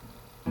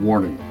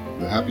Warning.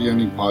 The Happy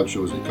Ending Pod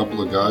Show is a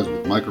couple of guys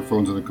with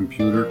microphones and a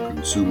computer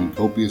consuming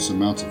copious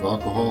amounts of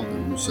alcohol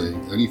and who say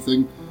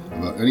anything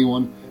about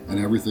anyone and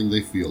everything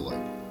they feel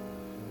like.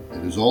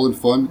 It is all in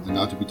fun and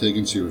not to be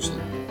taken seriously.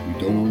 We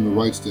don't own the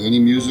rights to any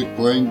music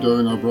playing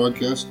during our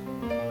broadcast.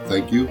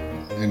 Thank you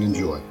and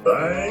enjoy.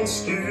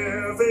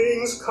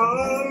 Thanksgiving's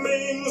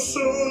coming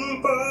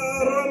soon.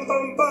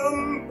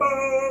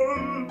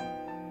 Ba-rum-bum-bum-bum.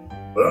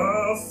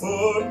 The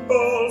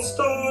football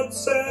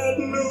starts at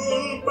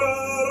noon.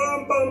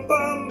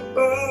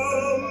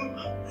 Ba-rum-bum-bum-bum.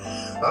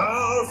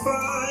 Our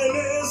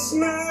finest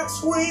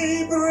snacks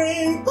we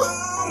bring.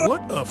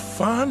 What a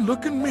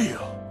fine-looking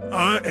meal.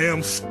 I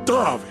am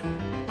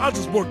starving. I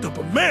just worked up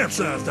a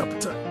man-sized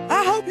appetite.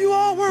 I hope you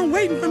all weren't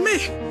waiting for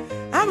me.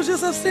 I was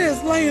just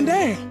upstairs laying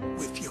down.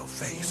 With your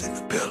face in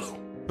the pillow.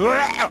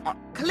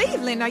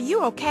 Cleveland, are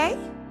you okay?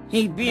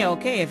 He'd be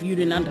okay if you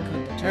didn't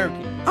undercook the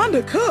turkey.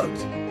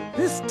 Undercooked?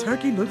 This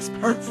turkey looks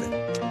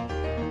perfect.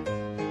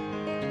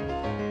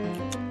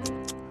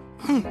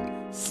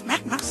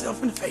 Smack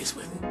myself in the face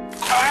with it.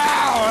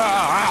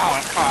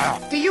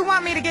 Do you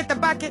want me to get the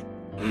bucket?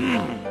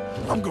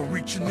 I'm gonna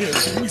reach in there and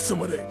give me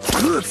some of that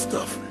good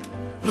stuff.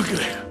 Look at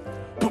that.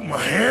 Put my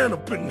hand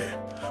up in there.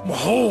 My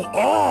whole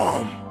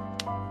arm.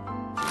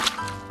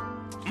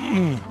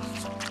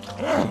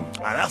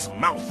 That's a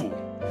mouthful.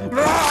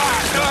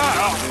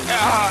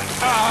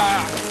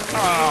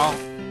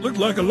 Looked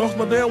like I lost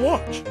my damn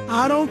watch.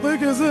 I don't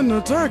think it's in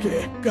the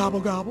turkey. Gobble,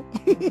 gobble.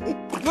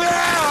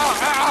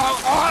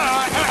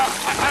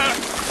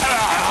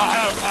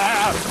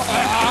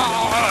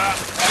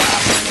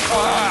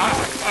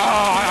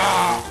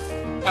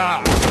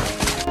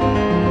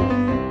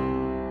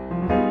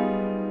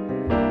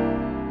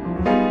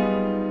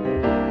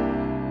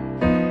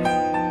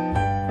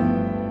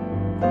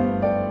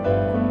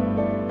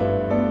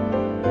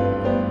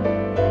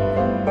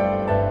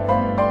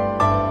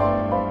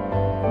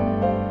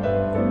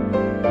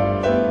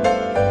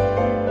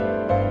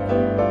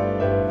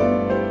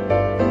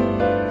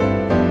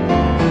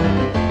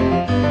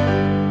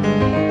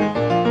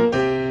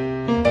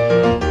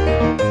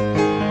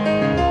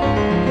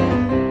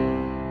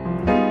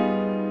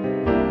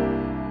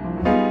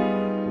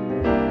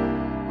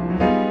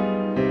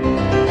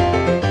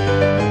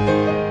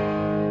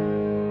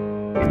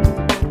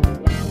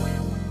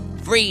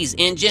 Freeze,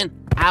 engine.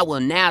 I will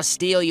now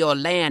steal your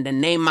land and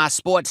name my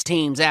sports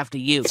teams after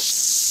you.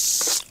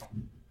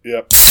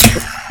 Yep.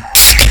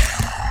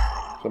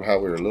 Somehow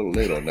we were a little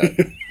late on that.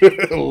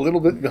 A little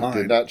bit behind.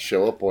 Did not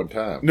show up on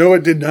time. No,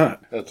 it did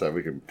not. That's fine.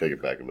 We can take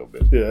it back a little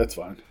bit. Yeah, that's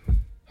fine.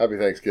 Happy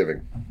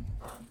Thanksgiving.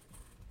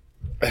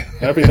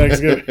 Happy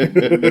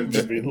Thanksgiving.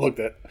 Just being looked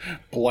at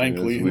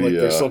blankly Yes, like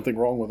there's something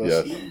wrong with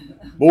us. Yes.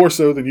 More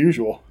so than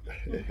usual.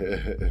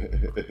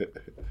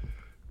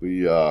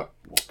 We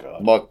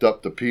mucked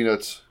up the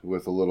peanuts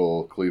with a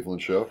little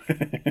Cleveland show.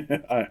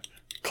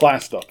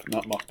 Classed up,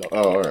 not mucked up.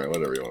 Oh, all right.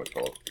 Whatever you want to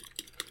call it.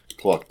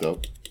 Clucked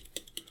up.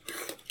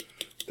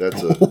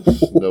 That's a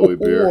snowy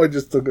beer. Oh, I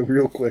just took it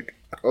real quick.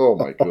 Oh,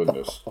 my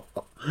goodness.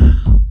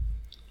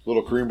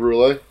 Little cream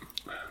brulee.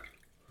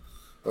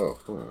 Oh,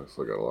 I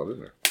still got a lot in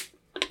there.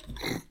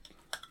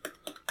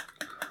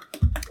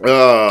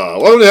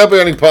 Welcome to Happy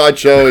Ending Pod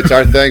Show. It's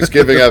our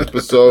Thanksgiving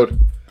episode.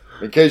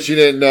 In case you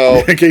didn't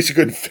know. In case you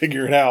couldn't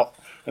figure it out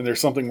and there's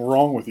something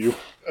wrong with you.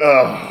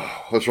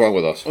 What's wrong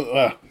with us?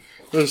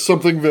 There's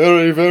something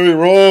very, very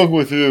wrong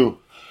with you.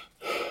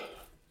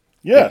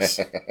 Yes.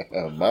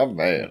 My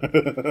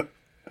man.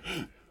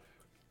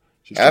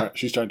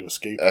 She's trying to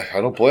escape.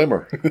 I don't blame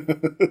her.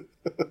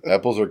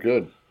 Apples are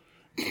good.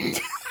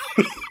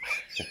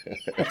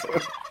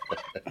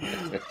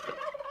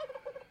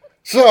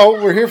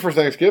 So, we're here for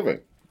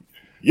Thanksgiving.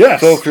 Yes.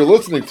 So, if you're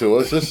listening to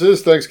us, this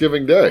is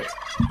Thanksgiving Day.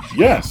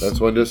 Yes.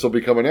 That's when this will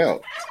be coming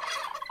out.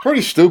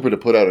 Pretty stupid to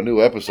put out a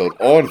new episode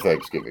on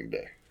Thanksgiving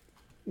Day.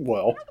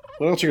 Well.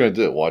 What else are you going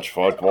to do? Watch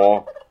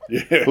football?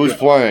 Yeah. Who's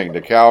playing?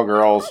 The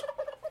Cowgirls.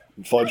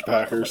 Fudge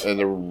Packers. And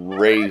the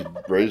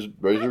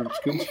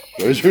Razorskins?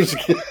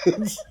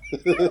 Razorskins?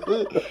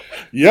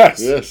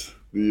 Yes. Yes.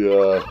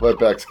 The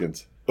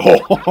Wetbackskins.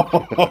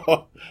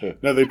 Oh.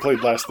 No, they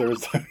played last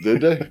Thursday.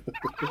 Did they?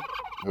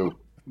 Who?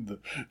 The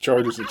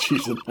Chargers and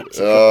Chiefs in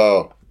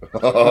Mexico. Who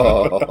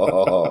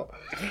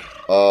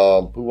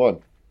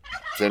won?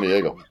 San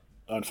Diego.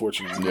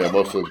 Unfortunately. Yeah,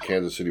 most of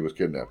Kansas City was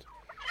kidnapped.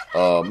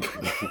 So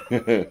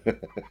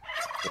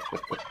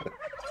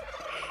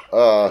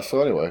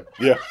anyway.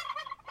 Yeah.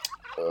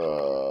 I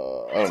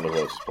don't know who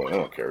else is playing. I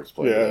don't care. It's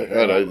playing. Yeah.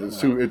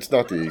 It's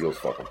not the Eagles.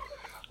 Fuck them.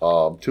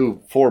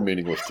 4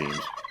 meaningless teams.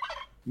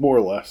 More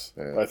or less.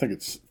 Yeah. I think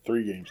it's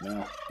 3 games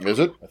now. Is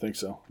it? I think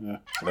so. Yeah.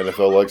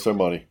 NFL likes their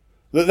money.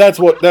 That's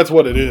what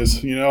it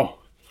is. You know,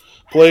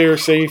 player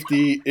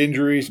safety,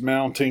 injuries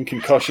mounting,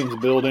 concussions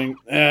building.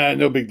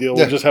 No big deal.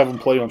 We'll just have them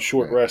play on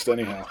short rest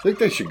anyhow. I think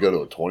they should go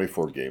to a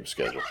 24-game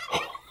schedule.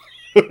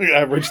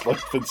 Average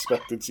life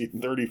expectancy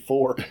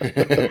 34.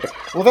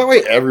 Well, that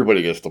way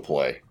everybody gets to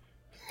play.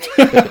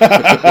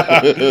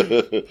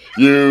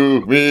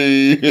 You,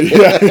 me.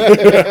 Yeah.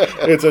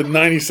 It's a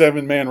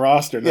 97-man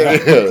roster now.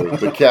 Yeah,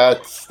 the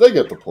Cats, they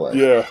get to play.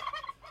 Yeah.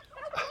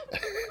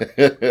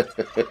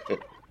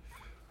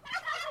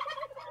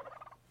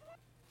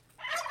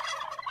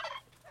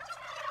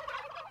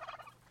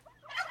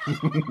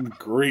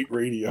 Great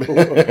radio.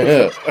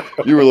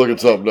 You were looking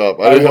something up.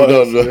 I didn't have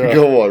nothing to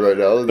go on right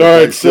now. All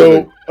right,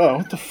 so... Oh,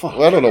 what the fuck?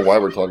 Well, I don't know why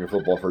we're talking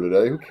football for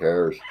today. Who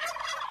cares?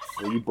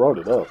 Well, you brought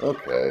it up.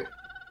 Okay.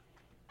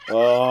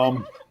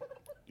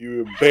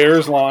 You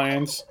Bears,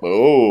 Lions.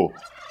 Oh.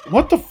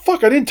 What the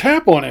fuck? I didn't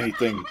tap on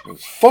anything.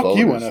 Fuck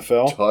you,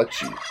 NFL.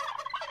 Touchy.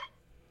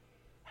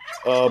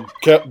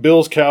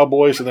 Bills,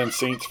 Cowboys, and then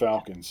Saints,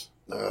 Falcons.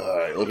 All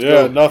right, let's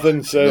go.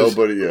 Nothing says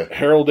Nobody,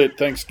 heralded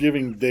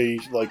Thanksgiving Day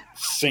like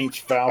Saints,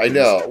 Falcons. I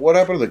know. What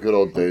happened to the good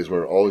old days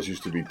where it always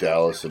used to be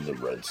Dallas and the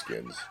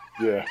Redskins?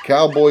 Yeah.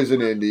 Cowboys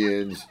and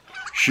Indians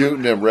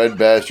shooting them red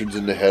bastards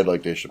in the head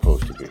like they're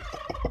supposed to be.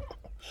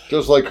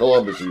 Just like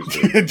Columbus used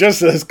to.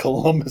 Just as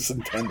Columbus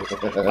intended.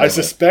 I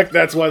suspect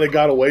that's why they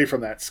got away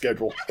from that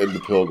schedule. And the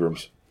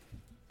Pilgrims.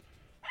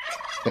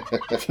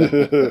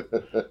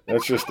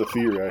 That's just a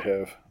theory I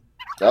have.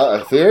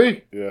 A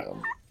theory? Yeah.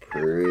 I'm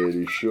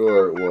pretty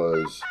sure it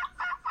was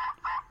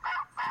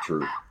the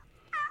truth.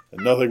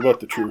 And nothing but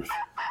the truth.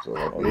 So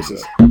this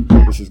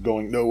is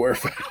going nowhere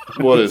fast.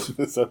 What is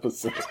this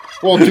episode?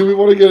 Well, do we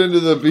want to get into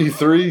the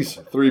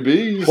B3s?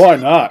 3Bs? Why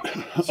not?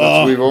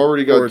 Since we've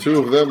already got two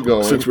of them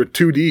going. Since we're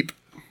too deep.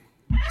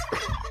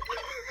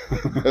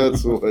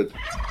 That's what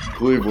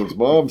Cleveland's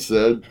mom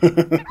said.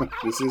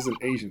 This is an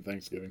Asian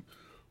Thanksgiving.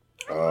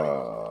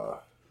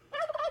 All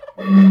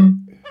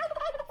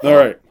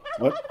right.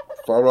 What?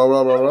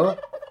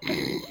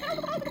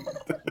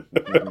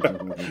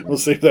 We'll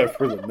save that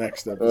for the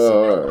next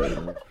episode. All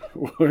right.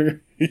 Are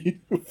you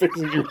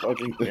fixing your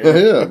fucking hair?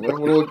 Yeah, I'm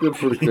going to look good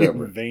for the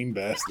camera. Vain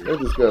bastard. I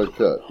just got a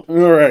cut.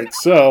 All right,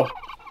 so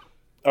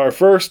our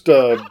first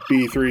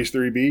B3's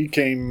 3B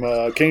came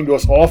to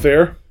us off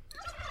air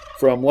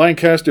from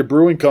Lancaster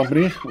Brewing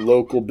Company,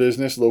 local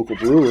business, local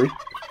brewery.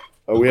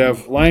 We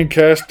have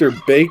Lancaster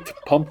Baked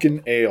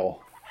Pumpkin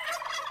Ale.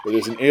 It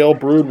is an ale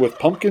brewed with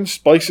pumpkin,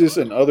 spices,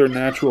 and other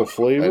natural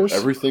flavors. And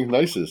everything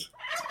nices.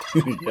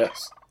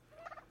 Yes.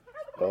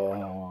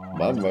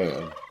 My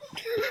man.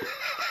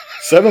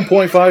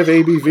 7.5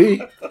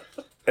 ABV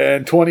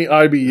and 20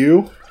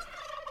 IBU.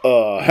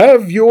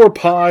 Have your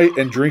pie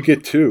and drink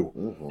it too.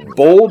 Mm-hmm.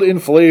 Bold in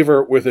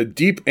flavor with a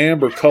deep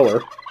amber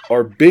color,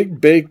 our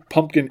Big Baked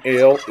Pumpkin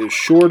Ale is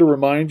sure to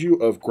remind you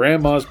of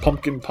Grandma's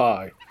pumpkin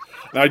pie.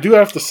 Now, I do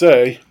have to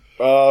say,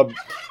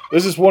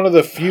 this is one of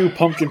the few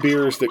pumpkin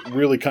beers that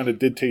really kind of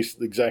did taste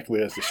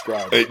exactly as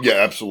described. Yeah,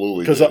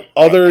 absolutely. Because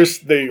others,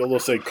 they'll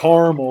say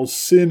caramel,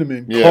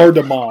 cinnamon,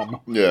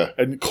 cardamom,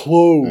 and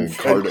clove.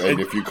 And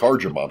if you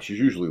cardamom, she's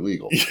usually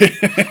legal.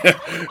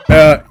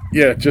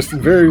 Yeah, just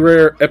in very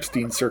rare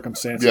Epstein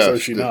circumstances, so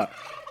is she not.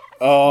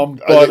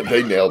 But I think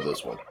they nailed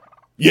this one.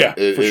 Yeah,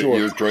 for sure.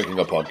 You're drinking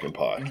a pumpkin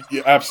pie.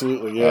 Yeah,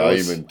 absolutely. Yeah, I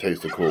even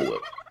taste the Cool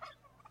Whip.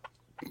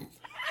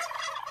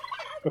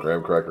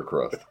 Graham cracker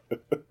crust.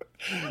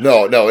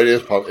 No, it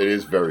is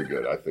very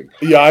good, I think.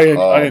 Yeah,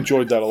 I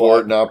enjoyed that a lot.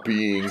 For it not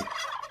being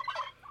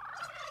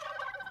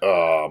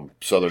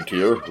Southern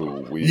Tier,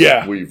 who we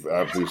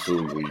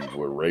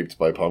were raped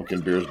by pumpkin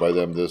beers by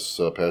them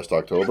this past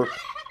October.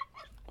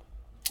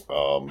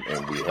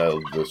 And we had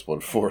this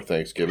one for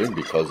Thanksgiving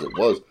because it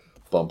was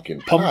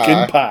pumpkin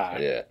pie.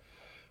 Yeah.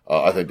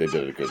 I think they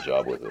did a good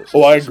job with this.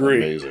 Oh, I agree.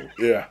 Amazing.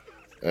 Yeah.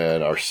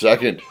 And our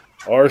second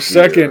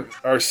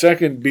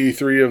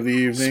B3 of the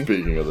evening.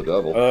 Speaking of the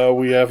devil,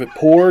 we have it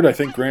poured. I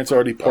think Grant's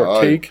already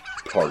partooked.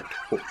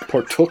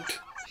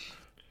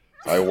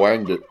 I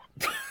wanged it.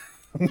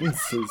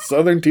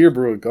 Southern Tier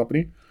Brewing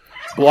Company,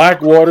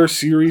 Blackwater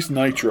Series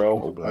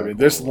Nitro. I mean,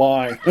 this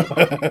line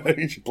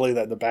you should play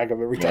that in the back of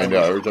every time. I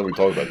know. Every time we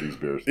talk about these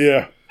beers.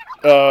 Yeah,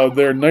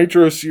 their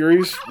Nitro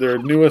Series, their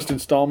newest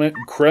installment,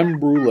 Creme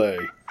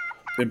Brulee.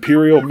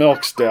 Imperial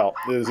Milk Stout.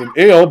 It is an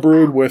ale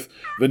brewed with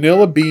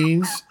vanilla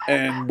beans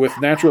and with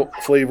natural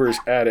flavors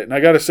added. And I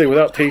got to say,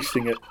 without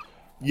tasting it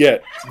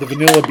yet, the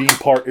vanilla bean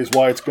part is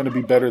why it's going to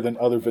be better than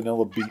other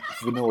vanilla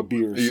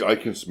beers. I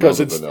can smell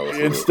the vanilla.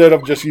 Because instead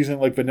of just using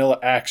like vanilla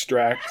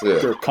extract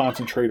or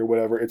concentrate or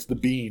whatever, it's the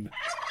bean.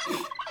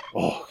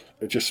 Oh,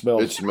 it just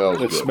smells. It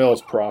smells. It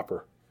smells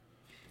proper.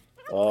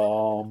 They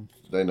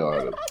know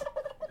how to.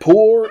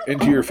 Pour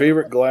into your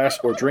favorite glass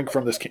or drink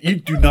from this can. You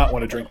do not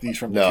want to drink these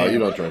from the can. No, you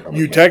don't drink from the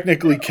can. You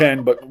technically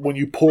can, but when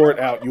you pour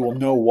it out, you will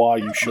know why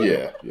you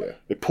shouldn't. Yeah.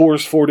 It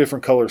pours 4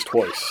 different colors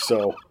twice.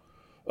 So,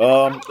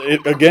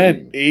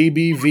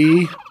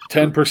 ABV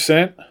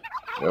 10%.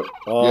 Yep.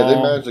 They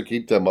managed to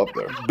keep them up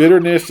there.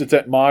 Bitterness, it's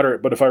at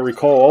moderate, but if I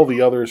recall, all the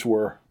others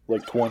were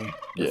like 20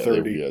 or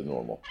 30.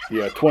 Normal.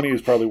 Yeah, 20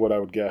 is probably what I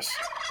would guess.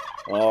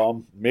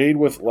 Made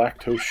with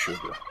lactose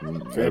sugar.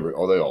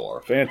 They all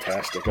are.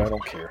 Fantastic. I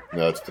don't care.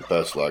 That's the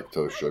best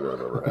lactose sugar I've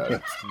ever had.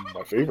 It's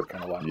my favorite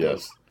kind of lactose.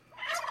 Yes.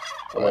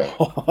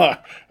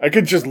 I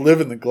could just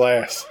live in the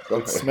glass.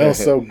 It smells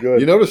so good.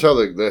 You notice how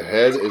the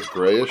head is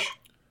grayish?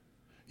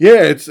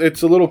 Yeah, it's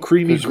a little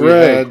creamy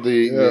gray.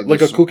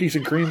 Like a the cookies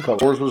and cream color.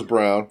 Yours was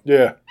brown.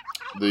 Yeah.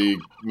 The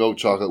milk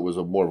chocolate was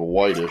more of a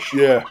whitish.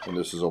 Yeah. And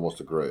this is almost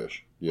a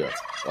grayish. Yeah.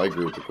 I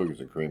agree with the cookies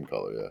and cream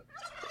color, yeah.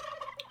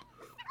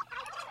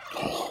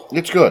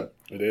 It's good.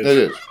 It is. It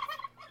is.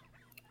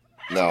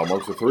 Now,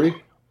 amongst the three?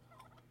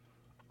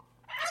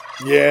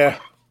 Yeah.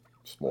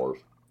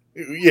 S'mores.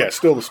 Yeah,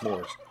 still the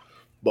s'mores.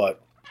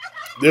 But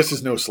this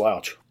is no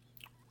slouch.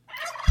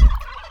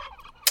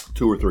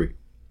 2 or 3.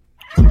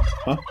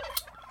 Huh?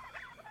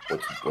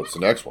 What's the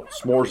next one?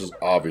 S'mores has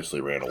obviously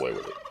ran away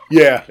with it.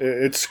 Yeah,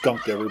 it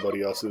skunked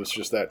everybody else. It was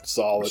just that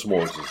solid.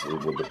 S'mores is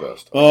the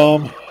best.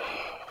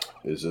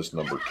 Is this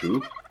number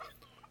 2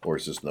 or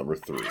is this number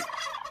 3?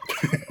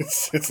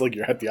 It's like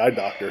you're at the eye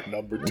doctor.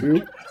 Number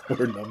 2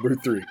 or number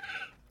 3.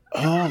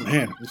 Oh,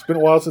 man. It's been a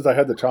while since I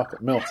had the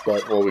chocolate milk,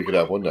 but... Well, we could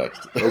have one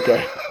next.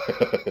 Okay.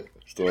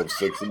 Still have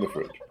 6 in the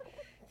fridge.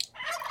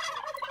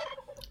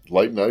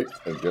 Light night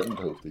and getting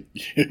toasty.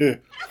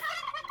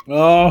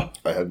 Yeah.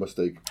 I had my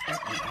steak.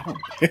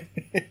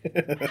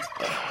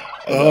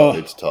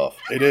 It's tough.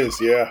 It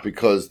is, yeah.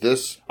 Because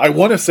this... I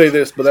want to say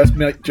this, but that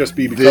might just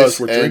be because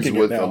we're drinking it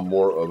now. This ends with a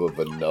more of a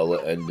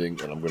vanilla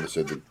ending, and I'm going to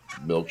say the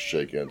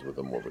milkshake ends with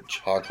a more of a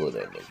chocolate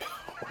ending.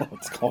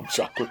 It's called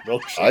chocolate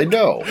milkshake. I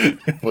know,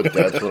 but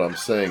that's what I'm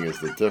saying is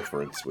the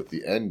difference with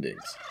the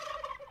endings.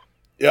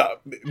 Yeah,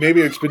 maybe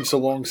it's been so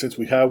long since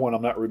we had one,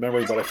 I'm not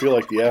remembering, but I feel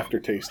like the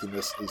aftertaste in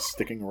this is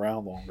sticking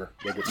around longer.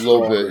 Like it's a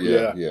little stronger.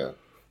 bit, yeah.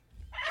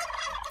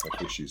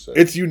 That's what she said.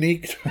 It's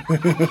unique.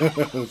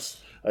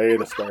 I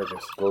ate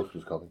asparagus. Ghost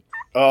was coming.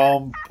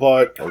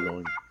 But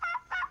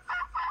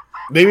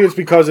maybe it's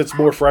because it's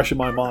more fresh in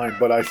my mind,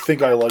 but I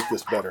think I like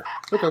this better.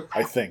 Okay.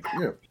 I think.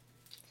 Yeah.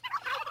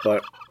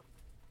 But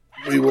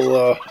we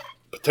will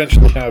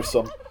potentially have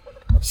some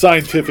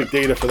scientific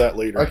data for that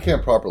later. I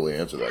can't properly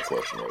answer that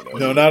question right now.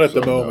 No, not at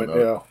the moment,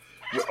 no.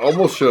 We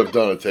almost should have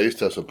done a taste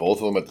test of both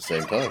of them at the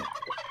same time.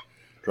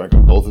 Drank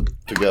them both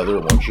together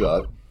in one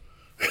shot.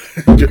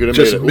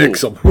 Just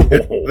mix them.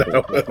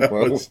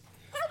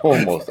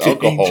 Almost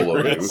alcohol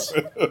abuse.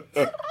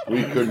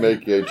 We could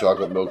make a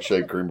chocolate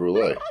milkshake creme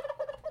brulee.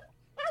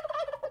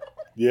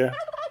 Yeah.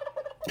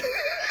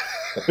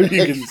 You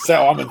can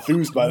tell I'm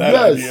enthused by that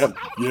idea.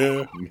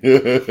 Yeah.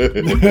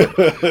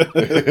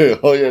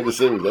 All you had to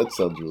say was, that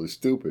sounds really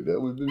stupid. That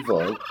would be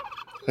fine.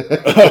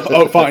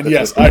 Oh, fine.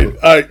 Yes.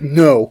 I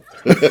no.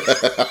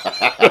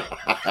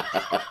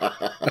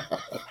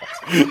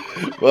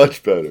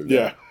 Much better.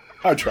 Yeah.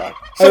 I try.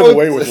 I have a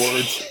way with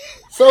words.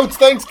 So it's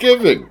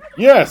Thanksgiving.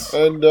 Yes.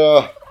 And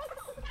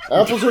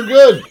apples are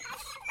good.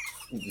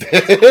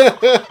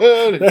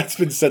 That's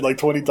been said like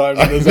 20 times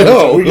in this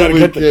episode.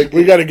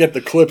 We got to get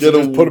the clips and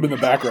just put them in the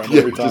background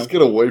every time. Just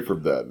get away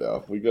from that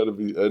now. We got to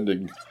be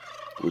ending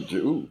with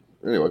you.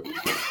 Anyway.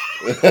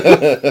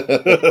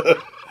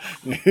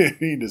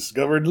 He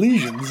discovered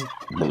lesions.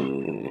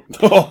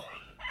 Oh,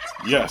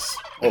 yes.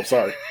 Oh,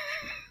 sorry.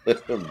 My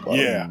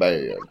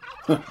man.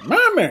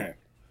 My man.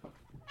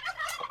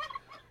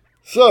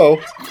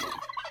 So,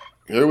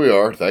 here we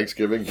are,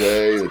 Thanksgiving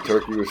Day. The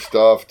turkey was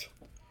stuffed.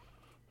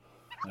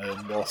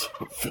 And also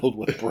filled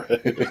with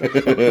bread.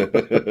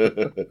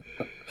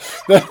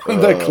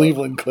 that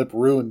Cleveland clip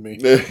ruined me.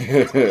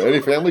 Any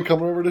family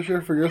coming over this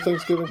year for your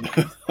Thanksgiving?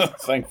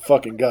 Thank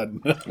fucking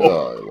God. No.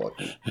 Oh, you're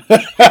lucky.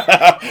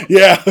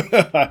 Yeah.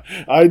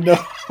 I know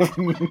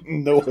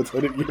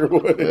what year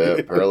would. Yeah,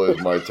 apparently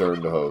it's my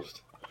turn to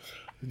host.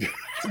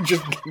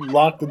 Just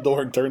lock the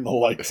door and turn the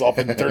lights off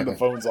and turn the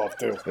phones off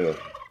too. Yeah.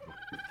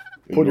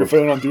 Put your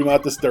phone on Do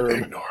Not Disturb.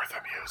 Ignore the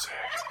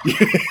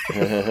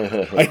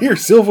music. I hear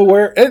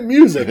silverware and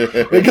music.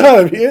 They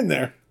gotta be in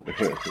there. You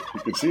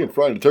can see him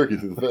frying the turkey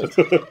through the fence.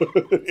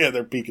 Yeah,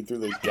 they're peeking through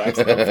the gaps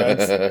in the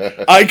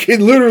fence. I can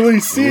literally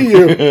see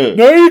you.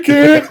 No, you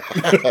can't.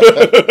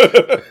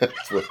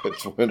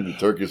 It's when the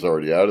turkey's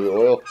already out of the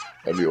oil,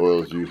 and the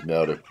oil is used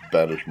now to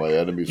banish my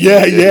enemies.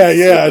 Yeah.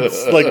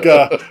 It's like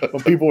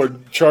when people are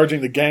charging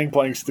the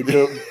gangplanks to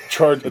go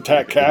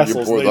attack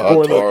castles. You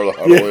pour the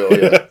hot oil.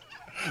 Yeah.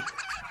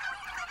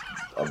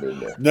 I'm in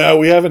there. No,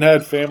 we haven't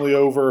had family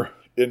over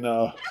in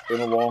a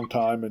long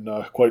time, and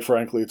quite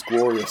frankly, it's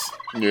glorious.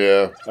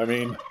 Yeah. I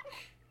mean,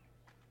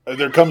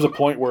 there comes a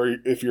point where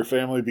if your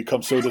family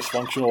becomes so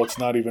dysfunctional, it's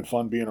not even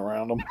fun being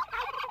around them.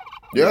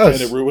 Yes.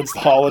 And it ruins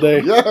the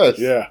holiday. Yes.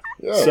 Yeah.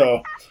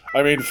 So,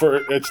 I mean,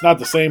 it's not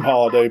the same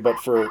holiday, but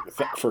for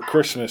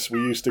Christmas, we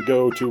used to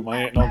go to my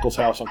aunt and uncle's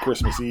house on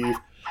Christmas Eve.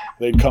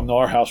 They'd come to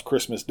our house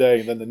Christmas Day,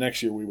 and then the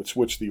next year we would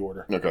switch the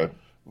order. Okay.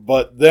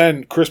 But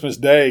then Christmas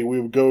Day, we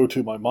would go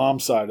to my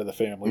mom's side of the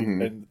family,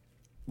 and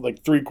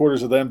like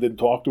 3/4 of them didn't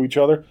talk to each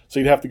other, so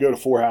you'd have to go to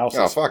 4 houses.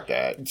 Oh, fuck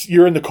that.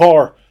 You're in the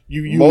car.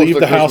 You leave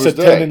the house at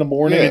 10 in the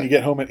morning, Yeah. and you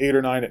get home at 8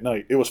 or 9 at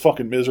night. It was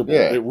fucking miserable.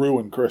 Yeah. It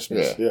ruined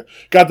Christmas. Yeah. Yeah.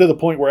 Got to the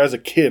point where as a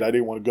kid, I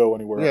didn't want to go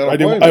anywhere. Yeah,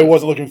 I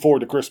wasn't looking forward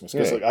to Christmas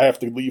because Yeah. I have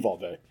to leave all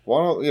day.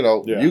 Why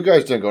don't Yeah. you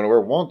guys didn't go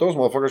anywhere? Why don't those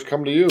motherfuckers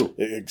come to you?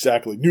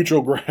 Exactly.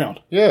 Neutral ground.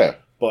 Yeah.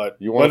 But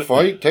you want to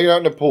fight? Take it out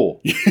in the pool.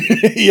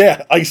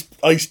 Yeah, ice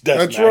death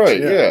That's match. right,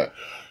 yeah.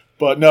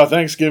 But no,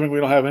 Thanksgiving, we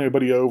don't have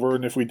anybody over.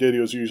 And if we did, it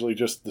was usually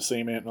just the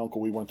same aunt and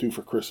uncle we went to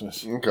for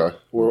Christmas. Okay.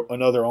 Or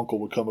another uncle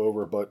would come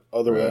over. But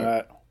other than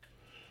that,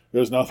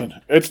 there's nothing.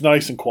 It's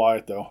nice and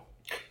quiet, though.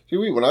 See,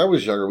 when I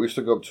was younger, we used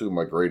to go up to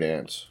my great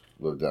aunt's,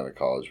 lived down in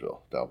Collegeville,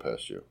 down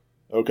past you.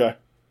 Okay.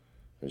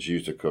 And she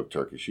used to cook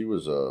turkey. She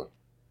was a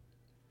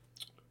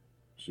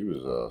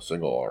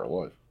single all her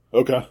life.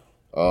 Okay.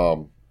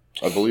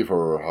 I believe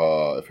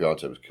her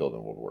fiance was killed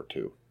in World War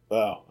II.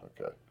 Wow.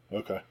 Okay.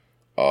 Okay.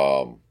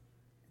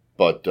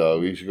 But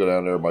we used to go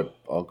down there. My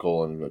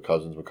uncle and my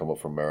cousins would come up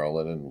from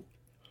Maryland, and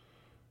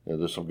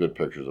there's some good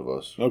pictures of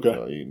us.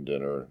 Eating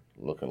dinner,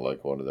 looking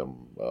like one of them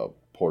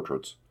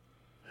portraits.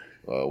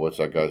 What's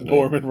that guy's name?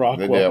 Norman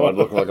Rockwell. Yeah, I'm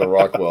looking like a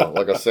Rockwell,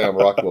 like a Sam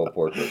Rockwell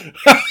portrait.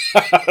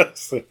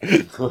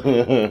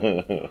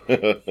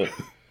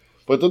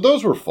 But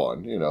those were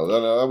fun, Then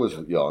I was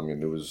young,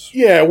 and it was.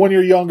 Yeah, when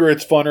you're younger,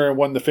 it's funner, and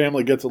when the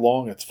family gets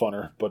along, it's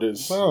funner. But I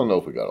don't know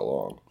if we got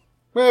along.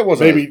 Well, it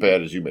wasn't as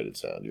bad as you made it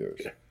sound.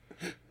 Yours.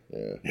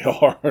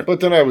 Yeah.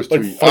 But then I was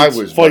too.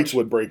 Fights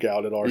would break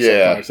out at our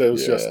sometimes. It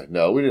was just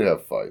no, we didn't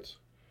have fights.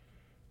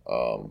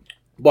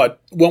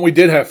 But when we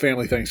did have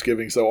family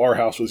Thanksgivings, though, our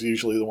house was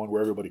usually the one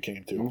where everybody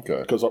came to.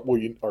 Okay. Because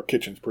our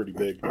kitchen's pretty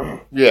big.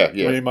 Yeah.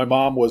 I mean, my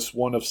mom was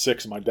one of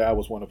 6, and my dad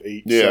was one of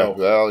 8. Yeah. So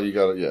well, you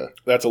got it. Yeah.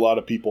 That's a lot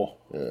of people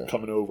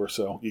coming over.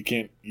 So you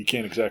can't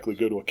exactly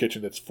go to a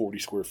kitchen that's 40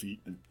 square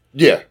feet.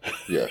 Yeah.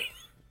 Yeah.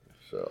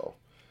 So,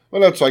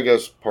 well, that's I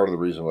guess part of the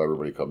reason why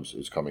everybody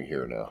is coming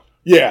here now.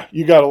 Yeah,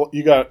 you got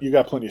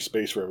plenty of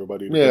space for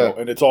everybody to go,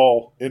 and it's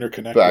all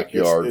interconnected.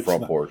 Backyard,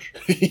 front porch,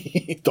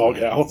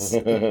 doghouse.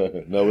 No,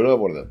 we don't have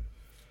one of them.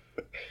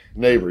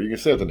 Neighbor, you can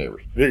stay with the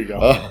neighbors. There you go.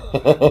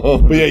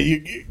 But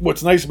yeah,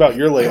 what's nice about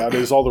your layout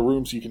is all the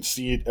rooms you can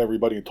see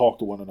everybody and talk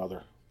to one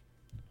another.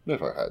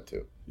 If I had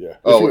to. Yeah.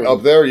 Oh,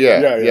 up there,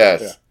 yeah.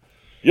 Yes.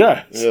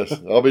 Yeah. Yes.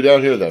 I'll be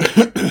down here then.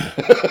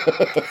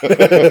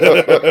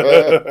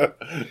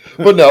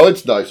 But no,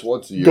 it's nice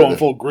once a year. Going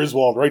full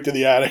Griswold right to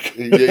the attic.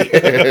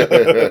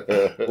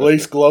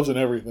 Lace gloves and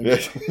everything.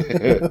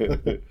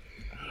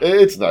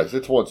 It's nice.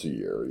 It's once a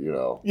year,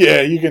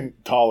 Yeah, you can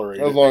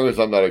tolerate it. As long as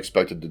I'm not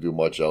expected to do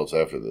much else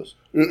after this.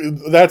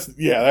 That's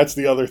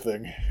the other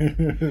thing.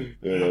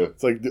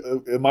 It's like,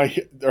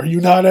 are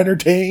you not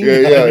entertained?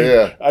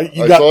 Yeah.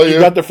 You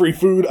got the free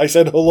food. I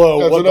said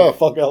hello. That's what enough. The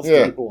fuck else do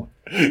you want?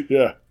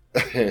 Yeah.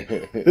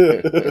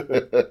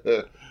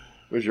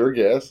 Where's your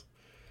gas?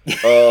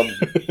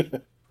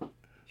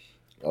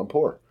 I'm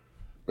poor.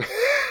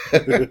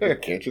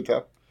 Can't you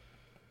tell?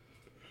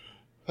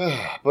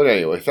 But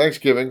anyway,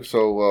 Thanksgiving.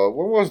 So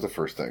when was the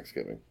first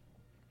Thanksgiving?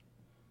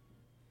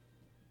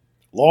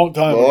 Long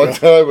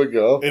time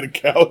ago. In a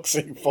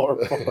galaxy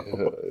far, far.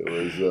 It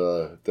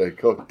was, they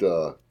cooked...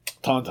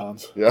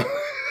 Tauntauns. Yeah.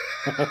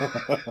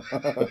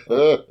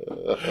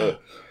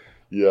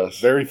 Yes.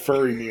 Very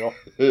furry meal.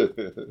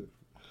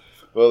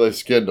 Well, they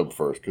skinned them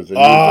first because they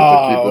used it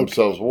to keep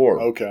themselves warm.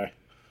 Okay.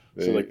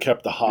 So they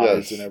kept the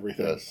hides and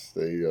everything. Yes.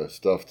 They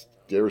stuffed...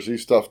 Do you ever see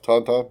stuffed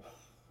tauntaun?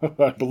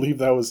 I believe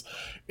that was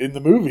in the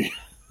movie.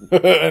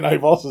 And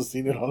I've also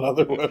seen it on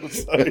other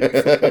websites.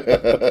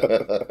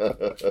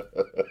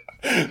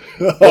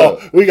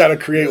 We got to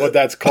create what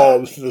that's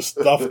called, the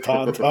stuffed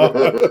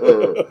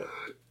tauntaun.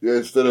 Yeah,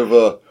 instead of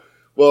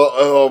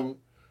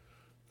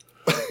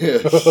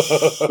yes.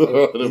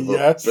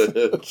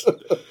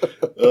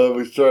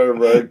 We try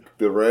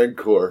the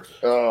Rancor.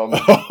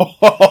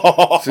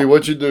 See,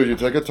 what you do is you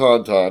take a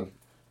tauntaun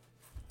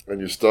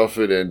and you stuff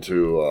it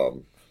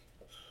into...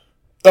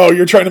 Oh,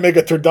 you're trying to make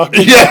a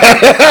turducken? Yeah.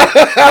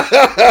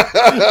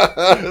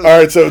 All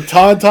right, so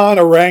Tauntaun,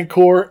 a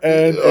Rancor,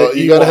 and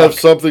you got to have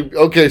something.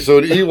 Okay, so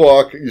an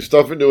Ewok, you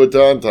stuff into a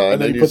Tauntaun,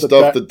 and then you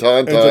stuff the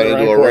Tauntaun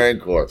into a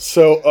Rancor.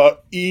 So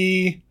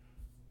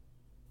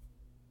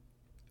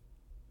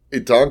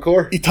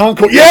Etonkor?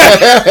 Etonkor, yeah!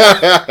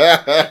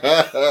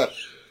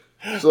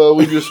 So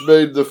we just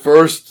made the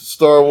first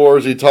Star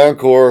Wars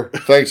Etonkor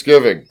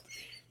Thanksgiving.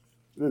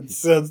 It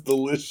sounds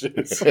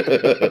delicious.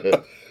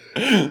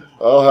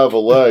 I'll have a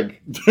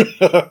leg.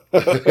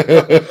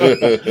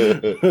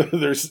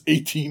 There's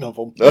 18 of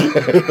them.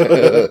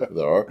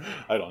 There are?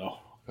 I don't know.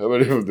 How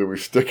many of them did we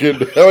stick in?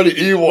 How many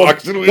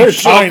Ewoks did we They're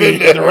shove tiny, in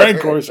there? and the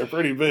Rancors are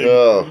pretty big.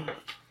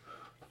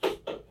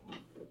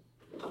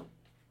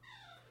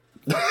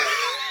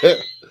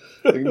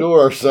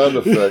 Ignore our sound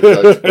effects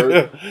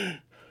expert.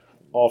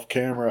 Off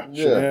camera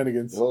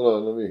shenanigans. Hold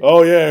on, let me.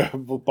 Oh yeah,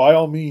 by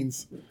all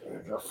means. I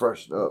got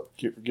freshened up.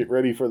 Get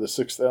ready for the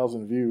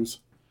 6,000 views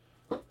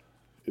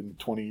in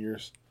 20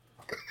 years.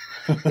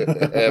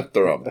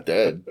 After I'm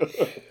dead.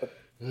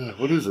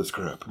 What is this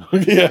crap?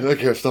 Yeah, I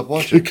can't stop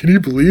watching. Can you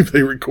believe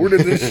they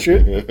recorded this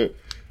shit?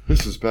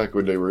 This is back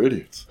when they were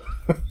idiots.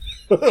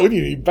 What do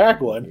you mean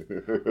back when?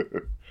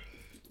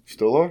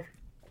 Still are?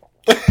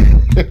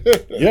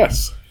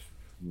 Yes.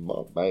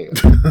 My man.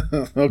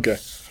 Okay.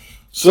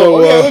 So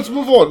let's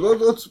move on.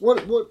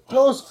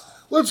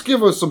 Let's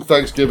give us some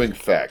Thanksgiving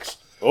facts.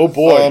 Oh,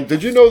 boy.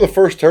 Did you know the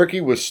first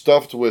turkey was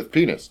stuffed with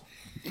penis?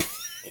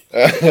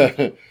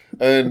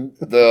 And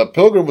the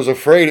pilgrim was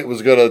afraid it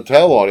was going to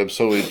tell on him,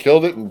 so he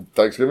killed it in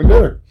Thanksgiving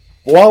dinner.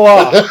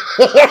 Voila.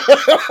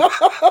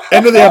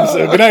 End of the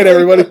episode. Good night,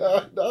 everybody.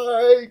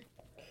 Night.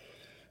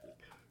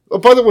 Oh,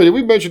 by the way, did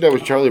we mention that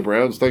was Charlie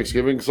Brown's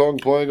Thanksgiving song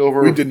playing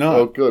over? We did not.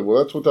 Oh, good.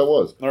 Well, that's what that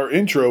was. Our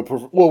intro,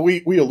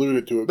 we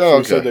alluded to it. Oh,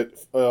 We said that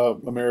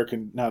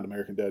not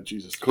American Dad,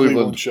 Jesus.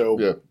 Cleveland show.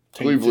 Yeah,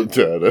 Cleveland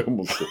Dad. I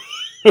almost said.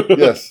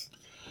 Yes.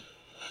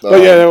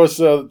 But yeah, that was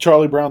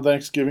Charlie Brown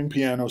Thanksgiving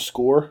piano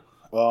score.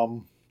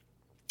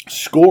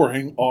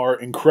 Scoring our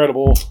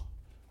incredible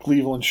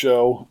Cleveland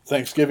show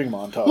Thanksgiving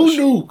montage. Who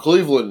knew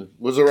Cleveland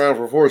was around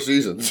for 4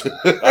 seasons?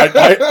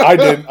 I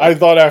didn't. I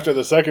thought after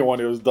the second one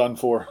it was done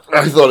for.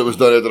 I thought it was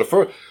done after the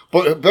first.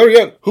 But better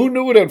yet, who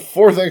knew it had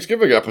 4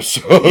 Thanksgiving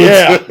episodes?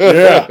 Yeah.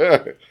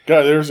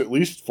 God, there's at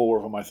least 4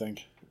 of them, I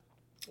think.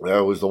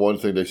 That was the one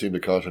thing they seemed to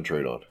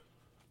concentrate on.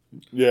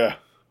 Yeah.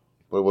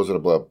 But it wasn't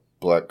about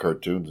black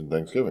cartoons and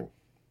Thanksgiving.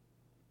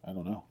 I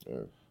don't know.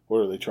 Yeah. What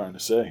are they trying to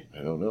say?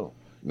 I don't know.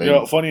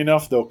 Funny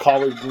enough, though,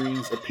 collard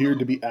greens appeared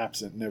to be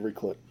absent in every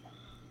clip.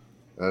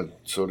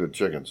 So did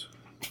chickens.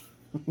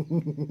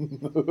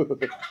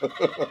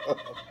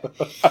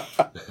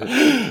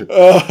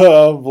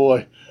 Oh,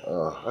 boy.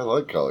 I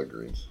like collard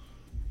greens.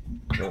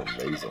 They're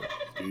amazing.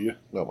 Do you?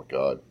 Oh, my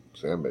God.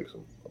 Sam makes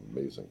them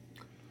amazing.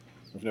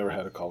 I've never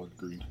had a collard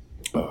green.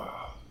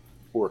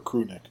 Or a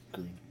crew neck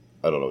green.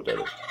 I don't know what that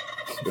is.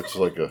 It's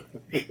like a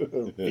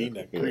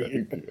V-neck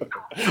green.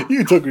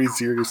 You took me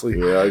seriously.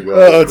 Yeah, I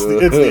got it.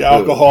 It's the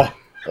alcohol.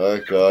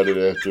 I got it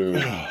after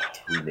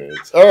 2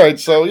 minutes. All right,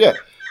 so yeah.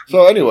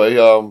 So anyway,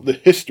 the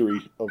history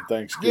of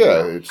Thanksgiving.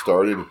 Yeah, it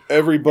started.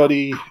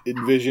 Everybody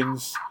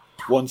envisions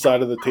one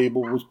side of the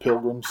table was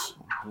pilgrims.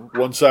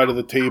 One side of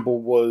the table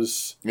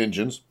was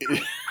Injuns.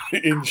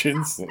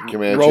 Injuns.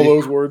 Comanche. Roll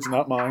those words,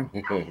 not mine.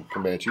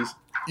 Comanches.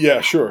 Yeah,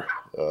 sure.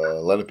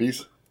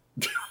 Lenapes.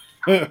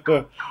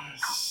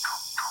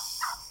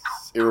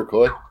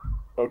 Iroquois.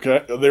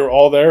 Okay, they were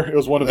all there. It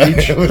was one of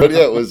each. Yeah,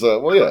 it was.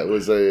 It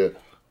was a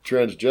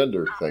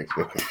transgender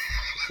Thanksgiving.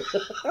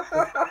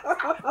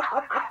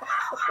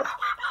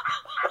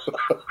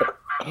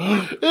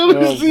 It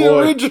was the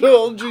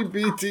original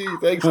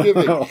LGBT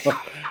Thanksgiving. Can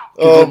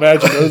you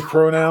imagine those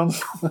pronouns?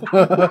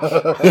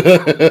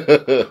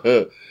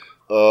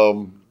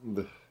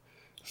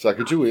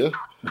 Sacagawea.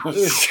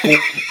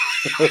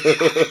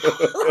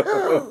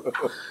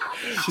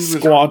 She was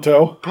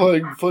Squanto.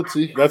 playing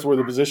footsie. That's where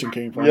the position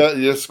came from.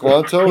 Yeah,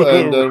 Squanto,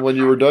 and then when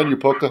you were done, you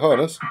poked a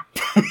harness.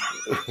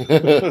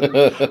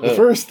 The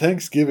first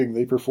Thanksgiving,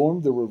 they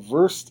performed the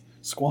reversed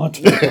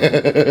Squanto.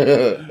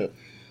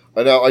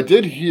 Now, I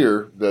did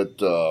hear that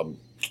the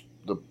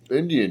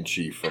Indian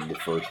chief from the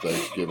first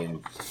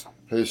Thanksgiving,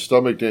 his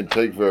stomach didn't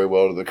take very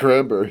well to the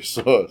cranberry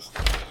sauce.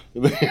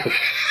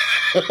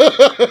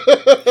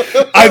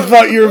 I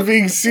thought you were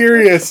being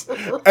serious,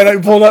 and I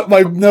pulled up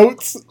my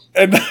notes,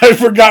 and I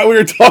forgot we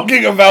were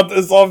talking about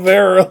this off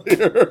air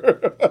earlier.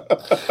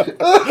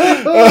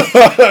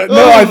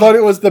 No, I thought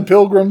it was the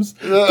pilgrims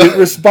that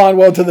respond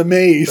well to the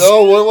maize.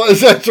 Oh, what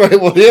was that? Right.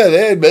 Well, yeah,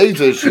 they had maize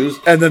issues.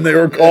 And then they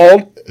were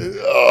called?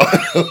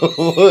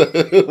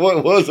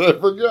 What was it? I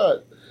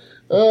forgot.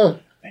 Well,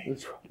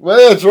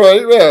 that's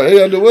right. Yeah, he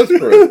had to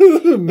whisper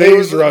it.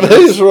 Maze runners.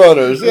 Maze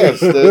runners,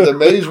 yes. The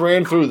maze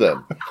ran through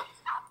them.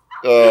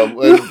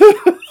 And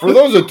for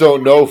those that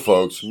don't know,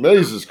 folks,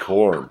 maize is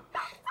corn.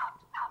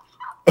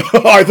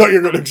 I thought you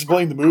were going to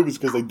explain the movies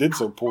because they did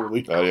so poorly.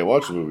 I didn't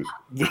watch the movies.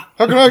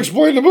 How can I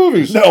explain the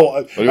movies? No,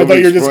 I thought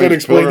you were just going to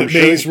explain that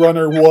Maze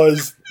Runner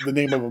was the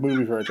name of a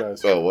movie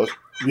franchise. Oh, what?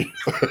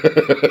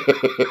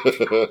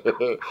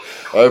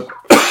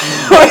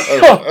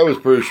 I was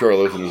pretty sure our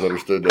listeners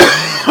understood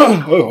that.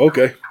 Oh,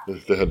 okay.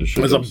 They had to shit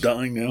Because I'm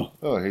dying now.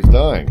 Oh, he's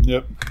dying.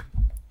 Yep.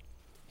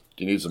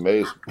 Do you need some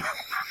maize?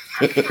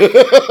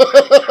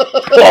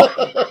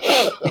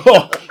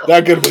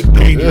 That could have been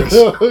dangerous.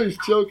 He's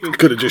joking.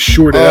 Could have just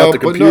shorted out the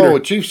computer. But no,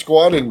 Chief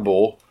Squatting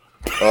Bull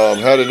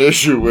had an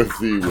issue with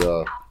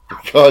the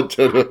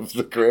content of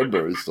the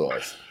cranberry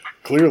sauce.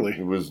 Clearly.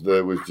 It was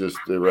just,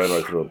 they ran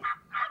right through him.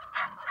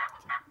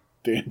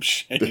 Damn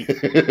shame.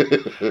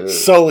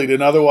 Sullied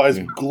an otherwise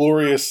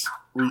glorious,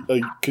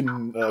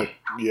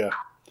 yeah.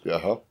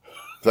 Uh-huh.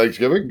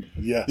 Thanksgiving?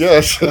 Yes.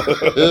 Yes.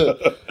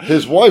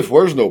 His wife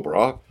wears no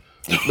bra.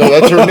 No,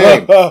 that's her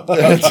name.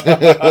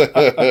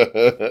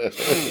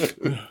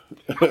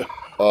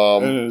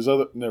 And his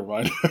other, never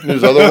mind.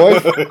 His other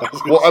wife?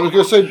 Well, I was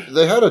going to say,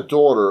 they had a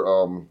daughter,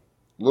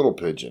 Little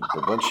Pigeon,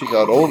 but when she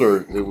got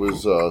older, it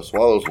was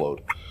Swallow's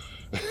Load.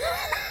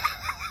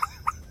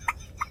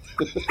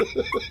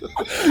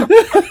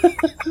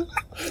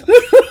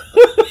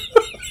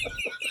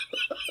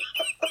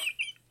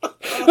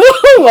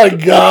 Oh my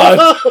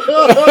God.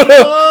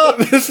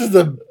 This is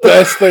the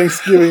best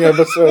Thanksgiving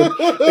episode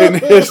in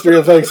history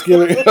of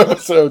Thanksgiving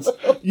episodes.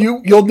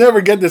 You'll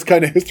never get this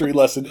kind of history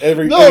lesson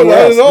anywhere not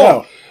else. at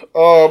all.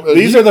 No.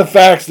 These are the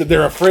facts that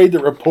they're afraid to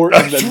report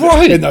in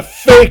the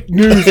fake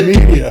news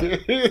media.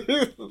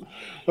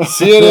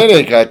 CNN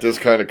ain't got this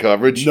kind of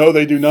coverage. No,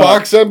 they do not.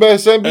 Fox,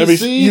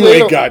 MSNBC, you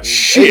ain't got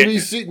shit.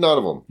 ABC, none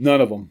of them.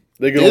 None of them.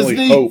 They can Disney,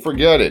 only hope.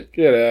 Forget it.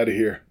 Get out of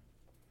here.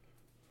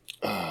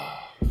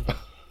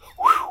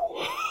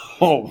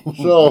 Oh,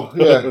 so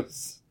yeah.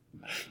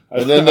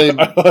 And then they.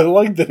 I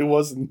like that it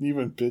wasn't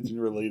even pigeon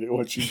related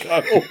when she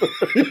got over.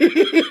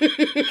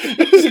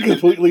 It was a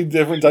completely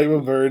different type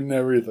of bird and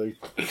everything.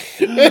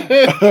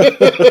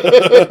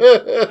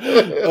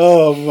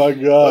 Oh my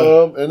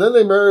god! And then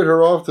they married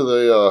her off to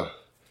the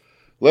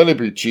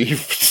Lenape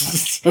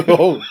chief.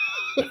 Oh.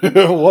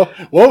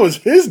 What was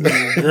his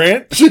name,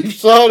 Grant? Chief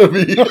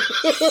Sodomy.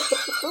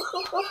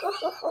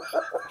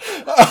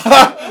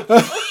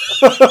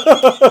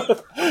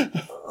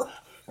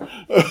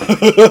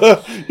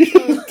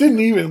 You didn't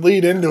even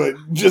lead into it,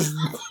 just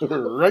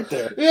right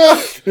there. Yeah,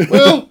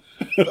 well,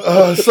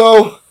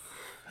 so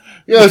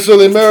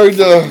they married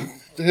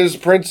his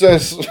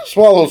Princess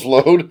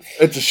Swallowsload.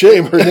 It's a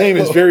shame her name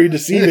is very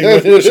deceiving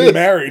with who she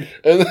married.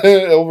 And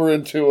then over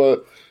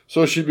into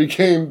so she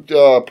became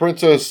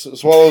Princess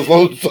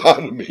Swallowsload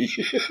Sodomy.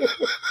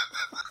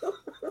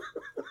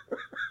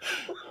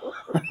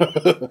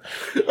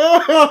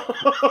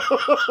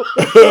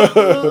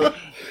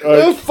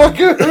 That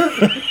fucking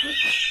hurt.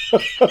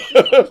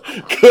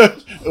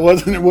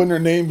 Wouldn't her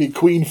name be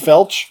Queen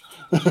Felch?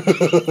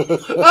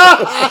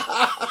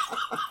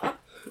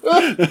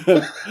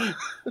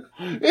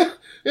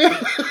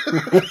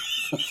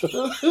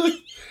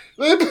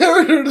 They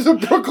married her to the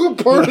Brooklyn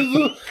part of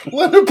the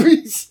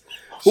Lenape's.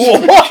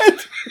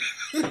 What?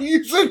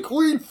 You said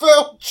Queen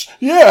Felch.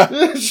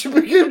 Yeah. She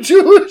became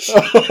Jewish. She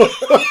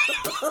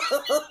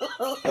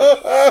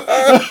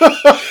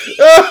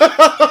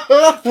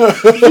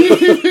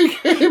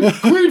became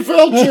Queen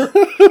Felcher.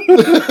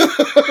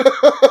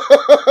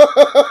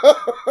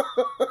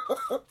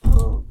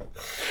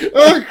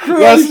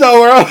 That's not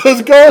where I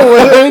was going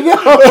with it.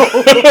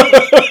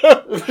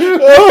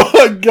 Oh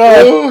my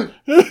god.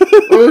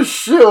 Oh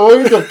shit,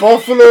 look at the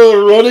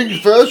buffalo running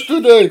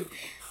yesterday.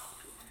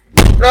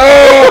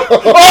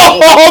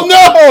 Oh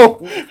no!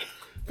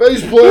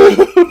 Face plant.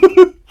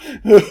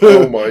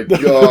 Oh my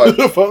god.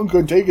 The phone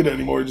couldn't take it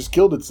anymore. It just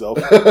killed itself.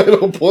 I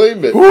don't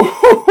blame it.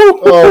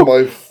 Oh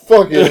my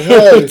fucking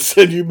head. It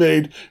said you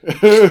made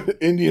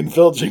Indian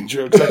felching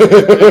jokes.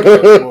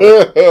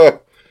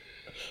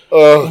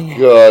 Oh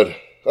god.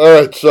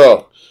 Alright,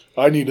 so.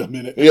 I need a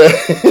minute. Yeah.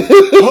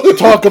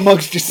 Talk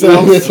amongst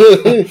yourselves.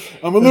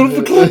 I'm a little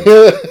bit.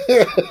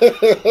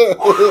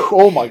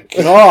 Oh my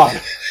god.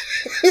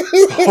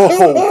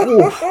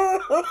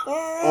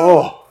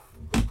 Oh.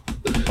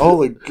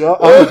 Holy god.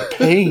 I'm in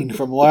pain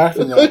from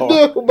laughing that hard.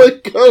 I know, my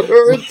gut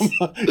hurts.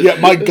 Yeah,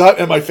 my gut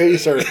and my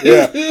face hurt.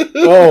 Yeah.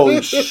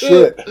 Holy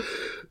shit.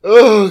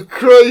 Oh,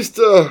 Christ.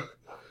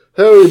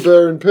 Harry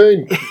Bear in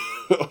pain.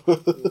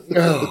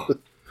 Oh.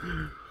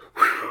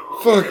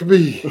 Fuck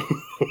me.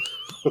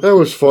 That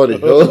was funny.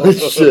 Holy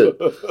shit.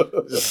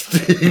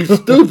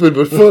 Stupid,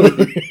 but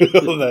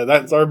funny.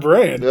 That's our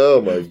brand.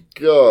 Oh, my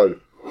God.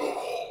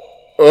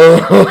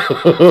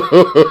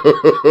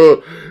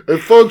 And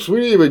folks,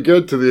 we didn't even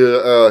get to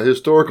the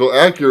historical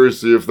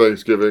accuracy of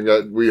Thanksgiving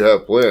that we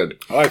have planned.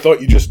 I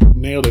thought you just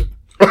nailed it.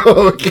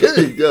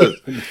 Okay, yes.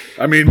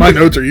 I mean, my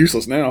notes are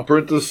useless now.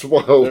 Princess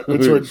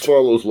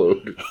Swallow's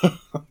load.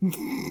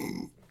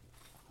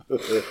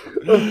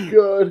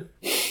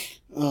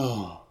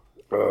 Oh,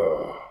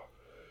 God.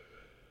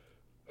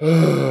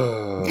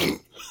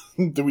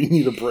 Do we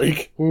need a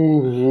break?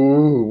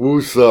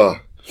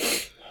 Woosa.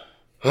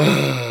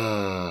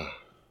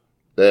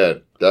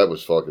 Man, that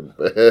was fucking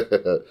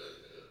bad.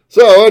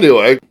 So,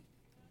 anyway.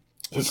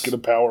 Just gonna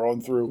power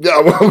on through. Yeah,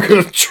 well, I'm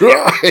gonna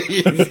try.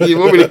 You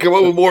want me to come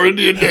up with more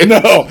Indian names?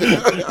 No.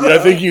 Yeah, I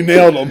think you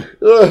nailed them.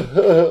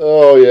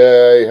 Oh,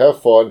 yay.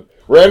 Have fun.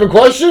 Random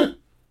question?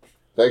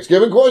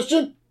 Thanksgiving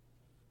question?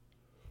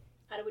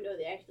 How do we know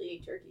they actually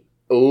ate turkey?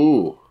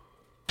 Ooh.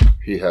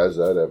 He has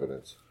that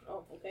evidence.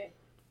 Oh, okay.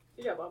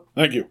 Good job, Bob.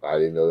 Thank you. I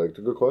didn't know that's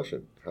a good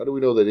question. How do we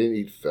know they didn't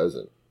eat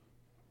pheasant?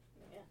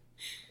 Yeah.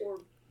 Or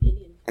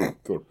Indians.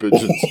 Or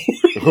pigeons.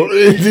 Or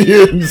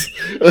Indians.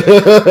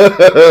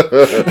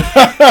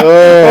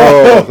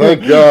 Oh,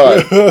 thank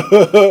God.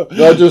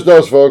 Not just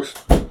us, folks.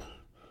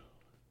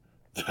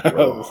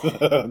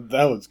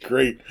 That was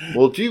great.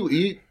 Well, do you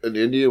eat an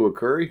Indian with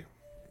curry?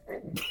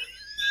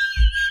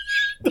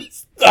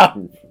 Stop.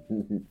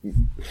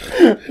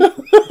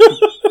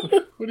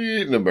 What do you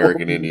eat an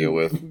American Indian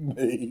with?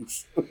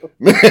 Maize.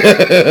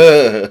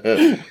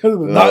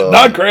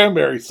 Not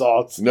cranberry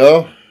sauce.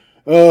 No?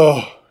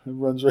 Oh, it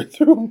runs right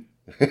through them.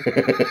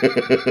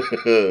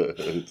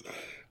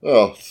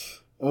 Oh.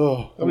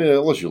 I mean,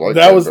 unless you like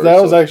that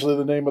was actually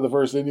the name of the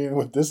first Indian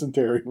with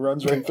dysentery.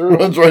 Runs right through.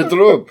 Runs right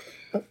through him.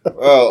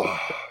 Well,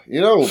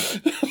 you know.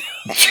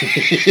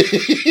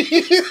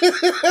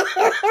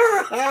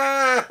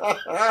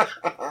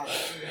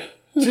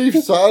 Chief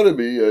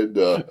Sodomy and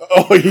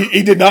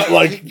he did not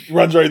like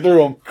runs right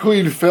through him.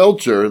 Queen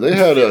Felcher. They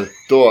had a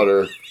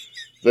daughter.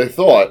 They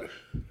thought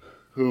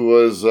who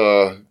was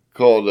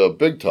called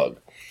Big Tug.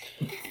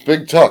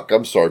 Big Tuck.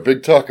 I'm sorry,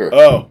 Big Tucker.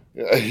 Oh.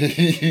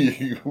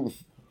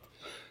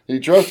 He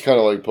dressed kind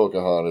of like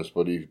Pocahontas,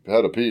 but he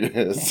had a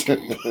penis.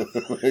 And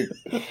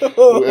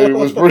it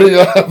was pretty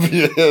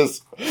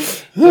obvious.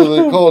 So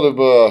they called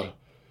him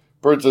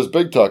Princess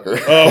Big Tucker.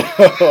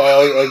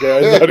 Oh,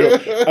 okay.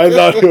 I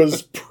thought it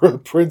was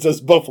Princess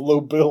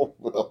Buffalo Bill.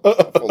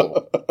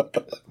 Oh,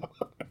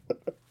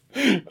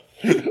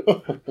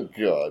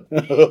 God.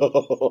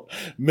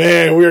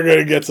 Man, we're going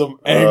to get some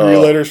angry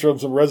letters from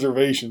some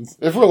reservations.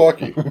 If we're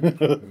lucky.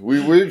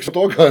 we accept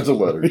all kinds of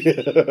letters.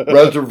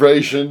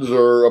 Reservations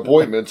or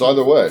appointments,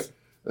 either way.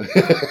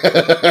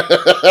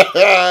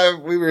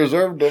 We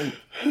reserved them.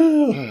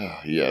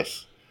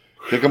 Yes.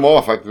 Kick them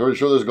off. I'm pretty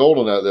sure there's gold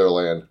in that there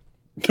land.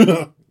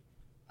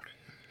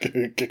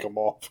 Kick them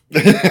off.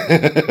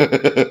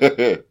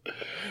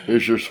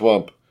 Here's your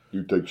swamp.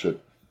 You take shit.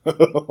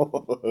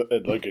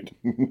 I'd like it.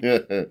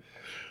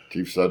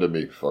 Chief said to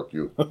me, fuck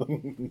you.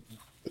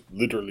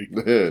 Literally.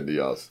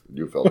 Yes,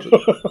 you felt it.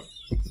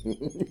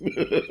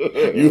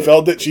 You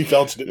felt it, she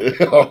felt it.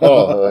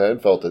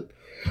 And felt it.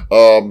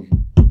 Oh,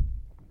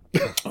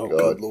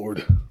 good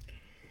Lord.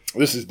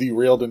 This is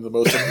derailed in the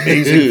most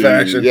amazing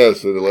fashion.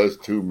 Yes, in the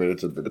last 2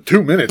 minutes have been...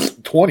 2 minutes?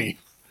 20.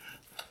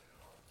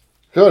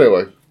 So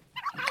anyway,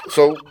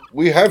 so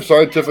we have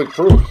scientific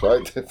proof.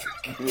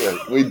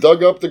 We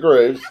dug up the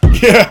graves.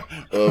 Yeah,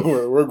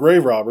 we're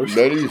grave robbers.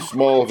 Many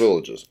small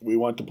villages. We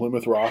went to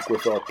Plymouth Rock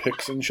with our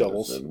picks and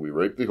shovels. And we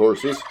raped the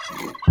horses.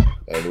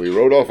 And we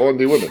rode off on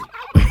the women.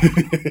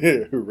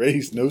 Who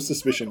raised no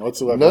suspicion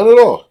whatsoever. None at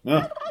all.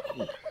 No.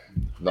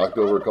 Knocked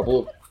over a couple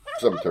of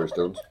cemetery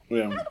stones.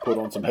 Yeah, put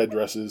on some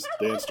headdresses,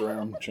 danced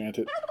around,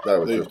 chanted. That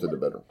was just in the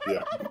bedroom.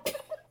 Yeah.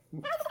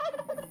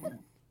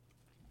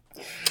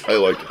 I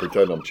like to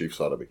pretend I'm Chief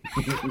Sodomy.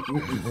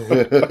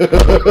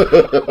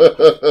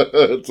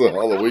 It's a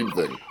Halloween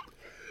thing.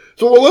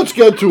 So let's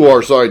get to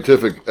our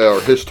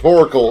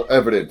historical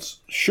evidence.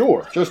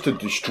 Sure. Just to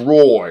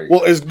destroy.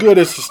 Well, as good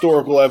as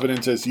historical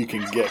evidence as you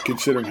can get,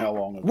 considering how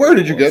long it was. Where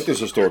did you get this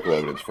historical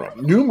evidence from?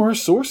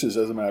 Numerous sources,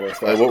 as a matter of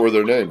fact. And what were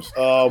their names?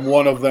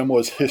 One of them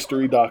was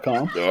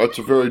History.com. That's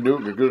a very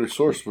good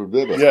source for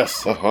Bibba.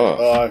 Yes.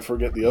 Uh-huh. I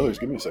forget the others.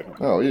 Give me a second.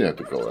 Oh, you didn't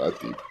have to go that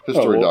deep.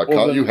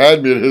 History.com. Then... You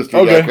had me at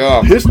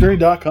History.com. Okay.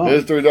 History.com.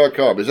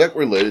 History.com. Is that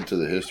related to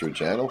the History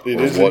Channel? It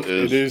is.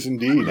 It is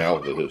indeed. Now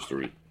the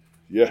History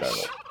Yes.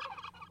 Channel.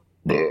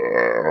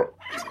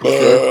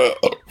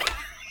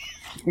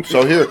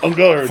 So here, I'm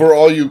for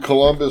all you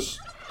Columbus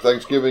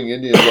Thanksgiving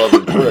Indian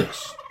loving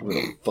pricks, I'm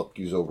gonna fuck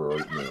these over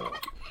right now.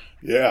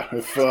 Yeah,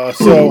 if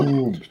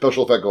so.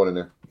 Special effect going in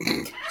there.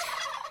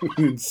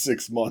 In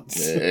 6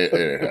 months. It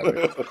ain't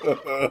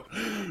happening.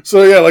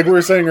 So yeah, like we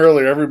were saying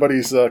earlier,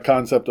 everybody's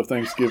concept of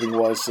Thanksgiving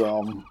was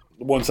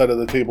one side of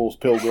the table was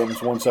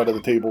pilgrims, one side of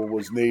the table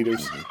was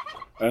natives,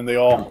 and they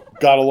all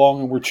got along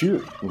and were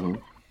cheery. Mm-hmm.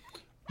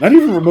 Not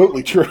even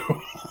remotely true.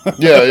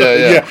 Yeah.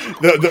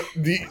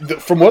 The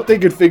from what they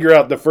could figure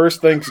out, the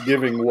first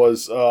Thanksgiving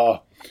was,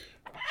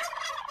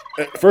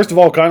 first of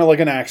all, kind of like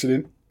an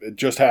accident. It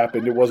just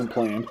happened. It wasn't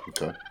planned.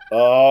 Okay.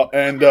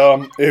 And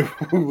it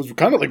was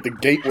kind of like the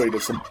gateway to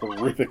some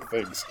horrific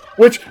things,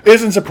 which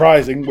isn't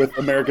surprising with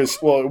America's.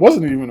 Well, it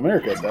wasn't even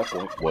America at that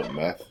point. What,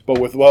 meth? But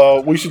with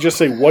we should just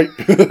say white.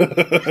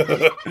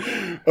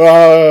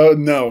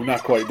 No,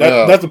 not quite.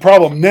 That's the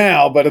problem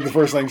now. But at the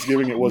first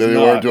Thanksgiving, it was not. They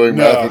weren't doing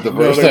meth at the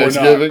first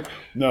Thanksgiving.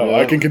 No,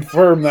 I can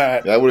confirm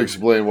that. That would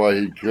explain why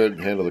he couldn't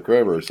handle the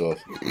cranberry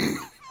sauce.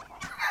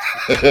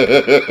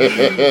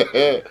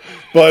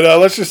 But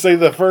let's just say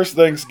the first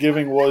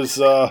Thanksgiving was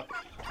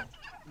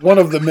one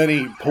of the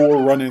many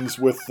poor run-ins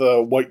with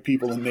white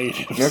people and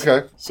natives.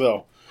 Okay.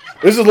 So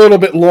this is a little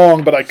bit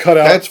long, but I cut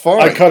out. That's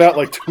fine. I cut out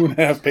like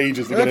 2.5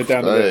 pages to get it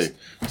down to this.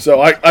 So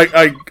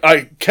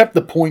I kept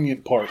the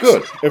poignant parts.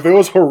 Good. If it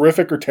was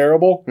horrific or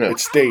terrible, it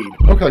stayed.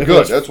 Okay,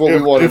 good. That's what we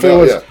wanted to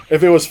know.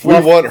 If it was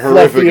horrific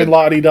fluffy and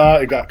la-di-da,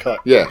 it got cut.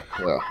 Yeah.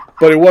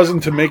 But it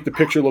wasn't to make the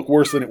picture look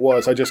worse than it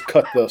was. I just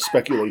cut the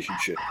speculation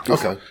shit.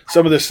 Okay.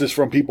 Some of this is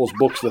from people's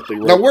books that they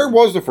wrote. Now, where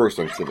was the first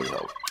Thanksgiving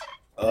held?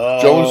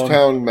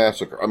 Jonestown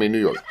Massacre. I mean, New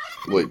York.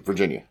 Wait,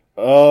 Virginia.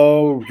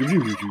 Oh,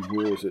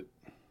 where was it?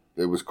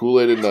 It was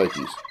Kool-Aid and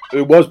Nikes.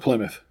 It was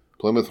Plymouth.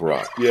 Plymouth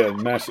Rock. Yeah,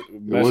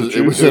 Massachusetts.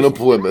 It was in a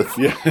Plymouth.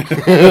 Yeah.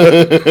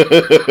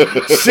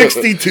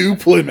 62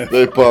 Plymouth.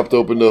 They popped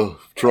open the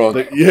trunk.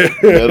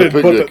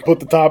 Put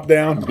the top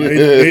down. Made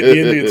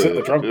the Indians sit in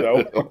the trunk,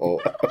 though.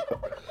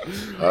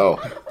 Oh.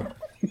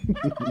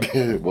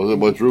 Wasn't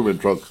much room in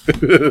trunk.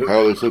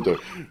 How they sit there?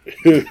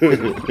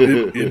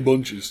 in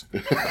bunches.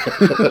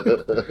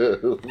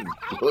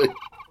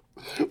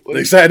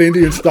 They sat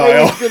Indian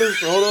style.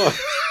 Hold on.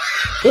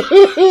 I'm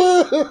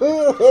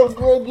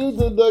glad you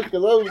did that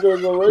because I was going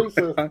to go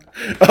racist.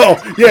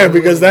 Oh, yeah,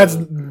 because that's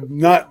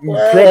not...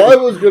 Well, I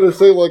was going to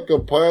say like a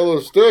pile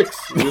of sticks.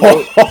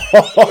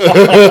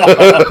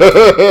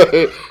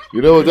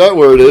 You know what that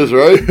word is,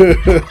 right?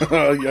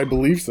 I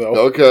believe so.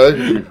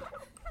 Okay.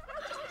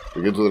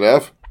 Begins with an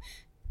F?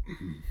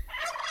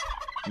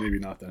 Maybe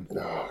not then.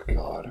 Oh,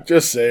 God.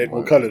 Just say it.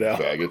 We'll cut it out.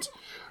 Faggots.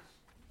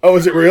 Oh,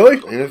 is it really?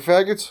 Ain't it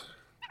faggots?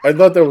 I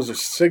thought that was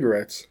just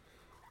cigarettes.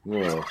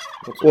 No.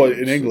 Well,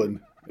 in England,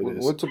 it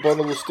is. What's a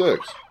bundle of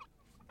sticks?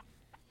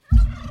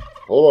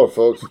 Hold on,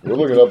 folks. We're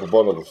looking up a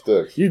bundle of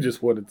sticks. You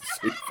just wanted to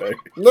say faggot.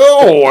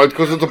 No,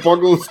 because it's a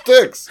bundle of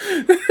sticks.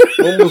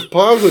 Almost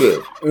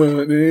positive.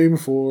 Name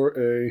for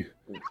a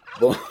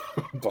bundle.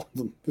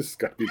 This has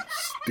got to be the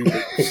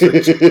stupidest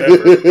search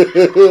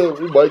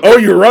ever. Oh,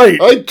 you're right.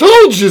 I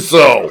told you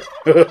so.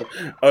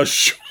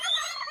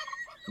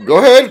 Go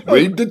ahead.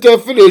 Read the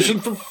definition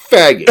for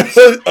faggots.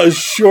 A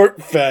short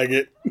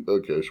faggot.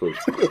 Okay, short.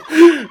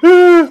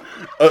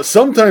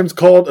 Sometimes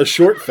called a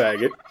short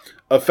faggot.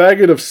 A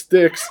faggot of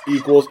sticks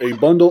equals a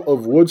bundle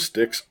of wood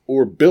sticks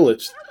or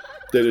billets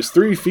that is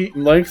 3 feet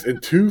in length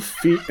and 2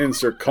 feet in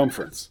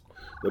circumference.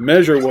 The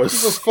measure was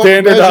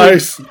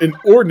standardized in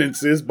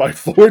ordinances by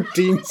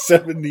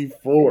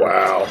 1474.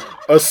 Wow.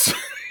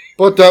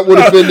 But that would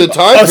have been the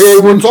time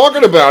period we're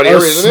talking about here,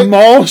 isn't it? A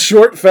small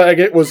short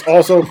faggot was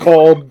also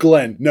called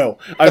Glenn. No,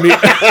 I mean,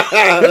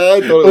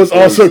 it was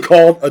also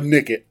called a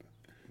nicket.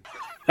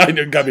 I'm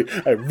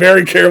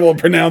very careful in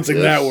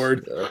pronouncing that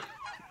word.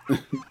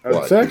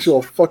 It's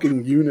actual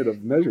fucking unit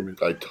of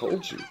measurement. I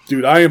told you.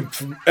 Dude, I am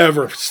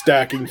forever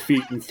stacking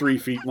feet in 3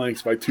 feet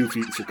lengths by 2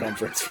 feet in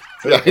circumference.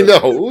 I know.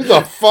 Who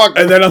the fuck?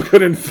 And then I'm going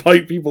to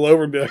invite people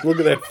over and be like, look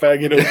at that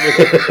faggot over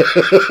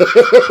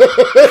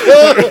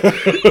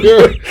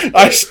there.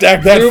 I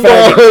stacked that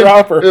faggot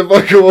proper. If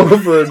I go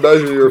over and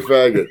measure your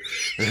faggot.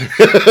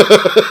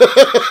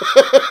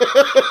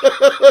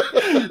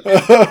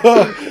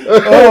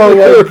 Oh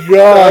my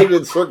God.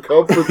 Faggot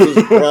circumference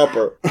is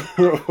proper. And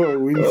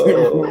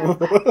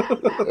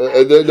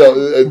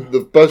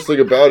the best thing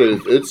about it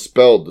is it's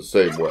spelled the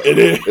same way. It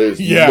is.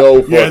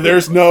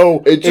 There's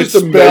no. It's just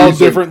spelled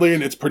amazing. differently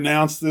and it's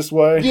pronounced this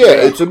way. Yeah,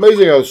 it's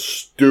amazing how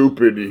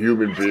stupid a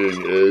human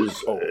being is.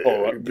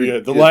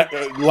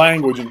 The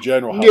language in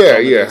general.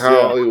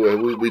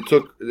 We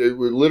took it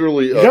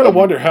literally. You gotta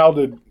wonder how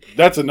did.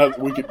 That's another.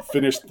 We could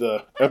finish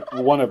the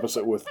one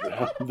episode with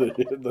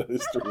the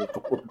history of the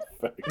word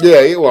faggot.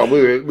 Yeah, well,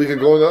 we could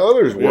go into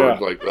others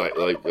words like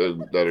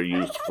that are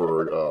used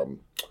for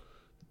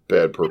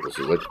bad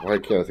purposes. Like, why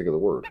can't I think of the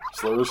word?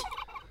 Slurs.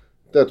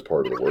 That's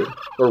part of the word,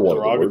 or one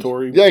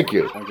derogatory. Of the words. Thank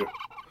you.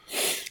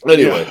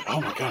 Anyway. Yeah.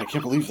 Oh my God, I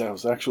can't believe that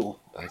was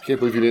actual. I can't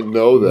believe you didn't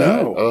know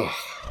that. No. Oh,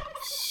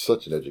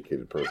 such an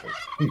educated person.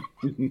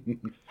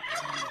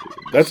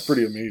 That's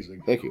pretty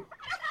amazing. Thank you.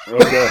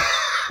 Okay.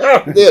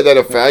 Yeah, that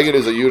a faggot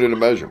is a unit of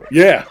measurement.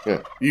 Yeah.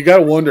 You got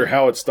to wonder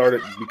how it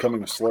started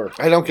becoming a slur.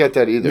 I don't get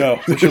that either. No.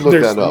 We should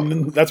look that up.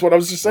 That's what I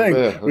was just saying.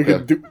 Yeah, okay. We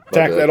could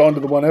tack that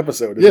onto the one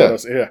episode.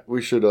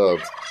 We should...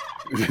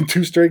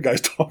 Two straight guys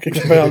talking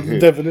about the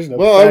definition of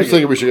Well, faggot. I was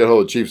thinking we should get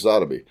hold of Chief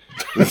Sodomy.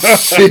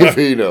 See if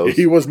he knows.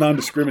 He was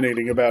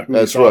non-discriminating about who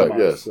That's he right, sodomized,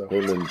 yes. So.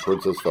 Him and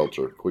Princess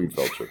Felcher, Queen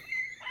Felcher.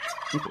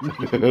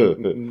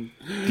 Do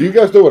you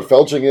guys know what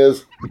felching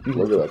is?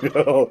 Look at that.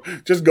 No,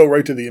 just go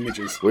right to the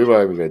images. We're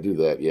not even going to do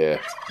that,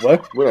 yeah.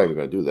 What? We're not even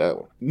going to do that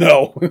one.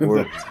 No.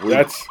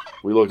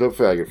 We looked up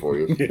faggot for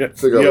you. Yeah.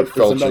 Figure out what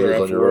felching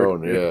is on your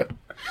own, yeah.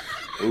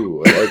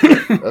 Ooh, I like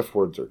that. F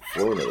words are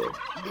flowing at it.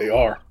 They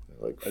are.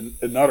 And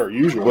not our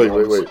usual Wait.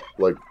 ones.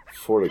 Like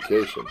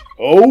fornication.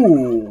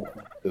 Oh.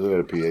 Isn't it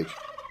a PH?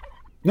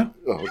 No.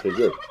 Oh, okay,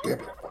 good. Damn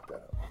it, I fucked that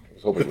up. I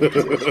was hoping it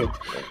was PH. I'm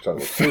trying to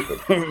look stupid.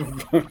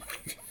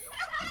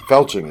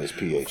 Felching is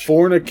PH.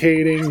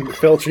 Fornicating,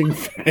 felching,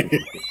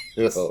 faggot.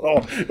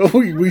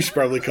 We should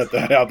probably cut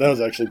that out. That was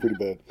actually pretty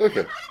bad.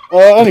 Okay.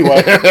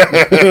 Anyway,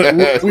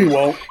 we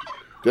won't.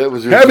 That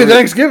was Happy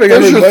Thanksgiving,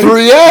 Those are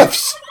everybody. 3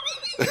 Fs.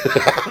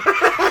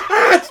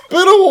 It's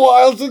been a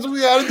while since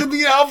we added to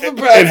the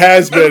alphabet. It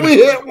has been. And we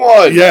hit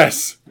one.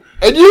 Yes.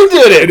 And you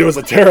did it. And it was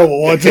a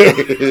terrible one, too.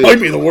 Might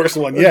be the worst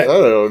one yet. I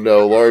don't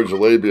know. Large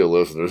labia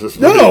listeners. It's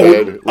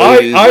No. bad.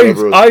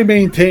 I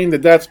maintain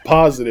that that's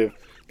positive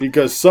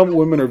because some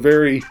women are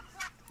very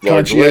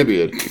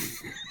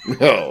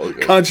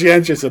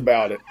conscientious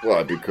about it.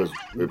 Why? Because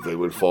if they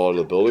would fall out of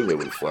the building, they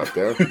would flap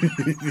down.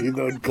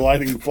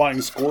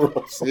 Flying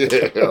squirrels.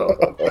 Yeah.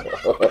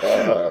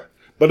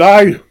 But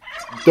I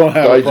don't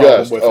have a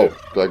problem with it.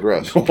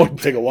 Digress. It would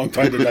take a long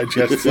time to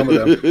digest some of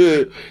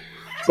them.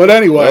 But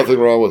anyway. Nothing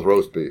wrong with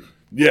roast beef.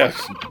 Yes.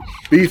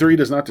 B3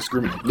 does not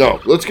discriminate.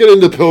 No. Let's get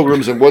into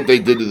Pilgrims and what they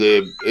did to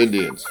the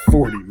Indians.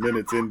 40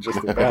 minutes in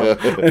just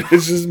about. And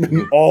it's just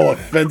been all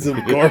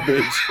offensive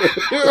garbage.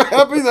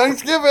 Happy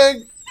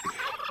Thanksgiving.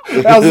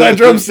 How's that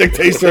drumstick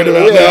taste right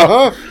about now?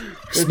 Huh?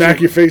 Smack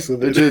your face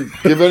with it. Did you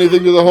give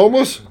anything to the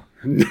homeless?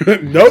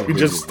 Nope, you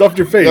just stuffed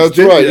your face. That's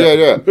right,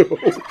 yeah.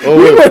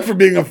 We went from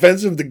being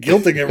offensive to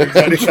guilting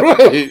everybody. That's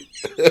right.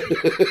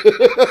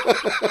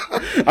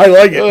 I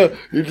like it.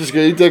 You're just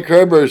going to eat that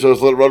cranberry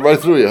sauce, let it run right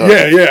through you, huh?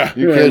 Yeah.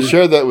 You can't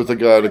share that with the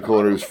guy in the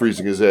corner who's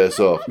freezing his ass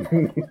off.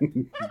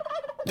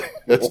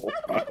 That's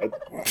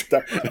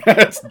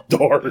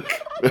dark.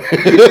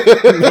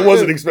 I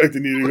wasn't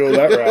expecting you to go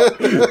that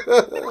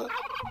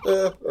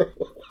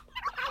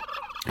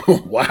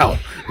route. Wow.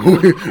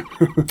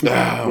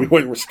 We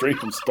went straight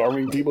from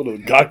starving people to a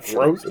guy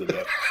froze to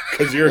death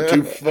because you're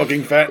too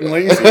fucking fat and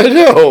lazy. I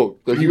know.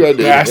 You had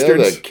to have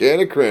bastards. that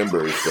can of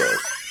cranberry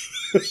sauce.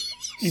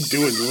 You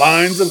doing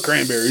lines of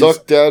cranberries.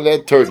 Suck down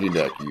that turkey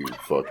neck, you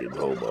fucking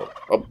homo.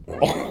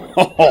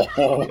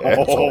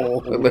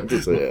 Asshole. I meant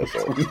to say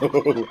asshole.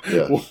 No.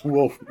 Yes.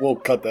 We'll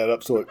cut that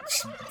up so it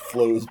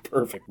flows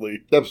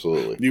perfectly.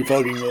 Absolutely. You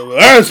fucking little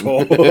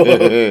asshole.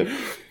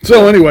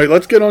 So anyway,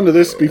 let's get on to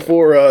this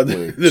before...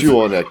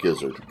 chew on that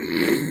gizzard.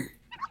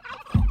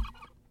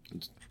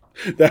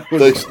 That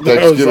was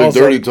Thanksgiving also,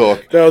 dirty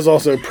talk. That was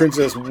also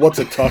Princess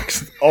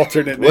What's-a-Tux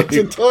alternate name.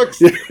 What's-a-Tux?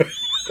 Yeah.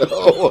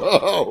 Oh,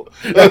 wow.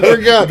 I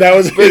forgot. That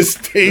was his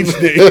stage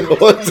name.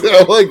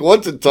 I like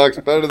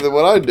What's-a-Tux better than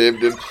what I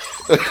named him.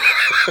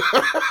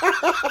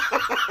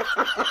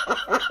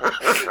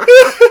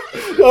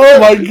 Oh,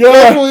 my God.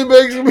 Definitely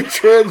makes him a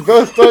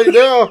transvestite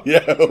now.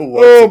 Yeah.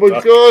 Oh, my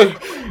God.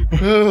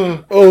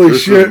 Holy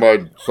this shit. Is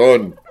my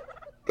son.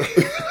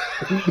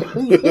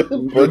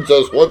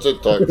 Princess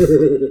What's-a-Tux.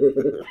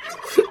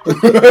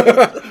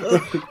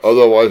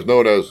 Otherwise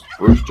known as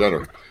Bruce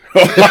Jenner.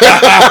 And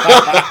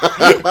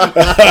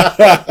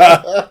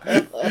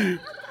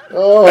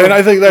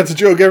I think that's a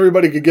joke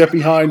everybody could get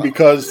behind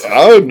because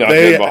I'm not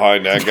getting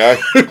behind that guy.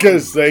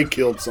 Because they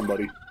killed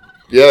somebody.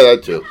 Yeah,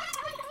 that too.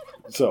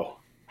 So,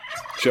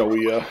 shall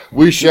we?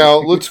 We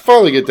shall. Let's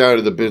finally get down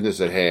to the business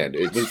at hand.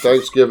 It's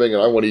Thanksgiving,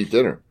 and I want to eat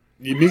dinner.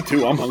 Me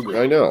too. I'm hungry.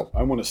 I know.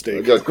 I want a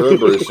steak. I got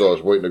cranberry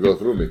sauce waiting to go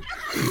through me.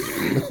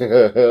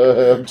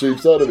 I'm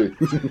Chief Sodomy.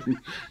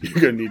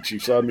 You're gonna need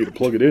Chief Sodomy to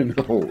plug it in.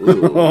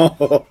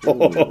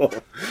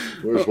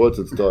 Where's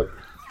What's-a-Tux?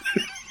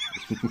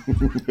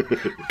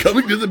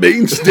 Coming to the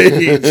main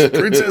stage,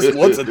 Princess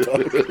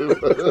What's-a-Tux.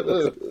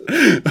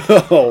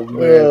 Oh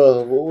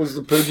man, what was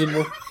the pigeon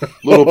one?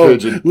 Little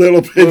pigeon.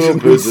 Little pigeon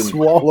who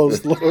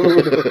swallows.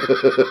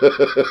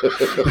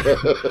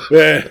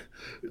 Man,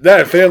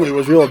 that family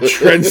was real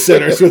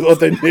trendsetters with what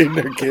they named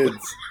their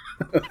kids.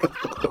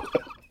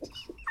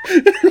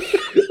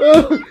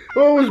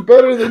 What was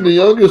better than the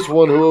youngest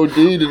one who OD'd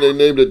and they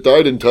named it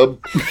Died in Tub?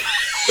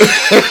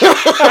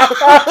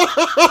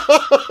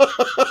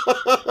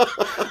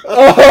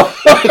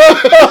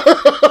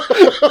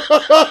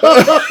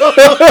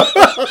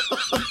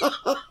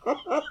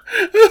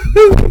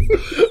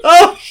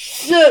 Oh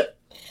shit!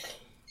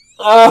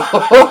 Oh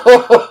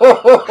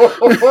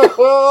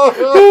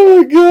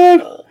my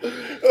God!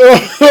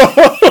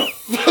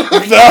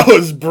 That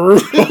was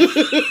brutal.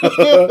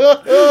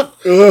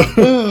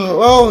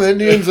 Well,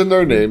 Indians and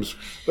their names.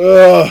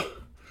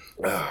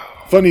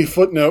 Funny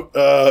footnote,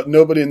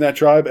 nobody in that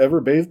tribe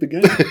ever bathed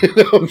again.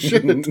 No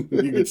shit.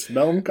 You could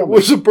smell them coming. It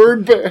was a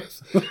bird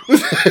bath.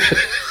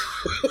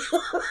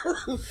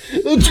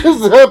 It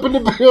just happened to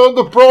be on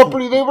the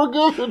property they were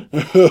given.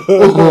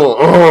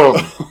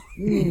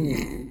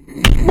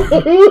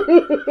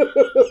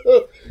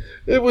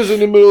 It was in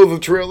the middle of the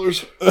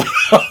trailers.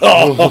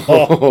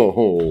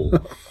 Oh,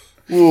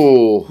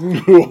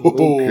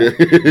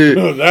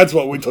 okay. That's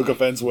what we took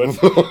offense with.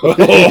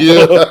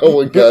 Yeah,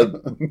 oh my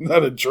God.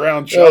 Not a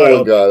drowned child. Oh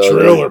my God.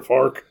 Trailer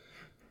park.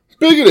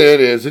 Speaking of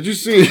Indians, did you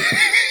see?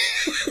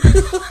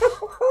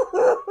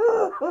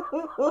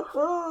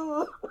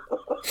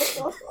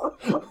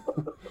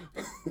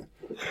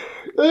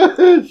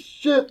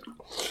 Shit.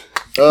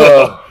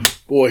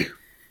 Boy.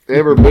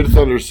 Amber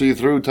Midthunder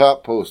see-through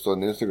top post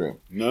on Instagram.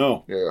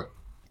 No. Yeah.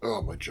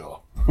 Oh, my jaw.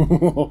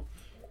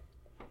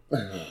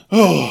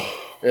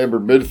 Amber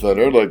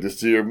Midthunder. I'd like to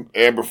see her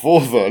Amber Full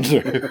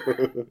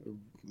Thunder.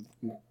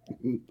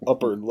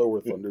 Upper and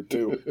lower thunder,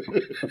 too.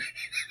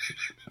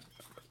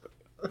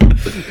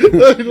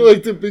 I'd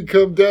like to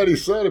become Daddy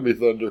Sodomy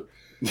Thunder.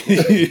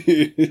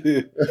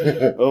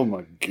 Oh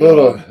my God. Hold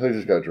on, I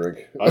just got a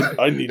drink.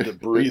 I need to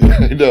breathe.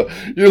 I know.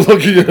 You're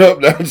looking it up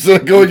now instead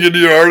of going into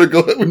your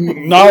article.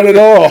 Not at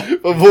all.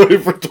 Avoid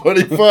it for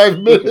 25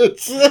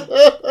 minutes.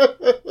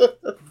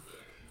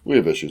 We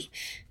have issues.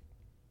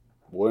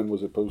 When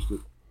was it posted?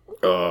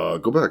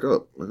 Go back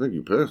up. I think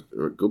you passed.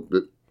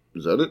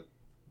 Is that it?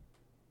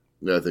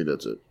 Yeah, I think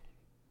that's it.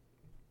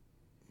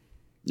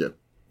 Yeah.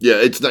 Yeah,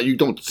 it's not, you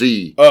don't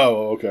see.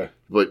 Oh, okay.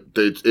 But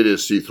it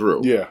is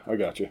see-through. Yeah, I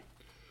got you.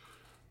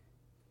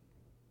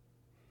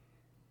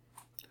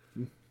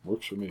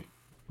 Works for me.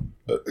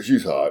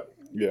 She's hot.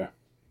 Yeah.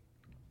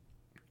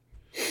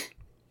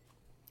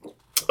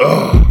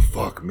 Oh,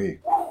 fuck me.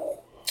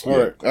 All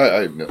right.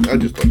 I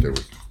just thought there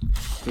was.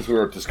 Since we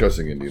weren't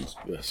discussing Indians.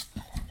 Yes.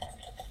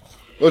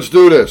 Let's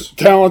do this.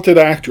 Talented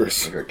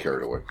actress. I got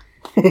carried away.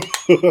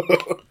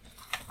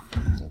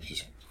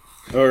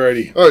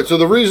 Alrighty. All right, so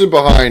the reason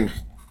behind.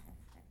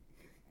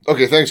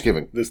 Okay,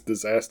 Thanksgiving. This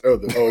disaster. Oh,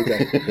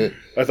 okay.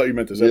 I thought you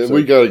meant this Yeah, episode.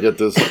 we got to get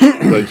this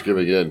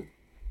Thanksgiving in.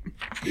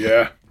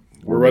 Yeah.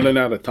 We're running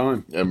out of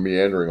time. And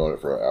meandering on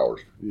it for hours.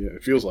 Yeah,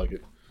 it feels like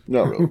it.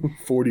 Not really.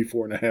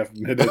 44 and a half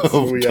minutes.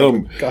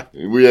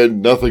 We had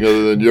nothing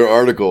other than your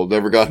article.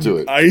 Never got to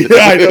it. I know.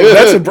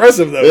 That's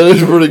impressive, though. It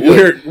is pretty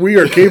good. We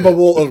are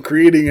capable of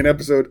creating an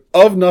episode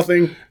of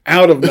nothing,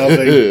 out of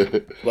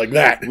nothing, like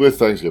that. With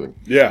Thanksgiving.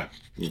 Yeah.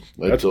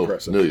 That's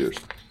impressive. New Year's.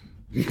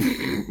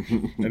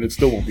 And it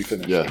still won't be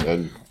finished. Yeah,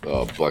 and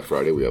Black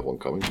Friday, we have one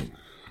coming.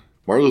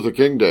 Martin Luther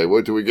King Day.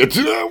 Wait till we get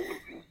to that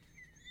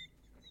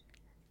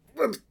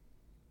one.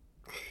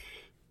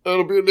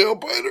 That'll be a nail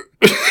biter.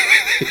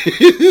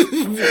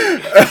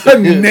 A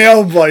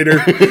nail biter.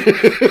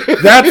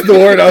 That's the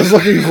word I was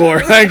looking for.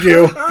 Thank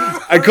you.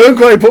 I couldn't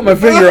quite put my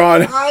finger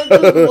on it.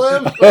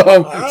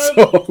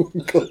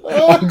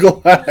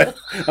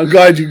 I'm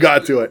glad you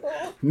got to it.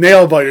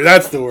 Nail biter.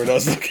 That's the word I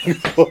was looking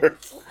for.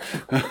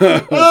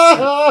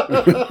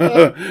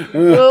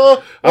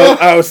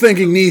 I was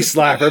thinking knee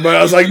slapper, but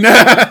I was like,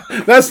 nah,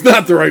 that's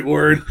not the right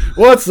word.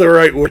 What's the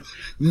right word?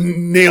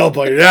 Nail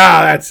biter.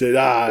 That's it.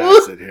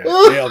 That's it. Yeah.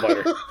 Nail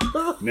biter.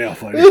 Nail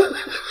biter.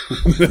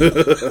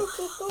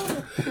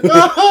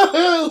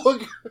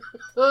 Look,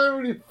 I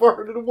already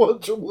farted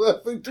once from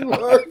laughing too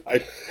hard.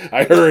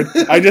 I heard.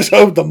 I just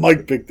hope the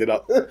mic picked it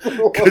up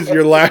because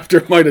your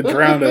laughter might have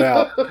drowned it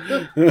out.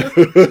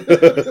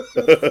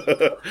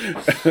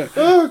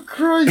 Oh,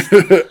 Christ.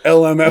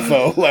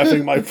 LMFO,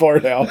 laughing my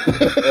fart out.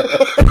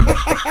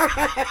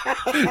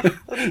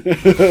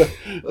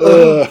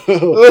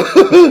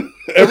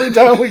 Every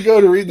time we go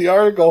to read the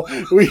article,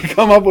 we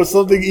come up with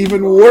something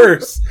even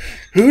worse.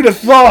 Who'd have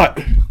thought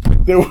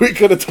that we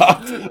could have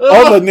topped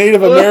all the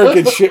Native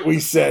American shit we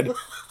said?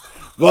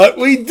 But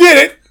we did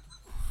it!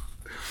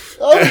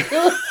 I'm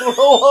going to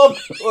throw up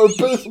or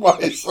piss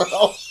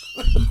myself.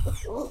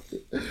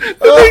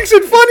 That makes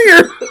it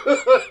funnier!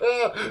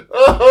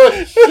 Oh,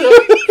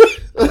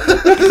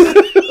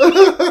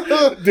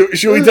 shit.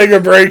 Should we take a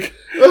break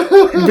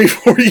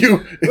before you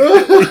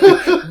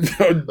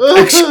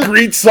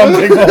excrete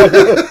something on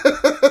it?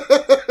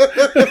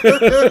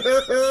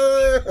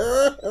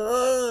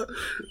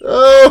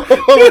 Oh,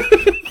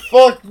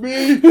 fuck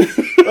me.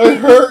 I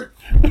hurt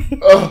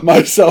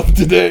myself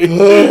today.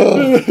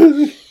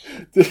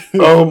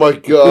 Oh my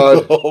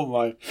God. Oh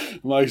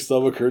my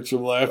stomach hurts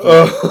from laughing.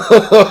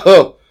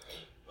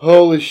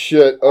 Holy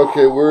shit.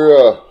 Okay,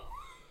 we're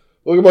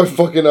look at my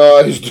fucking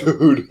eyes,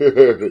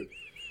 dude.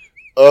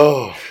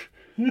 Oh.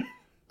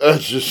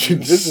 That's just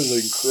this is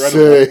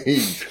incredible.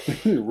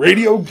 Insane.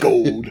 Radio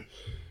gold.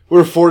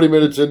 We're 40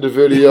 minutes into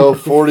video,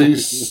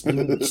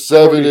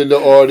 47 into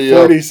audio.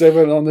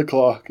 47 on the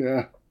clock,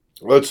 yeah.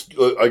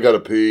 I gotta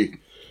pee,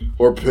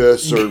 or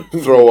piss, or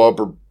throw up,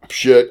 or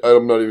shit.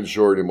 I'm not even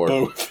sure anymore.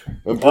 Both.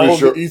 I'm pretty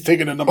sure. He's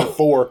taking a number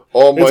 4.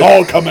 It's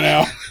all coming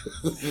out.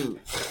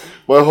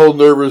 My whole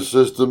nervous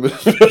system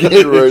is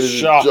getting ready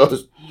to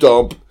just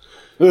dump.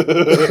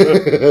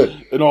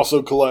 And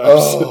also collapse.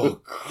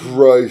 Oh,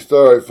 Christ.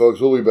 All right,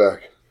 folks, we'll be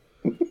back.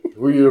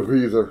 We need a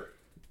breather.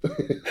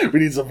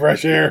 We need some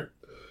fresh air.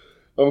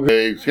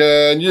 Okay,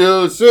 can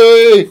you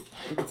see?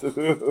 All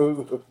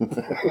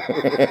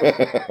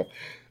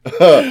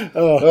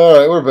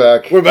right, we're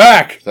back. We're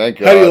back. Thank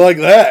God. How do you like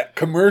that?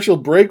 Commercial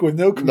break with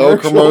no commercial. No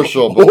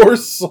commercial. Or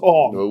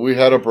song. No, we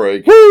had a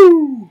break.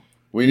 Woo!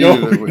 We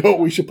needed it. What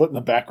we should put in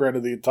the background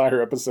of the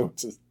entire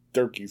episode is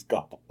turkeys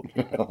gobble.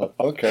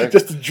 Okay.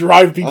 Just to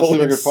drive people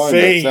insane. I'll see if I can find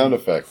that sound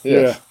effect.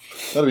 Yes. Yeah.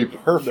 That'd be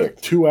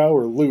perfect.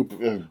 2-hour loop.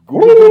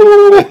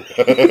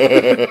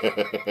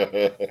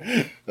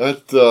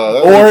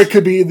 Or it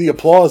could be the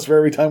applause for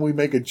every time we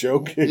make a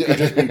joke. It could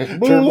just be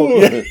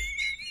turbo.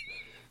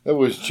 That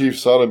was Chief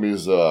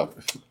Sodomy's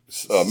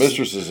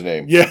mistress's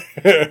name. Yeah.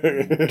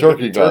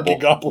 Turkey Gobble. Turkey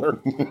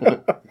Gobbler.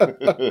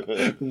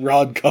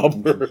 Rod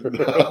Gobbler.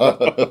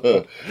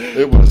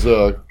 It was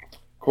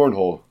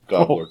Cornhole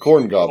Gobbler.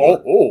 Corn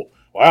Gobbler. Oh,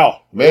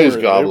 wow. Maize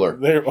Gobbler.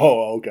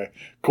 Okay.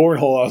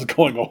 Cornhole, I was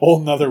going a whole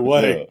nother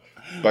way.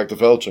 Back to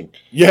felching.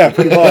 Yeah,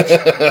 pretty much.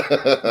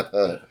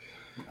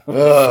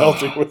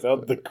 Felching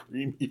without the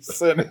creamy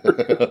center.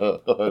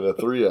 And the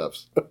 3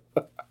 Fs.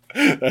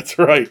 That's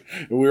right.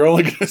 We were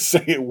only going to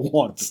say it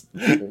once.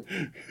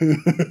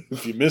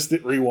 If you missed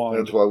it, rewind.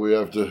 That's why we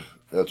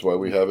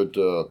have it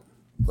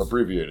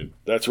abbreviated.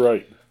 That's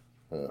right.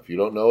 If you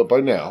don't know it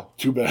by now,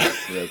 too bad.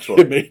 That's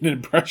right. It made an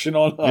impression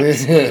on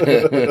us.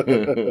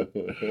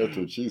 That's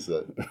what she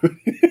said.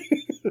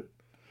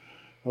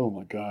 Oh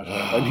my God!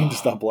 I need to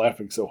stop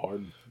laughing so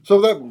hard.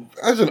 So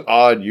that's an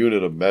odd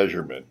unit of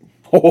measurement.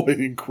 Oh,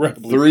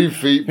 incredibly! 3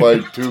 feet by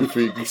 2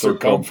 feet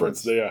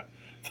circumference. Yeah,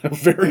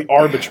 very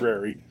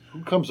arbitrary.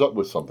 Who comes up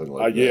with something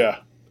like that? Yeah,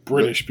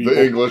 British people.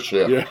 The English,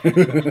 yeah.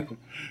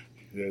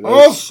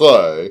 I'll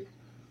say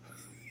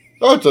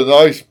that's a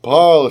nice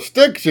pile of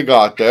sticks you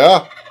got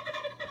there.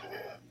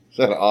 Is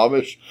that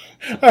Amish?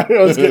 I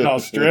was getting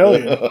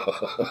Australian.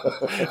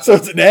 So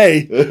it's an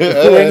A.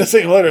 We're in the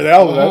same letter of the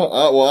alphabet.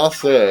 Well, I'll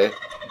say.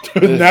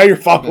 Now you're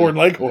Foghorn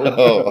Leghorn.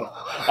 Oh.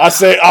 I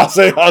say.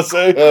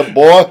 Hey,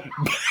 boy,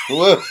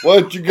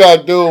 what you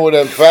got doing with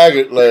that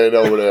faggot laying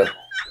over there?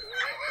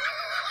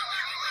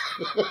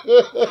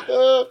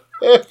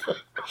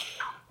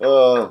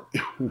 Oh,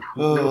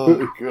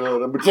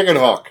 God. I'm a chicken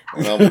hawk.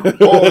 And I'm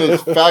pulling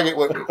this faggot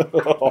with me.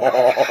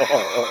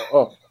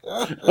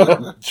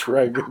 I'm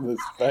dragging this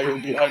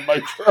faggot behind my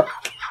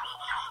truck.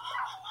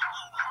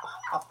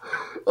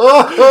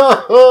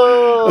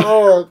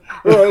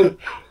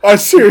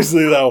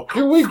 Seriously, though.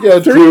 Can we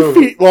get 3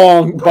 feet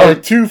long by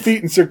 2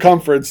 feet in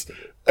circumference?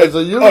 As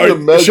a unit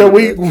of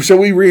measurement. Shall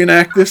we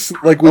reenact this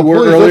like we were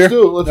please, earlier? Let's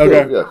do it. Let's do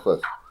it. Yeah,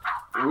 let's.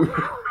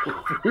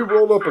 We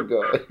rolled up a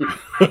guy.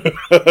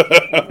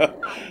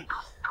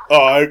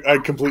 I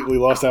completely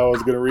lost how I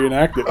was going to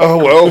reenact it. Oh,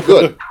 well,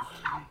 good.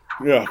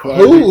 Yeah.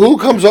 Who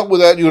comes up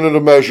with that unit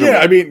of measurement? Yeah,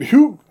 I mean,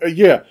 who?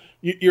 Yeah,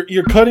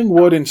 you're cutting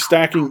wood and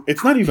stacking.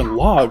 It's not even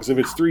logs if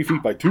it's 3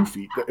 feet by 2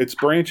 feet. It's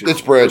branches.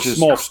 It's branches,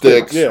 small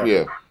sticks.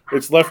 Yeah.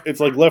 It's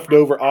like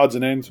leftover odds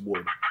and ends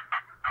wood.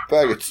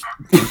 Faggots.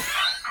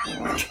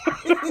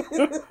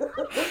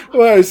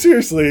 Well,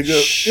 seriously.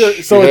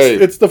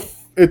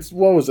 It's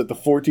what was it? The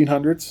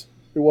 1400s.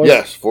 It was.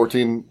 Yes,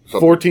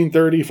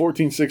 1430,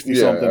 1460 yeah,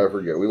 something. I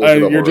forget. We looked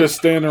it up you're already. just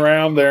standing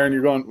around there and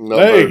you're going,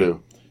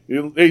 No,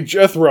 hey,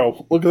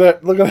 Jethro, look at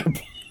that, look at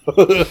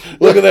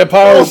that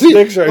pile of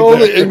sticks right all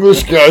there. the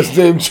English guys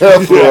named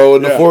Jethro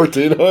in the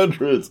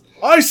 1400s.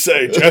 I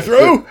say,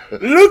 Jethro,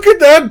 look at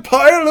that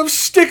pile of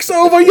sticks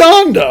over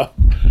yonder.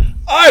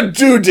 I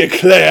do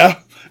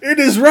declare, it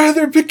is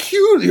rather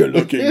peculiar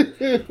looking.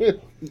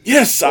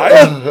 Yes,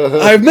 sire,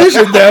 I've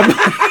measured them,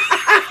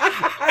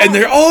 and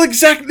they're all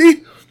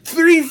exactly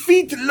 3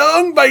 feet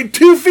long by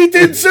 2 feet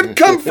in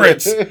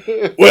circumference.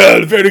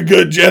 Well, very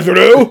good,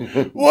 Jethro.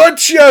 What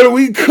shall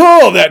we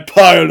call that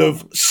pile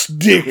of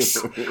sticks?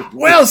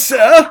 Well,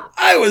 sir,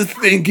 I was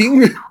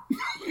thinking,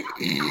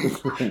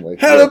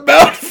 how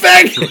about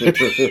faggot?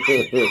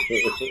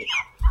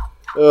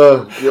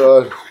 Oh,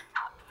 God.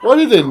 Why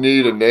did they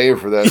need a name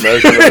for that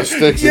measurement of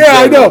sticks? Yeah,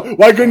 I know.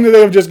 Why couldn't they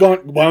have just gone,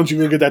 why don't you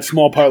go get that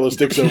small pile of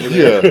sticks over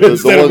there? Yeah,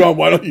 Instead of going,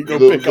 why don't you go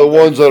pick up the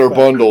ones that are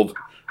bundled.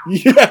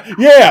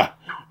 Yeah.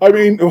 I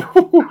mean,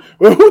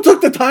 who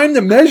took the time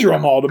to measure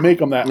them all to make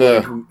them that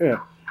way? Yeah.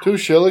 2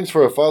 shillings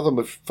for a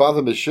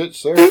fathom shit,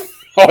 sir?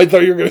 Oh, I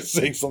thought you were going to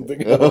say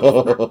something else.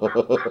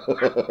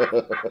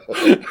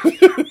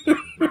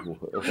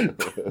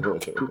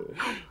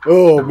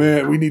 Oh,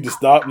 man, we need to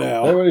stop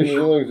now. How many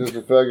shillings does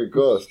the faggot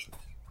cost?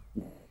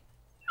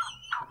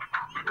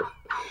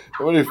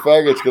 How many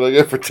faggots can I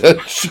get for 10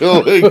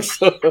 shillings?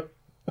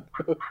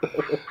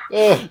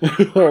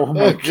 Oh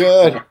my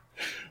God.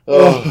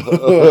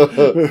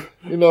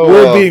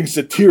 We're being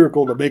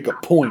satirical to make a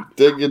point.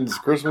 Dickens'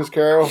 Christmas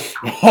Carol?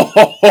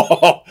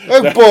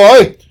 Hey,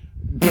 boy!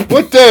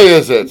 What day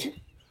is it?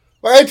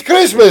 Well, it's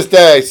Christmas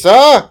Day,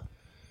 sir!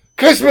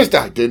 Christmas Day!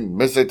 I didn't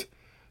miss it.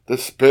 The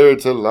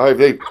spirit's alive.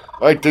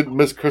 I didn't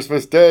miss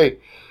Christmas Day.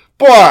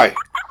 Boy!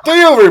 Do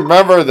you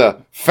remember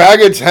the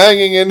faggots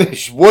hanging in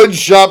this wood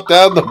shop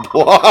down the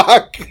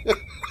block?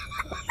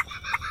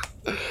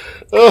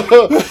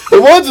 The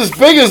ones as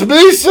big as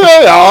me, sir?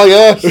 Oh,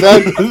 yes.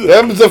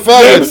 Them's the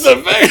faggots.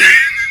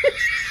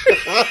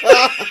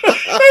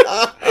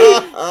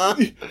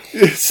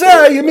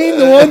 Sir, you mean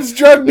the ones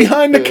dragged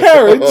behind the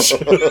carriage?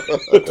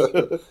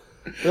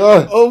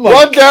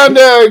 Run down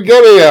there and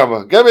give me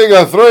them. Give me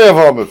 3 of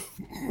them.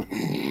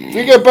 If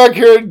you get back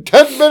here in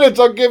 10 minutes,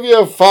 I'll give you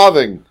a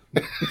farthing.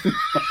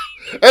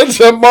 And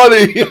some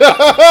money.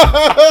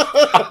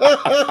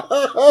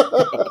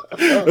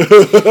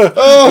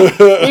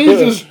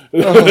 Jesus.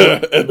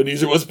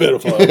 Ebenezer was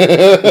pitiful.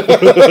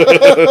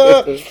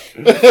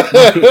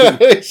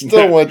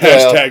 Still went down.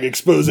 Hashtag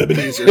expose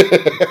Ebenezer.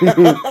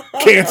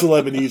 Cancel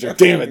Ebenezer.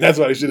 Damn it, that's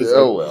what I should have said.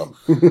 Oh, well.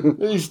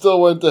 He still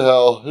went to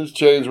hell. His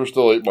chains were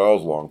still 8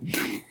 miles long.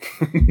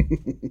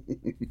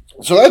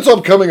 So that's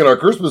upcoming in our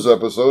Christmas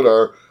episode,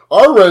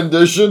 our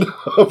rendition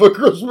of A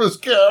Christmas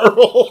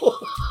Carol.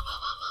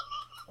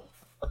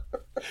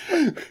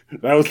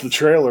 That was the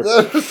trailer.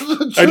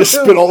 I just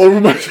spit all over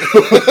my.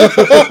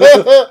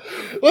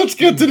 Let's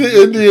get to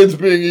the Indians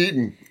being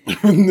eaten.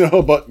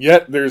 No, but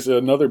yet there's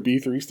another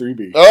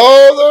B33B.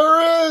 Oh,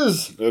 there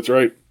is. That's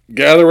right.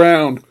 Gather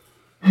round.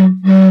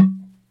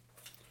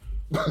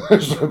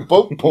 There's a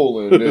boat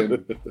pulling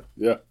in.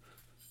 Yeah.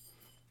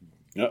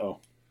 Uh-oh.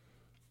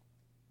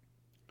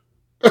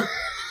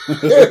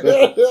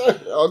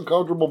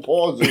 Uncomfortable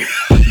pauses.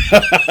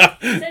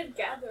 Said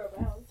gather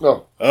around.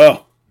 No.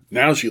 Oh.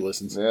 Now she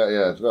listens.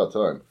 Yeah, it's about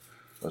time.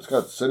 It's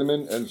got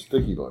cinnamon and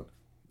sticky bun.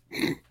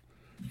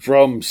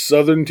 From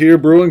Southern Tier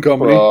Brewing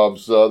Company. From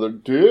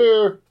Southern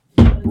Tier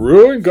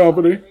Brewing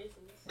Company.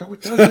 No,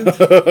 it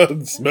doesn't.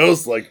 It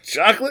smells like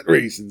chocolate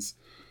raisins.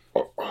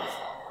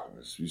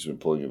 She's been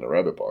pulling in the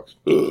rabbit box.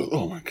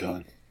 Oh my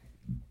God.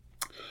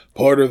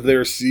 Part of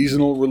their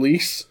seasonal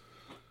release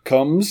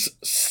comes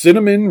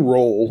Cinnamon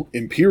Roll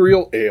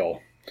Imperial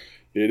Ale.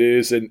 It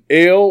is an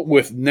ale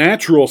with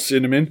natural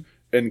cinnamon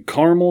and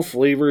caramel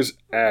flavors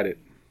added.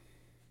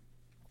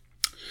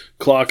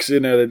 Clocks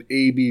in at an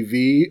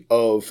ABV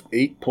of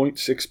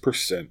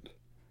 8.6%.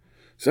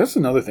 So that's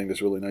another thing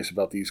that's really nice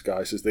about these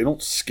guys is they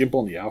don't skimp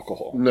on the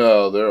alcohol.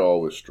 No, they're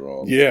always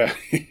strong. Yeah.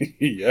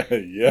 Yes,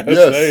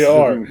 they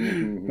are.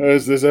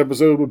 As this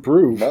episode would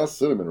prove. My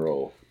cinnamon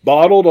roll.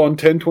 Bottled on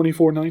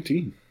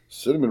 10/24/19.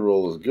 Cinnamon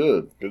roll is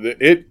good.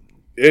 It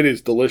is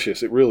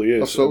delicious. It really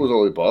is. So it was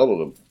only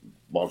bottled a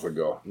month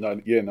ago. Not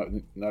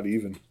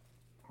even.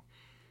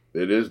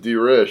 It is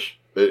derish.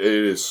 It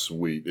is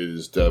sweet. It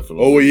is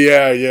definitely. Oh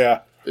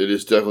yeah. It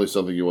is definitely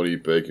something you want to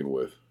eat bacon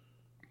with.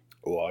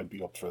 Oh, I'd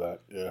be up for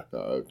that. Yeah.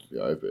 I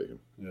have bacon.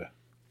 Yeah.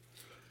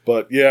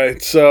 But yeah,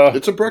 it's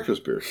a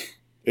breakfast beer.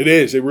 It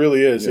is. It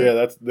really is. Yeah.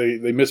 That's they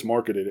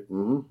mismarketed it.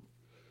 Mm-hmm.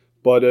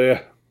 But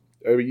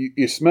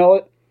you smell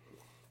it,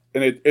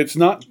 and it's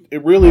not.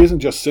 It really isn't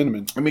just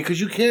cinnamon. I mean,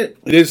 because you can't.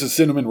 It is a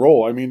cinnamon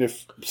roll. I mean,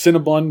 if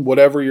Cinnabon,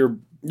 whatever your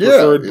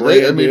preferred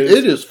brand is,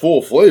 it is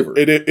full flavor.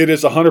 It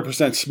is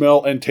 100%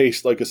 smell and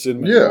taste like a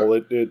cinnamon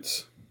roll.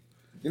 It's.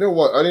 You know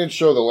what? I didn't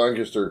show the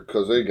Lancaster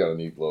because they got a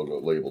neat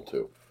label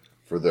too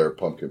for their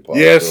pumpkin pie.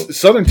 Yes, so.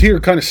 Southern Tier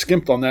kind of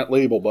skimped on that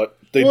label, but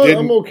they didn't.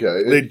 I'm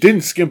okay. They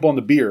didn't skimp on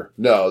the beer.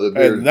 No, the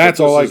beer. And that's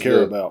all I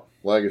care about.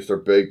 Lancaster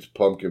baked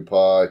pumpkin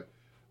pie,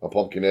 a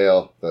pumpkin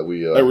ale that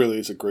we. That really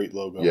is a great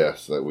logo.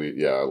 Yes, I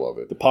love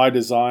it. The pie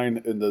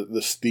design and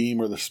the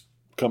steam or the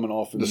coming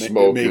off and the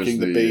smoke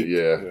making the bake.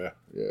 Yeah.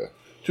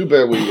 Too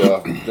bad we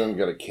done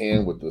got a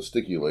can with the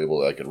sticky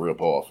label that I could rip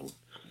off.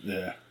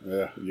 Yeah.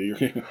 You're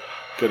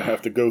gonna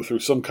have to go through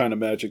some kind of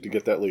magic to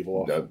get that label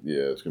off.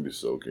 It's gonna be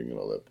soaking and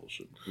all that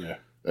bullshit. Yeah,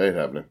 ain't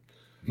happening.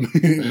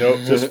 No,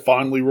 just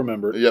fondly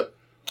remember. Yep.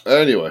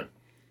 Anyway,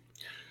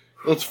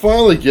 let's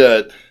finally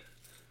get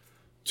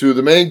to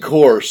the main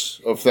course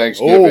of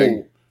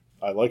Thanksgiving.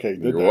 Oh, I like how you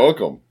did that. You're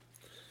welcome.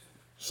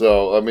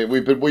 So, I mean,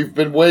 we've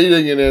been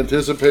waiting and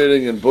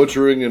anticipating and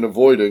butchering and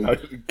avoiding. I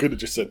could have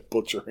just said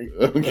butchering.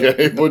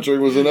 Okay,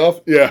 butchering was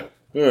enough? Yeah.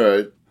 All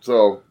right.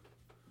 So,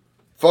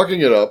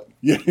 fucking it up.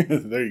 Yeah,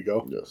 there you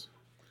go. Yes.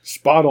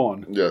 Spot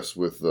on. Yes,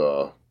 with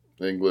old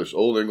English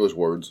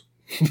words.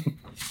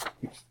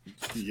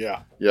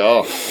 Yeah.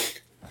 Yeah.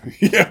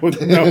 Yeah,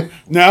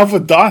 now for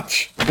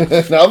Dutch.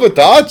 Now for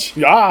Dutch?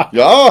 Yeah.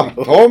 Yeah.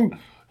 Tom,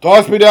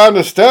 toss me down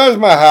the stairs,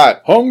 my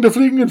hat. Hong de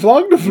vliegen and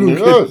flang de vloeken.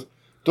 Yes.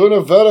 Doe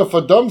een verre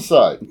for dumb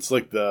side. It's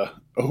like the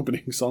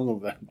opening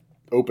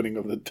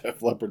of the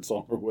Def Leppard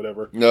song or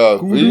whatever. No.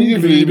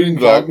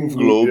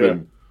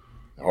 Globen.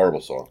 Horrible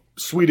song.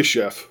 Swedish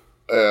Chef.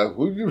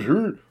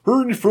 Alrighty,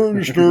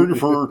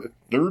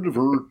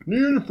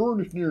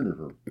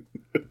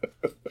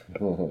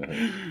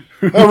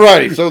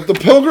 so the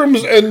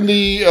Pilgrims and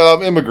the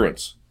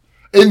immigrants.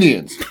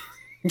 Indians.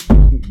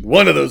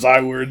 One of those I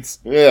words.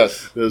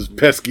 Yes. Those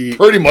pesky.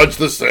 Pretty much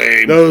the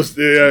same.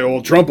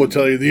 Trump will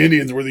tell you the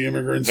Indians were the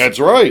immigrants. That's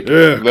right.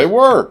 Yeah. They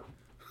were.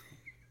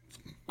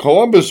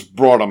 Columbus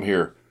brought them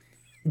here.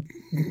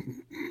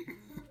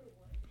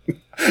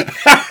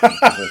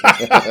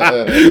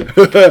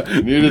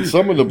 Needed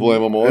someone to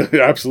blame them on.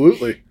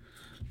 Absolutely.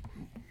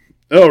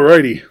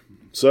 Alrighty.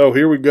 So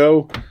here we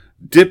go.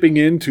 Dipping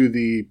into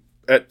the,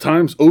 at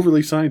times,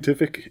 overly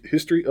scientific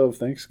history of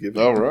Thanksgiving.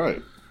 All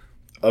right.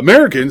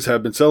 Americans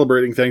have been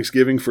celebrating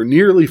Thanksgiving for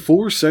nearly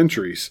 4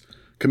 centuries,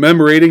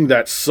 commemorating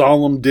that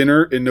solemn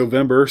dinner in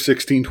November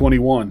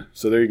 1621.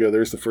 So there you go.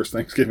 There's the first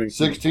Thanksgiving.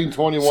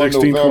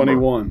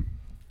 1621.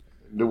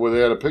 Were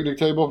they at a picnic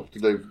table?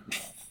 Did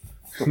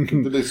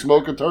they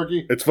smoke a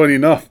turkey? It's funny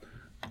enough.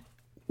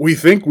 We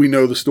think we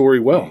know the story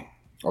well.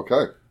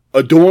 Okay.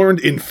 Adorned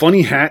in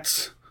funny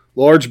hats,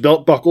 large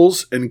belt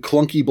buckles, and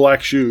clunky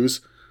black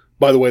shoes.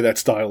 By the way, that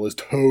style is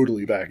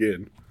totally back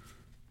in.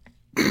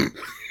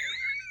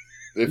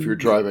 If you're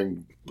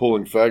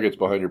pulling faggots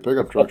behind your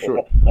pickup truck,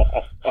 sure.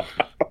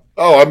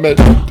 Oh, I meant...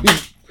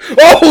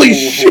 Holy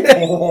shit!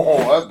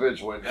 Oh, that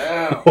bitch went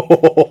down.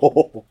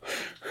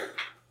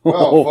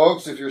 Well,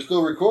 folks, if you're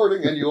still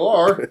recording, and you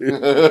are,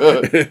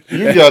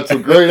 you got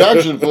some great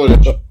action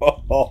footage.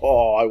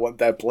 Oh, I want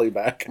that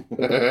playback.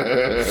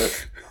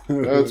 That's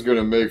going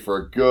to make for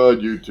a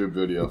good YouTube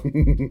video.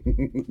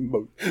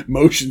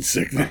 Motion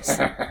sickness.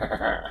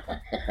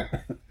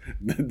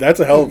 That's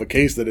a hell of a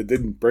case that it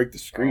didn't break the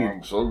screen.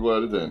 I'm so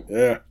glad it didn't.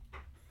 Yeah.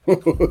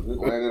 It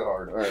landed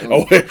hard.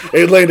 All right,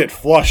 it landed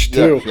flush,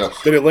 too. Yes.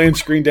 Did it land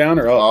screen down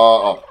or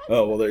up? Up.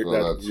 Oh,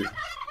 well,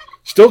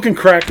 still can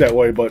crack that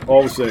way, but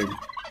all the same.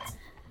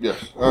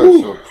 Yes. All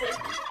right, so...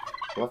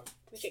 What?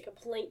 Make a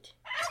complaint.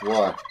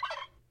 Why?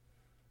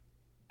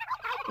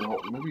 Well,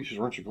 maybe you should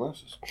rinse your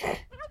glasses.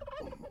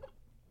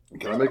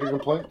 Can I make a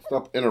complaint?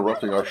 Stop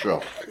interrupting our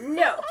show.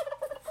 No.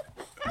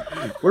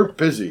 We're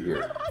busy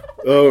here.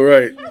 All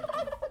right.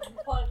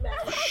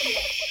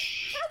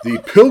 The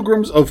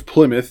Pilgrims of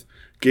Plymouth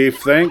gave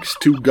thanks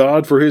to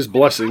God for his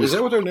blessings. Is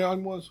that what their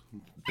name was?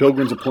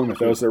 Pilgrims of Plymouth.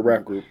 That was their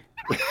rap group.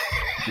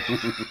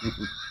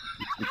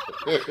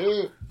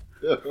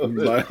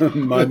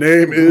 My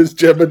name is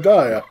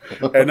Jebediah,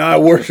 and I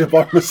worship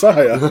our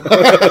Messiah.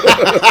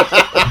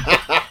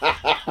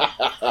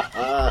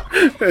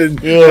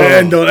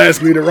 and don't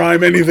ask me to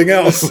rhyme anything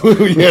else.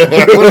 Yeah,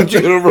 why don't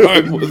you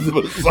rhyme with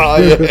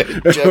Messiah?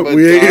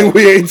 And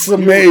we ate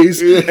some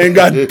maize and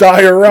got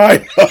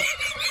diarrhea.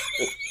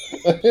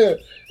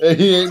 And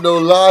he ain't no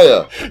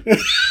liar.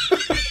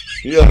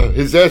 Yeah,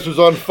 his ass was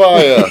on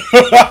fire.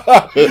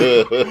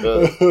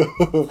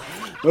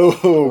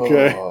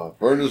 Okay.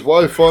 Burned his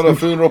wife on a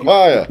funeral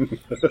pyre.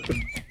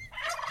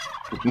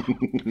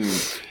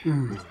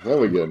 Now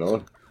we're getting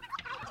on.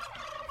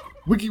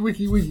 Wiki. We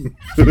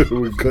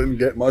couldn't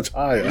get much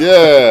higher.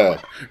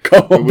 Yeah.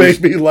 Come on,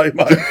 baby, light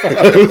my fire.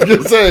 I was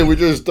going to say, we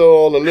just stole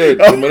all the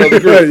lyrics from another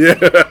group.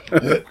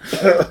 Yeah.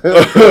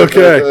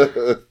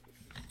 Okay.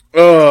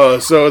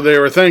 So they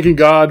were thanking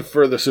God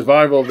for the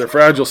survival of their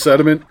fragile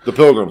settlement. The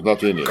Pilgrims, not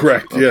the Indians.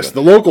 Correct, Okay. yes.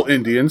 The local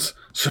Indians,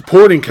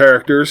 supporting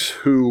characters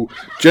who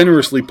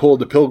generously pulled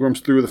the Pilgrims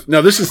through the...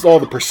 Now, this is all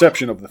the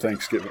perception of the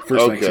Thanksgiving.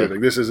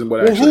 Thanksgiving. This isn't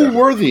what actually who happened.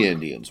 were the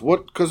Indians?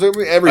 What? Because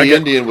every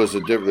Indian was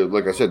a different...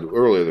 Like I said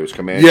earlier, there's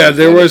Comanches. Yeah,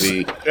 there was...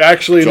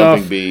 Actually jumping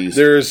enough, bees.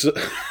 there's...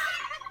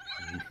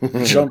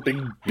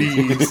 jumping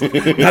bees.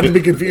 Not to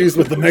be confused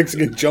with the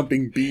Mexican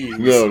jumping bees.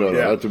 No,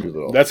 Yeah. not to be at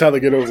all. That's how they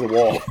get over the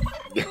wall.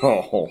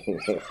 Oh.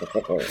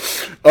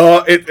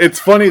 It's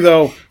funny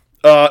though.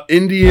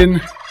 Indian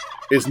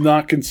is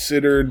not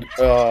considered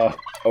a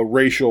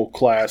racial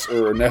class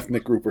or an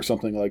ethnic group or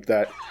something like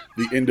that.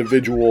 The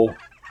individual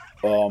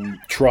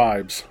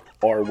tribes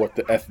are what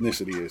the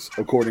ethnicity is,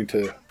 according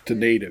to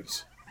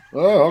natives.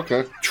 Oh,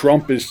 okay.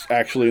 Trump is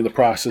actually in the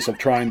process of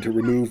trying to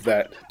remove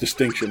that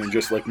distinction and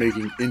just like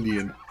making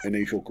Indian an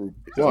racial group.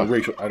 What?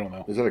 Racial, I don't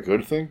know. Is that a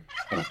good thing?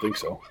 I don't think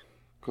so.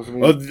 Because I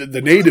mean, The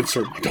natives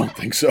certainly don't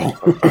think so.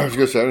 I was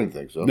going to say I didn't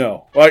think so.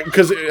 No,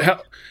 because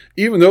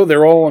even though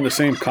they're all on the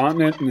same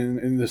continent and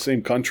in the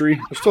same country,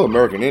 they're still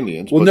American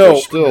Indians. Well, but no,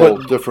 they're still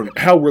but different.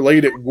 How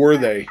related were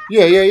they?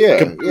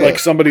 Yeah. Like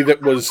somebody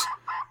that was,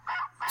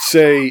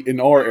 say, in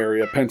our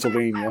area,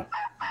 Pennsylvania,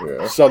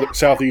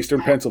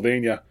 southeastern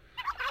Pennsylvania.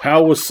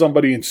 How was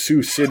somebody in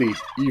Sioux City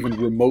even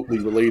remotely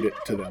related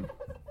to them?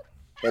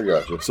 I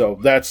got you. So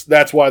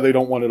that's why they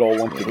don't want it all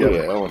lumped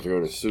together. Yeah, I want to go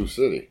to Sioux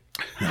City.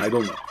 I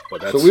don't know, but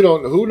that's, so we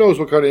don't. Who knows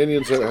what kind of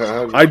Indians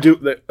had? I do.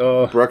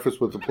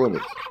 Breakfast with the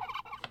Plymouth.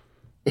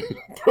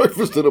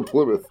 Breakfast at a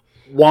Plymouth.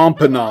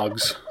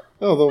 Wampanoags.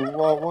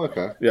 Oh,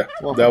 okay. Yeah,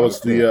 Wampanoag,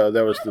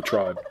 that was the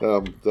tribe.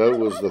 That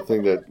was the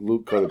thing that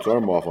Luke cut its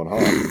arm off on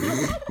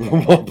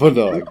Han.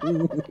 Wampanoag.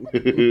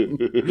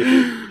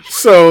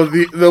 So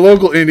the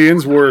local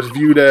Indians were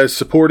viewed as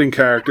supporting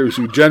characters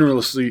who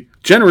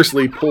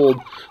generously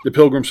pulled the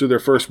Pilgrims through their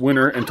first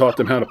winter and taught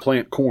them how to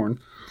plant corn.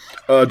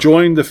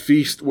 Joined the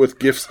feast with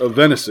gifts of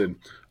venison.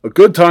 A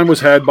good time was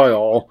had by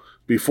all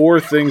before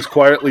things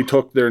quietly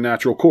took their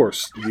natural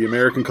course. The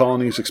American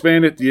colonies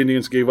expanded, the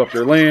Indians gave up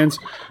their lands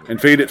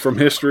and faded from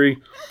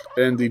history,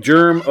 and the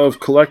germ of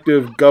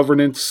collective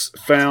governance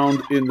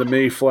found in the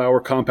Mayflower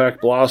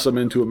Compact blossomed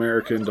into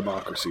American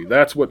democracy.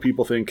 That's what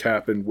people think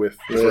happened with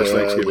the first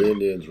Thanksgiving. The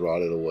Indians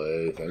rotted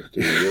away thanks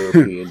to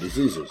European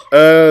diseases.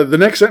 The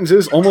next sentence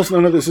is, almost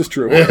none of this is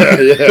true.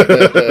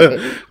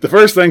 The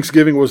first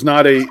Thanksgiving was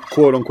not a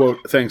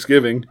quote-unquote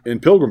Thanksgiving in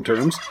Pilgrim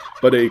terms,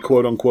 but a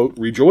quote-unquote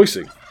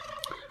rejoicing.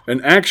 An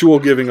actual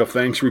giving of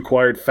thanks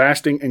required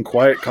fasting and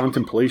quiet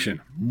contemplation.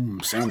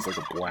 Sounds like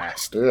a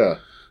blast. Yeah.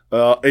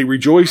 A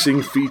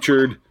rejoicing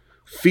featured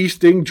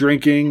feasting,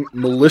 drinking,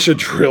 militia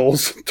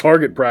drills,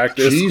 target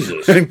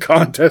practice, and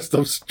contest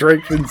of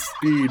strength and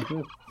speed.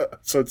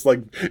 So it's like,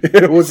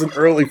 it was an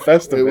early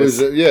Festivus. It was,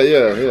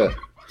 yeah.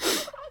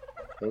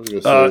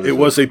 It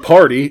was a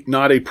party,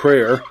 not a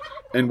prayer,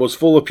 and was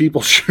full of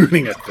people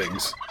shooting at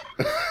things.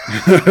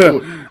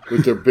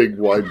 With their big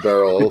wide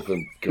barrel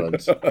elephant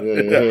guns.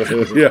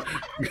 Yeah.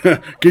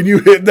 Can you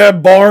hit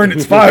that barn?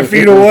 It's 5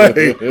 feet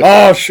away.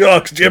 Oh,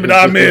 shucks. Jim and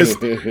I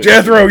missed.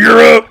 Jethro,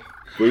 you're up.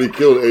 But he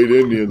killed 8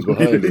 Indians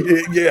behind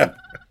it. Yeah.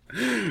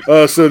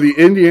 So the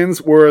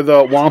Indians were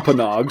the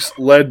Wampanoags,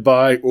 led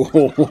by,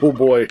 oh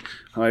boy,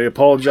 I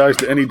apologize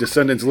to any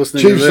descendants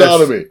listening Chief to this.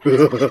 Sodomy.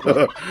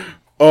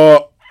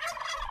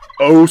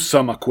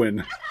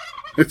 Osamoquin.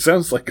 It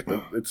sounds like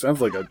a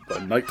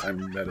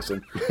nighttime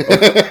medicine.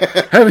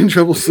 Having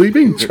trouble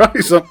sleeping? Try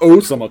some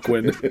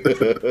Osamoquin.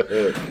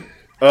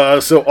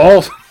 So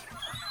all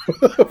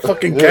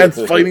fucking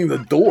cats fighting the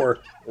door.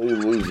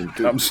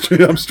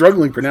 I'm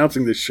struggling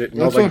pronouncing this shit. And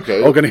That's all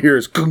okay. All gonna hear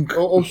is gunk.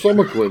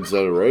 Osamoquin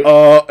said it right.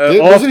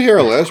 Wasn't he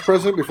our last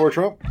president before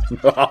Trump?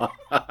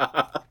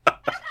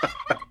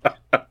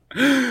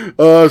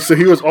 So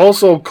he was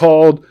also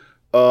called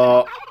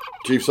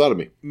Chief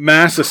Sodomy.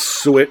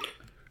 Massasoit,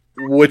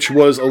 which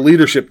was a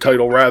leadership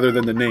title rather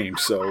than the name.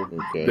 So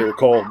they were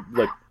called,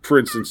 like, for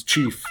instance,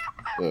 Chief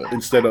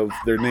instead of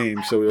their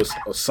name. So it was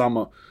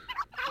Osama.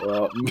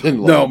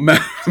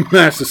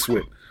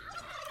 Massasoit.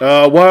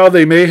 While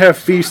they may have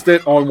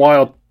feasted on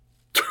wild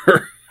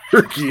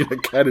turkey, the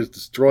cat is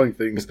destroying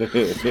things.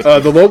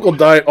 The local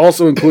diet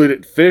also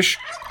included fish,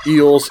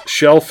 eels,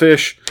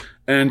 shellfish,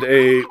 and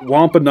a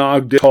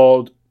wampanoag dish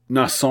called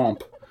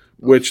nasomp,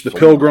 which the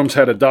Pilgrims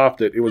had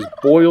adopted. It was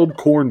boiled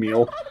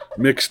cornmeal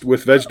mixed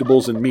with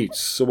vegetables and meats.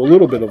 So a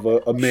little bit of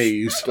a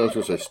maize. I was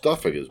going to say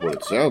stuffing is what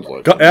it sounds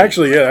like.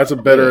 Actually, yeah, that's a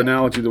better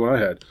analogy than what I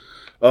had.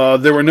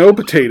 There were no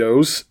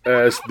potatoes,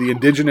 as the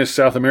indigenous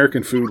South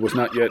American food was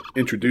not yet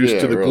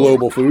introduced to the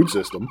global food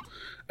system.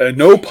 And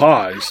no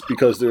pies,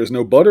 because there is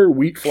no butter,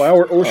 wheat,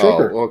 flour, or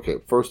sugar. Oh, okay.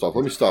 First off,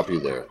 let me stop you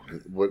there.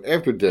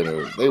 After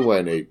dinner, they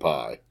went and ate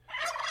pie.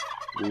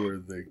 Were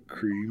they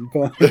cream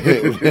pie?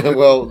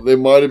 Well, they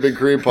might have been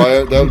cream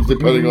pie. That was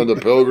depending on the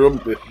Pilgrim.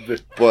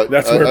 But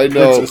that's where I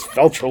know, Princess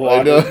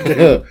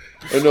Feltralot.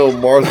 I know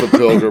Martha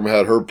Pilgrim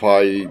had her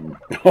pie eaten.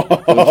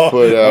 Let's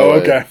put it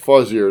out way,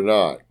 fuzzy or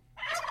not.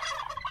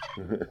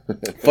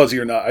 Fuzzy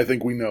or not, I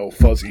think we know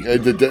fuzzy.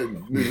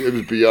 It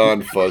was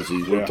beyond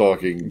fuzzy. We're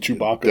talking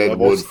Chewbacca Deadwood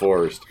levels.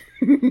 Forest.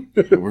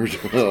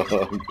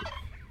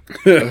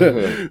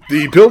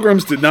 The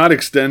Pilgrims did not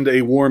extend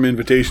a warm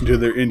invitation to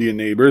their Indian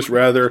neighbors.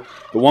 Rather,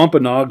 the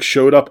Wampanoag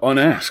showed up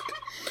unasked.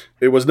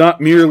 It was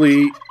not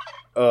merely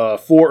 4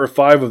 or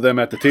 5 of them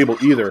at the table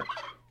either.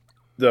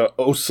 The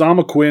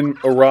Osamoquin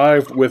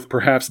arrived with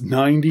perhaps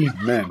 90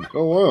 men.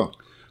 Oh,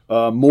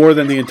 wow. More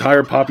than the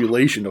entire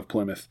population of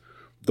Plymouth.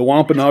 The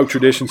Wampanoag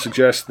tradition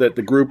suggests that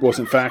the group was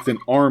in fact an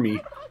army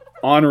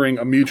honoring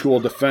a mutual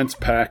defense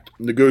pact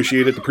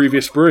negotiated the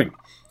previous spring.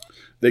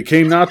 They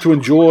came not to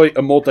enjoy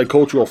a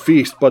multicultural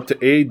feast, but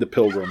to aid the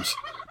Pilgrims,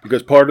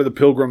 because part of the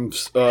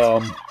Pilgrims'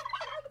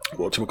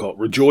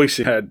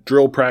 rejoicing had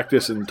drill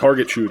practice and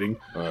target shooting.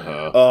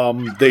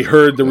 They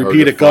heard the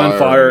repeated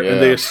gunfire,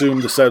 and they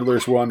assumed the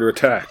settlers were under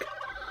attack.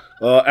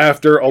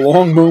 After a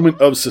long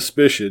moment of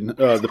suspicion,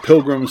 the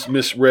Pilgrims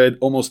misread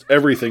almost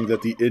everything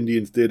that the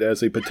Indians did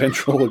as a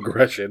potential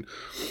aggression.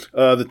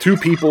 The two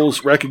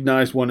peoples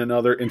recognized one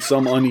another in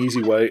some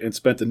uneasy way and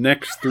spent the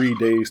next 3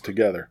 days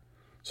together.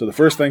 So the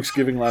first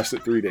Thanksgiving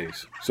lasted 3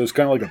 days. So it's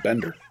kind of like a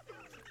bender.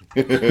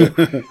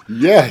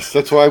 Yes,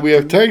 that's why we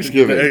have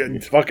Thanksgiving.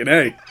 Fucking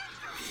A.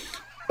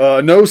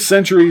 No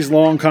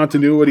centuries-long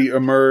continuity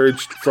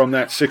emerged from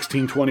that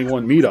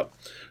 1621 meetup.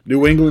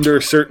 New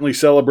Englanders certainly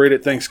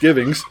celebrated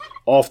Thanksgivings,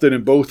 often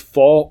in both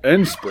fall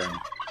and spring,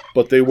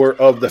 but they were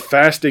of the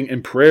fasting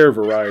and prayer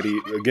variety.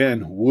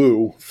 Again,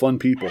 woo, fun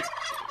people.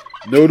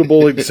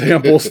 Notable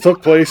examples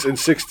took place in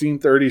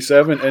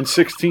 1637 and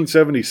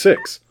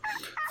 1676,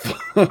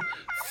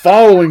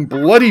 following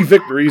bloody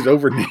victories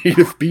over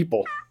native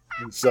people.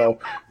 So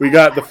we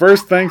got the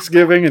first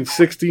Thanksgiving in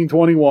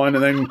 1621,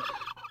 and then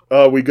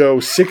we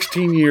go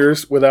 16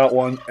 years without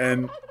one,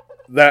 and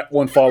that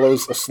one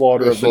follows a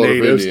slaughter of the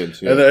natives.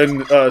 Indians, And then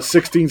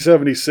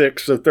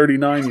 1676, so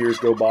 39 years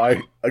go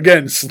by,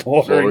 again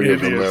slaughtering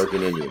Indians.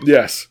 American Indians.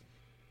 Yes.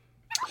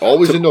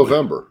 Always in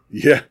November.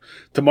 Yeah.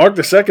 To mark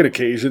the second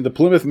occasion, the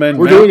Plymouth men...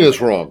 We're doing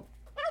this wrong.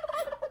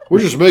 We're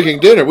just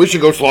making dinner. We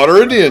should go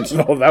slaughter Indians.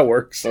 Oh, that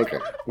works. Okay.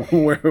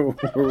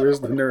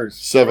 Where's the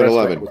nurse?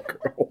 7-Eleven.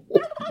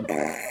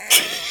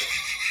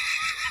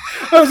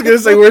 I was going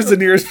to say, where's the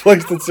nearest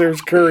place that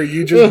serves curry?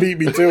 You just beat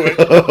me to it.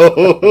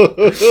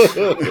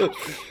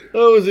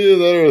 Oh, was either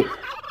that or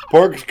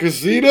Parks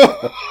Casino?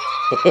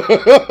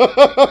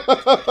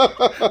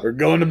 We're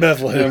going to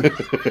Bethlehem.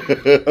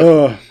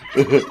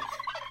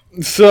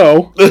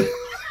 So,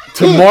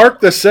 to mark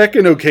the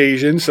second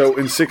occasion, so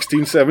in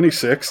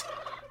 1676,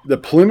 the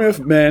Plymouth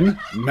men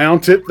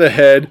mounted the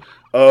head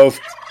of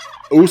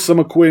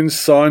Osamoquin's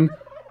son,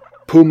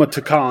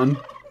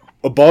 Pumatakan,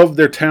 above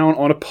their town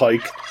on a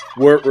pike,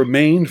 where it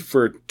remained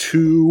for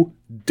 2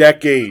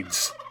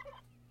 decades.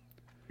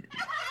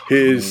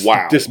 His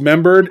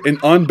dismembered and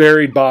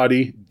unburied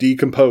body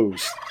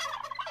decomposed.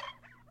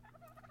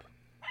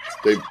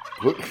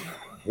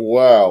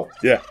 Wow.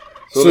 Yeah.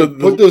 So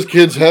they put this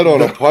kid's head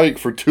on a pike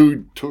for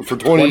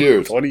 20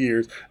 years. 20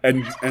 years.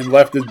 And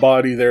left his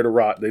body there to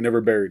rot. They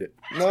never buried it.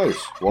 Nice.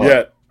 Wow.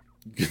 Yeah.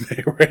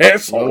 They were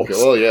assholes. Okay.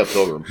 Well, yeah,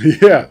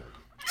 pilgrims. Yeah.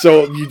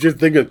 So you just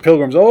think of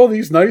pilgrims, oh,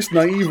 these nice,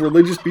 naive,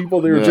 religious people,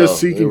 they were just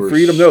seeking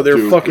freedom. No,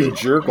 they're fucking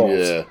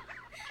jerk-offs. Yeah.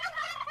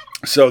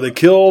 So they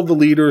kill the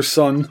leader's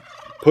son,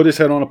 put his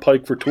head on a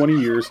pike for 20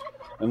 years,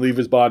 and leave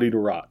his body to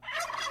rot.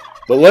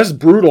 The less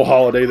brutal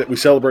holiday that we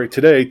celebrate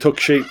today took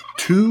shape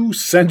 2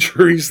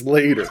 centuries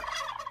later.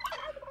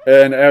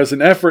 And as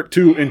an effort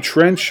to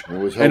entrench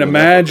an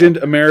imagined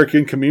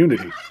American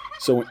community.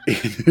 So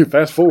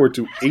fast forward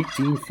to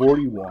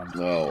 1841.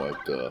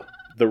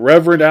 The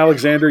Reverend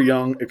Alexander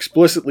Young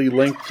explicitly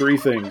linked 3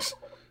 things.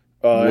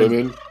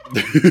 Women.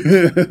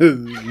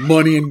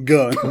 Money and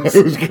guns.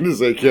 I was going to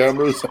say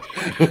cameras.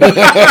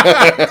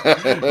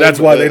 That's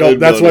why they don't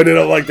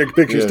like their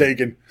pictures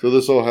taken. So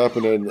this all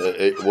happened in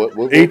what?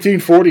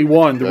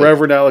 1841. The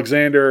Reverend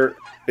Alexander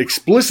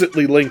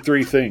explicitly linked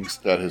 3 things.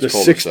 That is the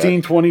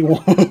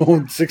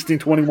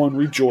 1621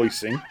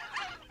 rejoicing,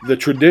 the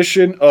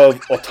tradition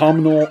of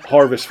autumnal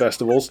harvest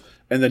festivals,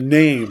 and the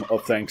name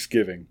of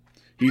Thanksgiving.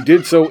 He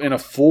did so in a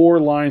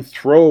 4-line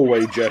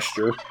throwaway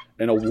gesture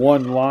and a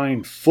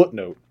 1-line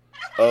footnote.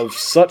 Of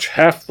such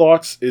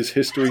half-thoughts is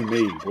history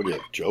made. What do you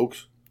have,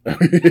 jokes?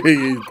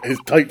 His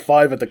tight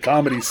 5 at the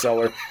Comedy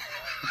Cellar.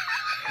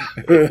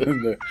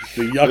 the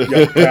Yuck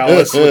Yuck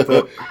Palace. With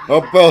the... How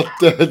about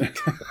that?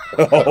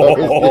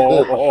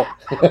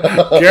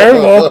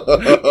 Careful.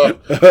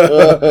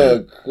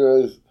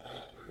 Christ.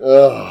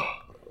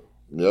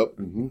 Yep.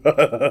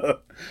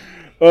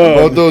 How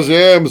about those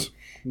yams?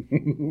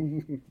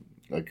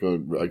 I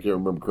can't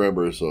remember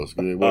cranberry sauce.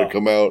 It would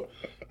come out.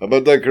 How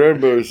about that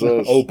cranberry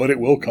sauce? Oh, but it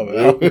will come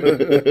out.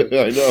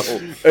 I know.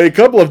 A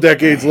couple of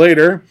decades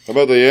later. How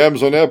about the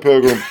yams on that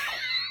pilgrim?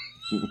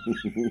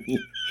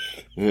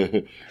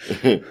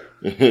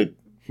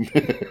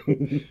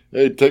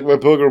 Hey, take my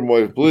pilgrim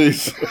wife,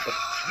 please.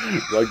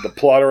 Like to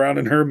plot around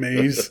in her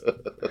maze.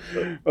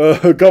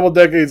 A couple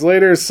decades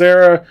later,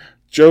 Sarah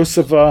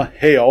Josepha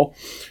Hale,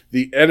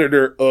 the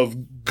editor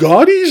of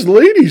Godey's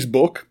Ladies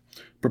Book,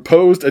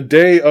 proposed a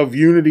day of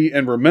unity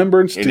and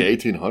remembrance in the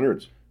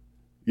 1800s.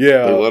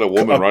 Yeah, they let a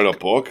woman write a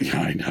book. Yeah,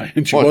 I know,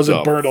 and she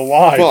wasn't burned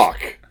alive.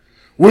 Fuck,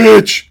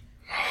 witch.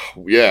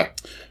 Yeah,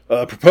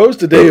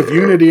 proposed a day of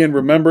unity and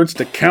remembrance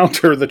to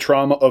counter the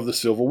trauma of the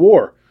Civil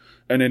War.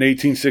 And in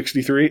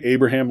 1863,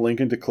 Abraham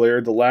Lincoln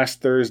declared the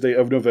last Thursday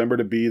of November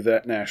to be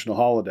that national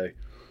holiday,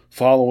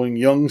 following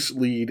Young's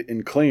lead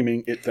in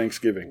claiming it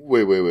Thanksgiving.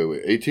 Wait.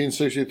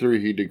 1863,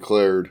 he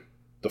declared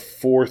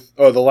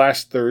the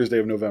last Thursday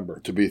of November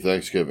to be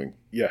Thanksgiving.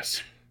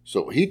 Yes.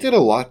 So he did a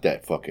lot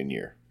that fucking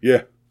year.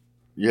 Yeah.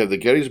 You have the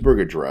Gettysburg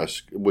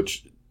Address,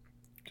 which,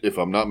 if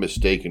I'm not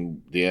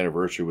mistaken, the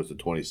anniversary was the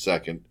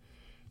 22nd,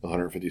 the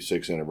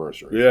 156th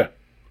anniversary. Yeah.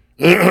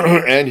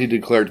 And he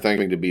declared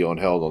Thanksgiving to be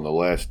held on the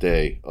last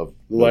day of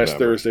last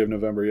Thursday of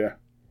November, yeah.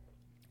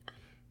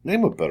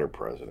 Name a better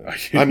president.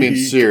 I mean,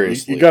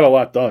 seriously. You got a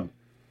lot done.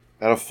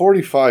 Out of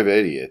 45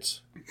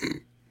 idiots.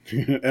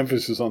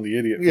 Emphasis on the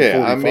idiot.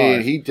 Yeah, 45. I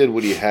mean, he did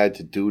what he had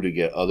to do to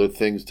get other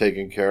things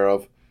taken care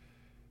of.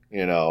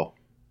 You know,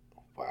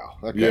 wow.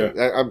 That guy,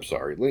 yeah. I'm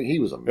sorry. He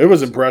was amazing. It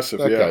was impressive,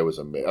 That guy was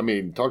amazing. I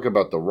mean, talk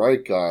about the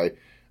right guy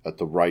at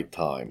the right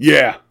time.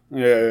 Yeah.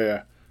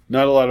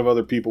 Not a lot of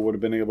other people would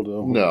have been able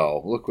to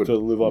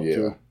live up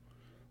to.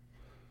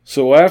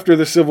 So after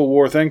the Civil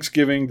War,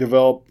 Thanksgiving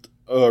developed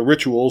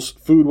rituals,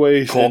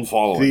 foodways, and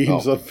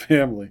themes of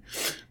family,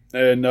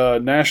 and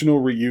national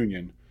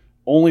reunion.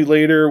 Only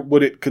later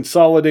would it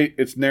consolidate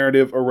its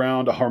narrative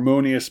around a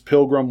harmonious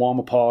Pilgrim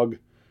Wampanoag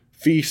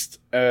feast,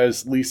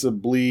 as Lisa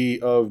Blee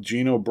of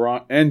Gino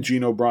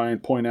Bryan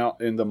point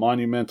out in The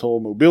Monumental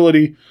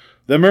Mobility,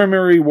 the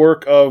memory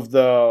work of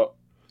the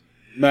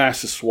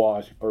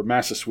Massaswee.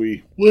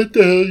 What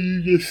the hell did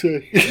you just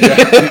say?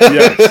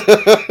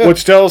 Yes.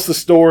 Which tells the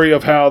story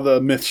of how the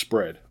myth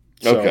spread.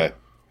 So, okay.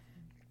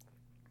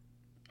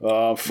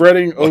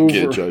 Fretting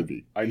over. HIV.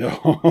 I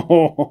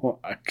know.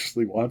 I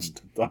actually watched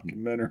a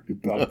documentary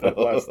about that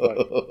last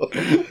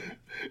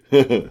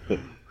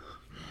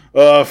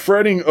night.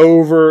 Fretting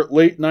over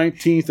late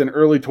 19th and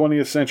early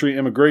 20th century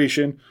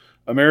immigration,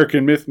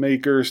 American myth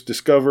makers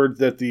discovered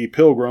that the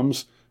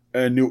Pilgrims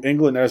and New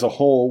England as a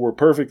whole were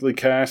perfectly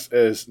cast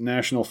as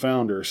national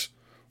founders.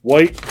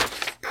 White,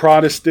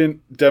 Protestant,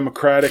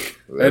 Democratic,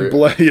 and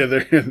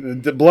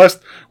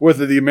blessed with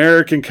the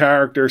American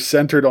character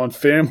centered on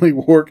family,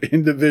 work,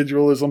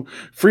 individualism,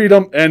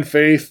 freedom, and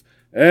faith,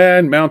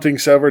 and mounting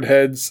severed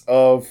heads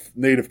of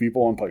native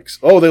people on pikes.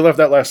 Oh, they left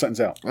that last sentence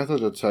out. I thought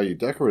that's how you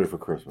decorated for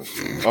Christmas.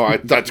 Oh,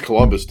 that's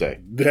Columbus Day.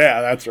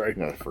 Yeah, that's right.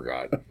 I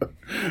forgot.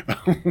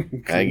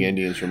 Hang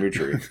Indians from your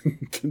tree.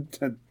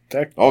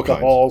 Deck the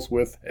halls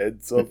with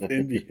heads of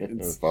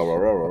Indians.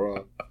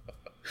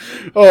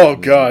 Oh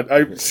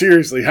God!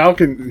 Seriously, how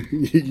can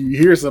you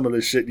hear some of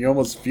this shit and you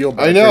almost feel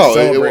bad? I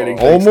know.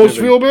 Almost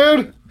feel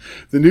bad.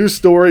 The news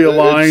story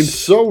aligned. It's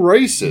so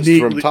racist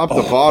from top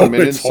to bottom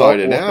and inside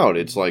and out.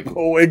 It's like,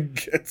 it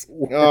gets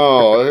worse.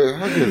 Oh,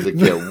 how does it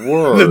get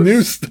worse? The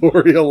news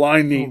story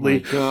aligned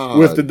neatly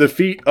with the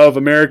defeat of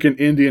American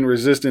Indian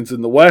resistance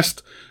in the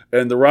West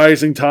and the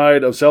rising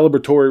tide of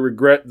celebratory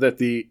regret that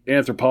the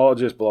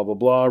anthropologist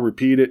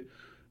repeated,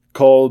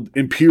 called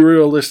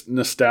imperialist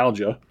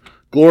nostalgia,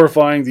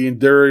 glorifying the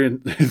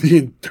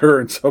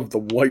endurance of the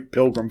white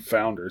Pilgrim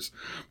founders,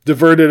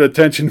 diverted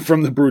attention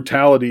from the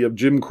brutality of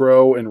Jim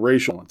Crow and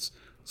racial violence.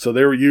 So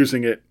they were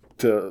using it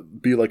to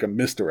be like a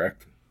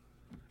misdirect,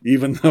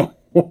 even though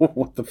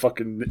what the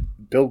fucking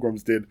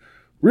Pilgrims did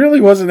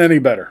really wasn't any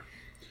better.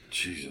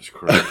 Jesus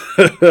Christ.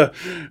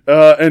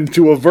 And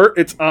to avert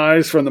its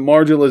eyes from the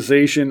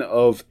marginalization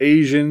of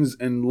Asians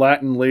and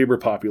Latin labor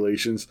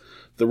populations,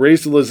 the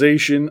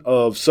racialization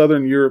of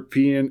Southern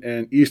European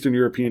and Eastern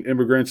European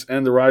immigrants,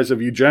 and the rise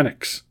of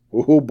eugenics.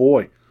 Oh,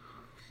 boy.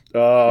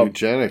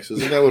 Eugenics.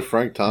 Isn't that what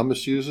Frank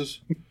Thomas uses?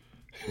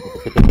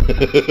 Oh,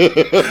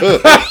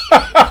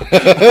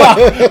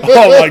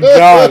 my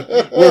God.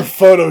 We're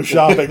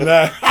photoshopping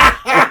that.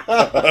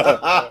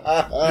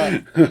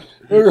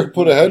 We're going to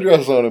put a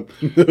headdress on him.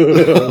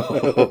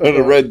 And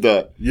a red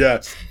dot.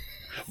 Yes.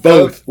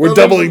 Both. We're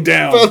doubling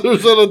down.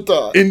 Feathers on a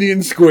dot.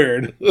 Indian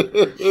squared.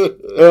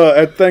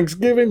 At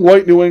Thanksgiving,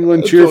 white New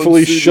England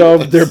cheerfully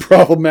shoved their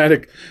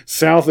problematic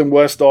South and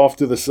West off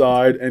to the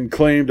side and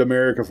claimed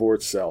America for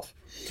itself.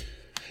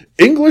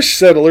 English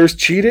settlers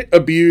cheated,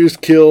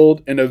 abused,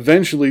 killed, and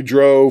eventually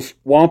drove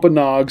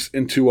Wampanoags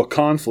into a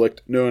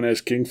conflict known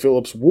as King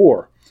Philip's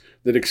War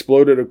that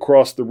exploded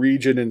across the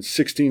region in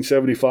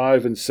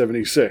 1675 and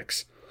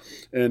 76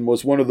 and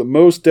was one of the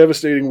most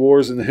devastating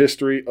wars in the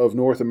history of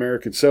North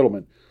American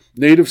settlement.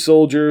 Native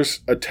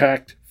soldiers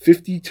attacked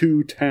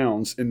 52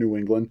 towns in New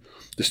England,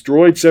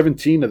 destroyed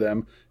 17 of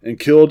them, and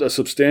killed a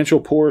substantial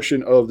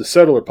portion of the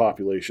settler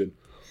population.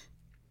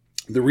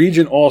 The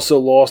region also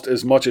lost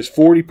as much as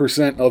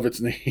 40% of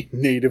its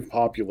native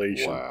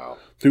population,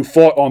 who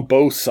fought on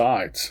both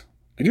sides.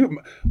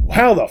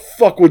 How the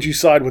fuck would you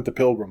side with the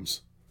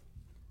Pilgrims?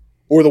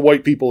 Or the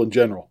white people in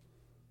general?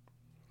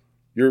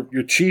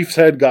 Your chief's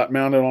head got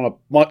mounted on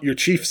your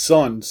chief's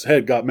son's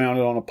head got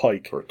mounted on a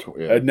pike,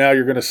 and now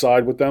you're going to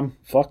side with them?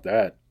 Fuck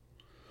that.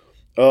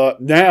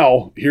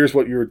 Now, here's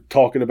what you were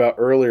talking about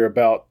earlier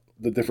about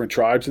the different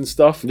tribes and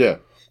stuff. Yeah.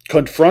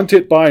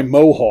 Confronted by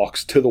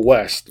Mohawks to the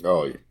west.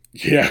 Oh, yeah.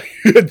 Yeah.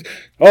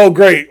 Oh,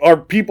 great. Our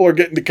people are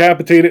getting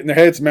decapitated and their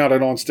heads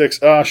mounted on sticks.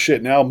 Ah,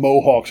 shit. Now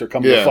Mohawks are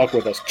coming to fuck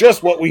with us.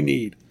 Just what we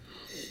need.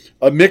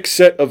 A mixed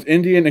set of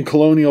Indian and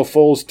colonial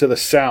foes to the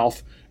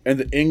south and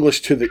the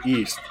English to the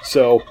east.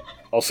 So,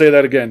 I'll say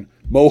that again.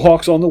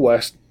 Mohawks on the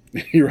west.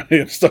 Here I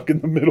am stuck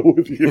in the middle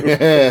with you.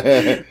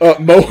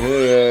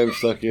 I'm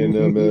stuck in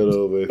the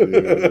middle with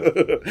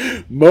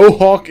you.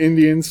 Mohawk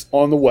Indians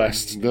on the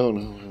west.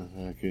 No.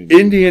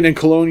 Indian and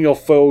colonial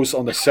foes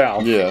on the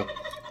south. Yeah.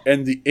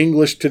 And the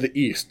English to the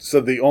east. So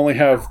they only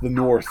have the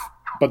north.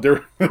 But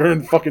they're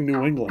in fucking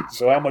New England.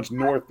 So how much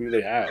north do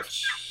they have?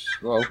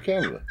 Well,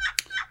 Canada.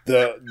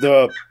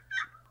 The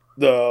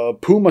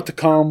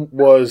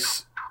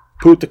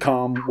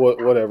Putakam,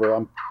 whatever,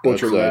 I'm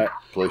butchering that,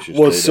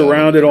 was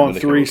surrounded on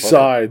three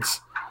sides.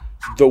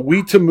 The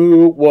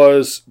Weetamoo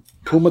was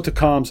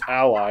Pumatakam's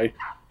ally,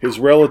 his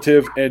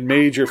relative and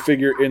major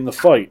figure in the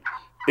fight.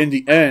 In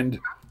the end,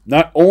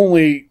 not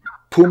only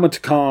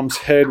Pumatakam's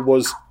head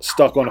was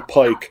stuck on a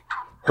pike,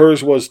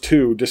 hers was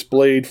too,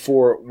 displayed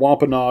for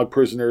Wampanoag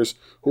prisoners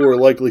who were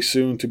likely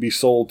soon to be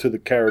sold to the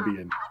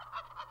Caribbean.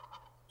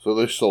 So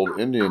they sold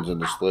Indians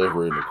into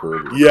slavery in the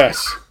Caribbean.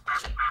 Yes.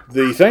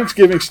 The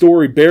Thanksgiving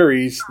story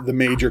buries the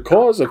major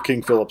cause of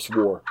King Philip's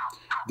War,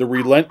 the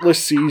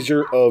relentless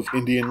seizure of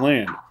Indian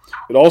land.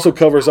 It also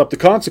covers up the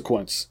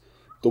consequence.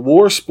 The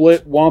war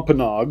split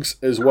Wampanoags,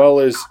 as well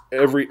as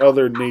every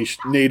other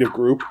native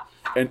group,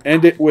 and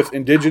ended with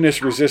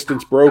indigenous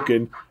resistance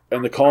broken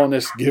and the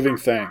colonists giving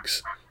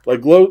thanks.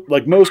 Like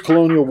most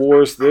colonial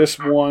wars, this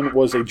one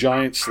was a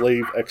giant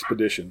slave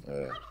expedition,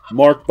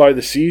 marked by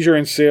the seizure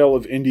and sale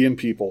of Indian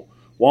people.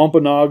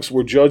 Wampanoags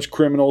were judged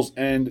criminals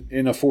and,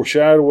 in a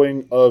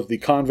foreshadowing of the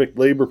convict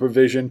labor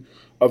provision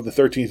of the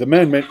 13th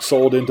Amendment,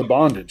 sold into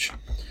bondage.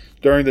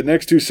 During the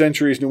next 2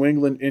 centuries, New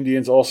England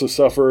Indians also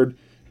suffered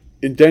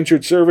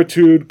indentured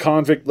servitude,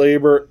 convict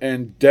labor,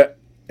 and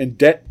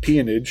debt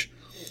peonage,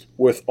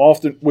 which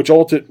often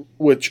resulted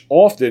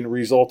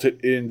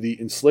in the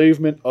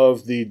enslavement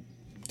of the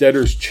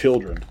debtors'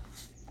 children.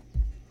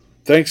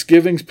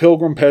 Thanksgiving's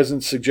pilgrim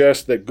peasants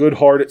suggest that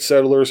good-hearted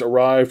settlers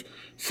arrived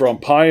from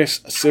pious,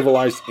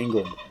 civilized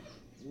England.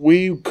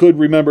 We could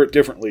remember it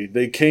differently.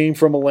 They came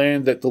from a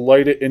land that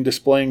delighted in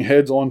displaying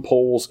heads on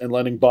poles and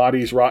letting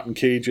bodies rot in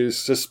cages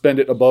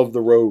suspended above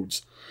the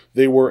roads.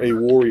 They were a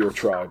warrior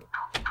tribe.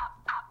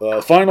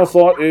 Final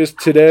thought is,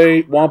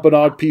 today,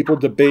 Wampanoag people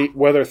debate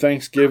whether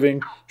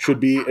Thanksgiving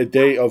should be a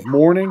day of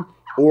mourning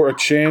or a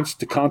chance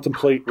to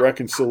contemplate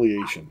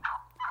reconciliation.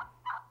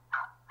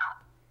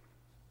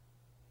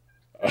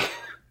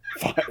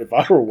 If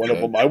I were one of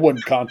them, I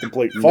wouldn't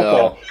contemplate fuck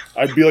all.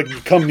 I'd be like,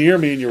 you come near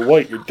me and you're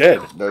white, you're dead.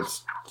 I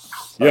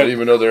don't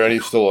even know there are any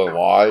still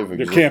alive.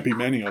 There can't be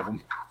many of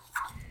them.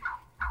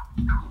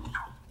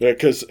 Yeah,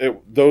 because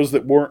those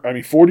that weren't,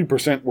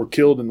 40% were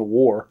killed in the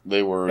war.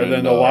 They were, and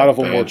then a lot of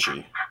them Banshee.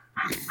 were.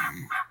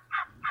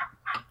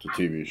 It's a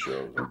TV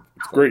show.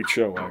 It's a great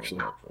show,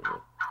 actually.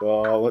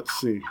 Let's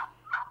see.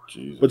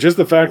 Jesus but just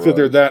the fact that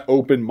they're that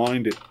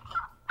open-minded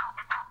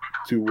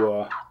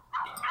to.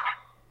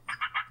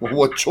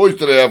 What choice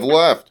do they have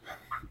left?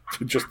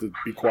 Just to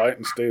be quiet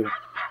and stay.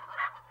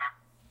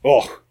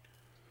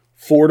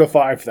 4,000 to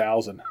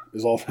 5,000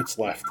 is all that's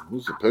left.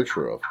 What's the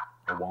picture of?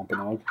 A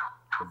Wampanoag.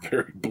 A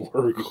very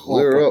blurry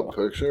Clear Wampanoag. up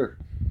picture.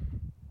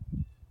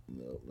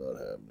 No, not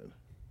happening.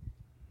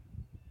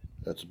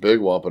 That's a big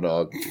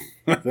Wampanoag.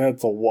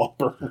 That's a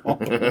whopper.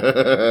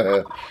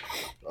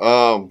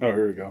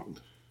 Here we go.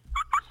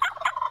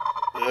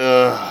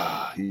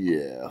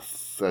 Yeah,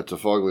 that's a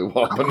fugly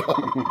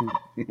Wampanoag.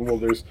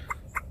 Well,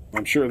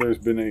 I'm sure there's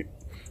been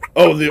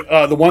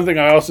the one thing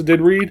I also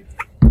did read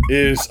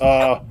is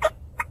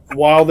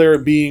while they're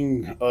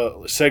being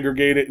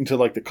segregated into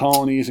like the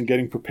colonies and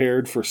getting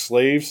prepared for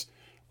slaves,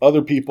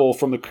 other people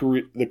from the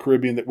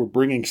Caribbean that were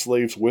bringing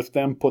slaves with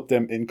them put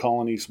them in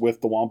colonies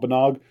with the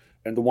Wampanoag,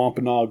 and the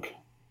Wampanoag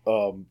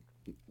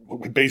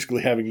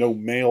basically having no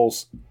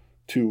males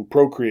to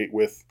procreate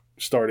with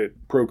started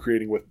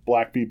procreating with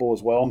black people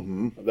as well.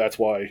 Mm-hmm. That's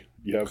why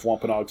You have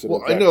Wampanoags.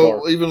 Well, I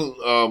know. Even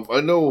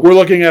I know. We're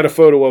looking at a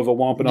photo of a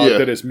Wampanoag Yeah.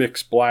 that is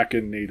mixed black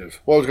and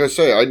native. Well, I was gonna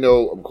say I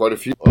know quite a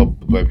few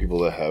black people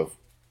that have.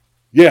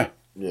 Yeah.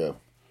 Yeah,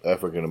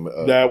 African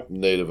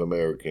Native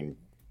American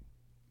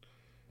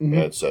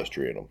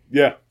ancestry in them.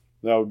 Yeah,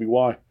 that would be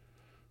why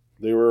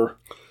they were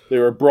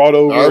brought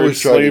over I in was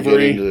trying to get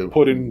slavery, into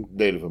put in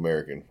Native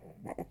American.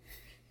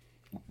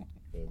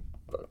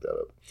 Fuck that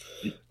up.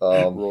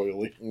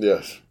 royally.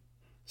 Yes.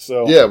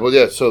 So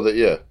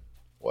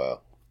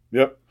Wow.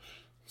 Yep.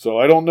 So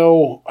I don't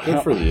know.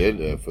 Good for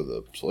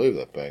the slave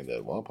that banged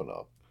that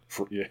Wampanoag.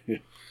 Yeah.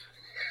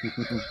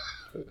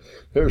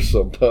 There's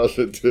some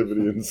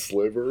positivity in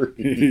slavery.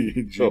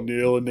 Did you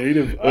nail a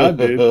native? I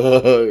did.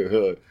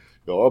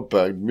 I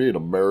banged me an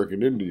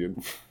American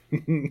Indian.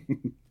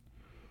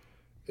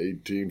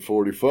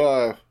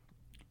 1845.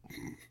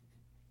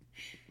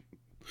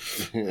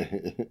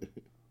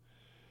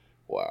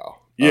 Wow.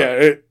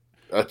 Yeah,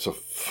 that's a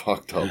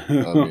fucked up.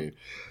 I mean,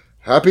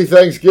 happy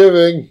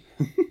Thanksgiving.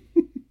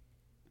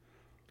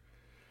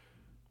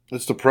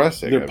 It's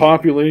depressing. Their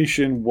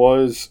population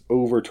was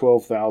over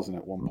 12,000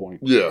 at one point.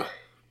 Yeah.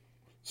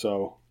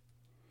 So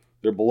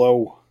they're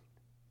below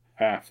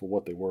half of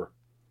what they were.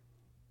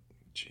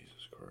 Jesus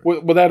Christ.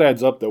 Well, that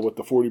adds up though with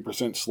the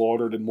 40%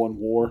 slaughtered in one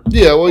war.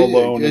 Yeah, well,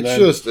 alone,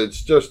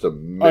 it's just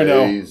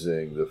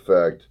amazing the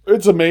fact.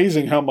 It's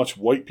amazing how much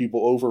white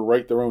people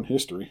overwrite their own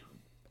history.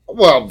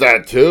 Well,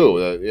 that too.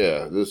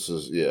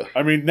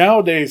 I mean,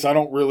 nowadays I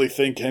don't really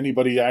think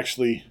anybody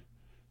actually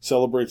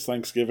celebrates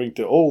Thanksgiving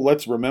to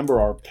let's remember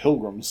our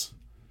pilgrims,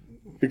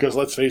 because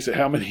let's face it,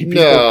 how many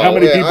people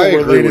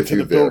related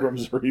to the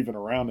pilgrims are even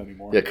around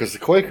anymore? Yeah, because the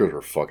Quakers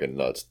were fucking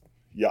nuts.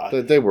 Yeah,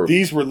 they were.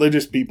 These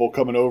religious people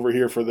coming over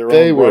here for their own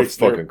They were rights,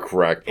 fucking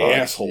crackpots.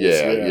 Assholes.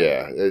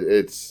 Yeah.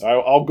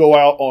 I'll go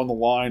out on the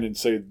line and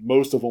say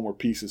most of them were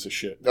pieces of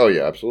shit. Oh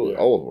yeah, absolutely. Yeah.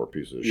 All of them were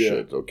pieces of Yeah.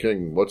 shit. So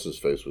King, what's his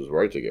face, was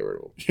right to get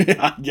rid of them.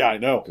 Yeah, I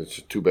know.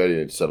 It's too bad he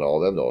didn't send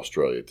all them to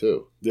Australia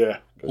too. Yeah,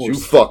 because you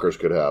fuckers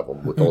could have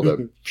them with all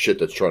that shit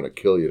that's trying to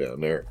kill you down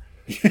there.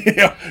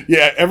 yeah.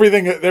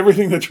 Everything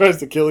that tries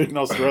to kill you in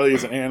Australia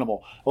is an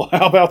animal. Well,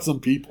 how about some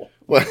people?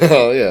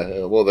 Well,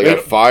 yeah. Well, they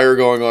got fire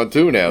going on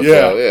too now.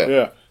 Yeah, so,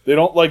 yeah. They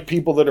don't like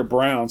people that are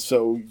brown,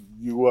 so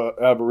you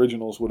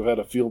Aboriginals would have had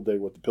a field day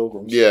with the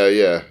Pilgrims. Yeah.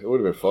 It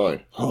would have been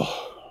fine.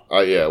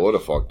 Yeah, what a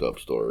fucked up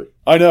story.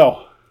 I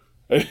know.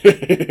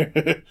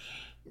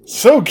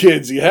 So,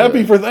 kids, you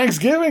happy for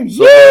Thanksgiving?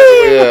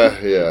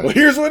 Yeah. Well,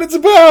 here's what it's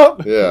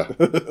about. Yeah.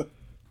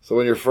 So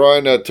when you're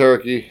frying that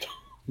turkey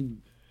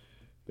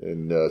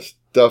and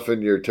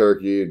stuffing your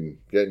turkey and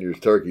getting your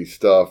turkey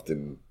stuffed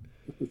and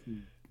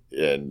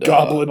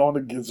gobbling on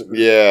the gizzard.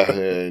 Yeah,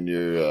 and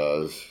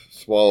you're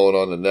swallowing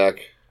on the neck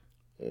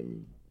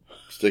and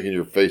sticking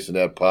your face in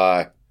that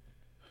pie.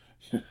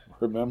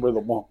 Remember the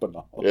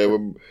Wampanoag. Yeah,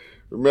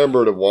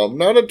 remember the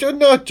Wampanoag.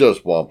 Not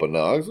just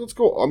Wampanoags. Let's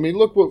go. I mean,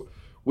 look what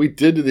we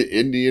did to the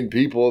Indian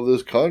people of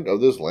this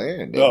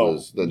land. It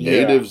was the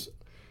natives.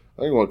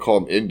 I don't want to call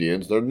them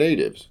Indians. They're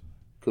natives.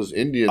 Because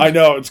Indians, I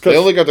know it's because they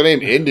only got the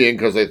name Indian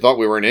because they thought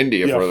we were in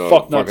India for the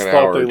fucking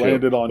hour or two.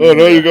 Landed on India.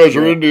 Now you guys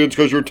are Indians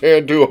because you're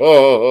tan too.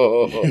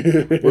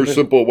 We're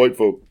simple white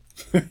folk.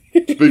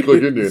 Speak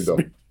like Indian, though.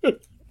 I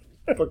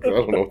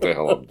don't know what the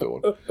hell I'm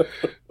doing.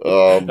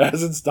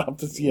 Hasn't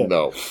stopped us yet.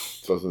 No,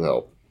 doesn't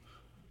help.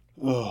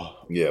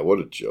 Yeah, what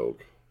a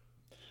joke.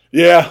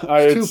 Yeah,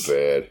 it's too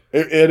bad.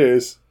 It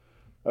is.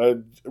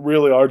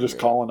 Really are just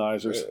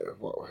colonizers. Yeah,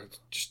 well,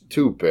 it's just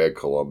too bad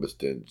Columbus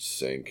didn't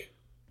sink.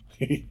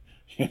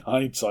 In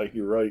hindsight,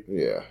 you're right.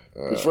 Yeah.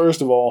 Because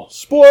first of all,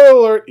 spoiler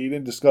alert, he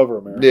didn't discover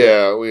America.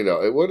 Yeah, we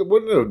know. It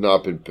wouldn't have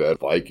not been bad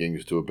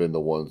Vikings to have been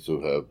the ones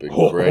who have been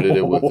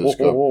credited with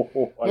discovery.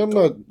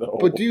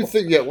 But do you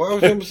think? Yeah, well, I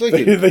was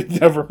thinking they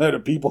never met a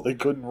people they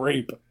couldn't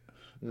rape.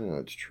 Yeah,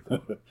 that's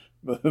true.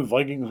 The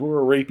Vikings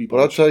were a rapey. But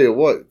I'll tell you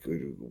what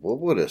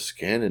would a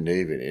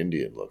Scandinavian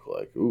Indian look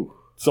like? Ooh.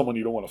 Someone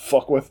you don't want to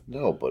fuck with?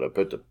 No, but I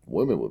bet the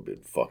women would have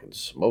been fucking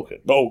smoking.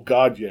 Oh,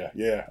 God,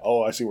 yeah.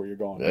 Oh, I see where you're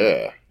going.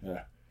 Yeah.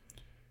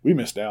 We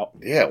missed out.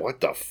 Yeah,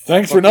 what the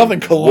Thanks for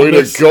nothing, Columbus.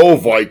 Way to go,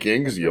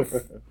 Vikings. Yeah,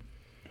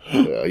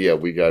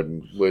 we got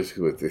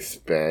with the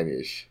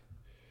Spanish.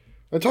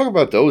 And talk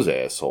about those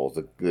assholes,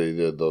 the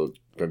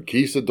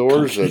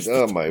conquistadors.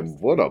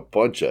 What a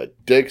bunch of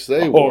dicks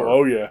they were.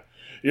 Oh, yeah.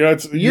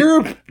 It's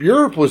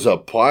Europe was a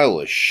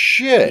pile of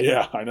shit.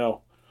 Yeah, I know.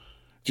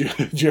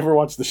 Did you ever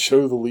watch the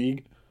show The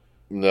League?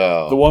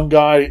 No. The one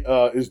guy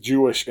is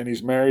Jewish, and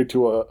he's married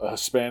to a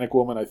Hispanic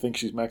woman. I think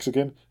she's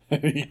Mexican.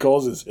 And he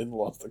calls his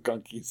in-laws the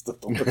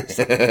conquistadors.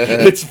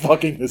 It's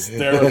fucking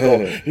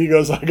hysterical. He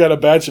goes, I got a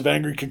batch of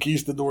angry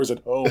conquistadors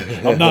at home.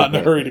 I'm not in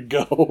a hurry to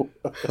go.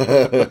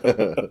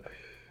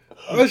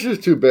 It's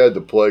just too bad the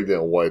plague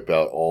didn't wipe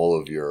out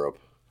all of Europe.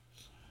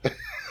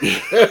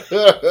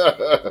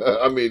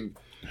 I mean,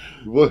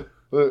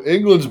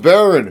 England's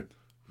barren.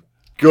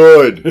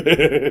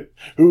 Good.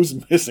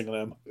 Who's missing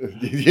them?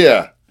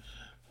 Yeah.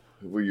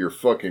 With your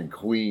fucking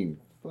queen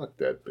Fuck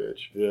that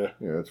bitch. Yeah.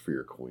 Yeah, that's for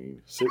your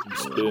queen. Sit and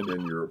spin.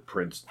 And your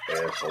Prince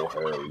asshole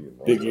Harry. You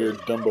know,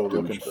 Big-eared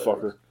Dumbo-looking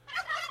fucker.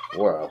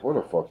 Wow, what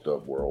a fucked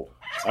up world.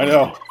 I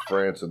know.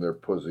 France and their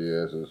pussy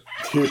asses.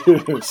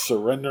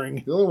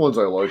 Surrendering. The only ones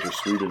I like are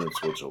Sweden and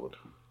Switzerland.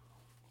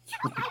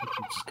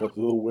 Just got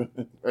the little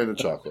women. And the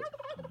chocolate.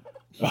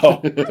 Oh,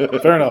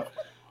 fair enough.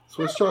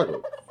 Swiss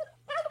chocolate.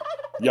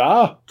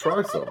 Yeah.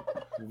 Try some.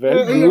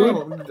 Very good. I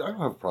don't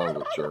have a problem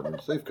with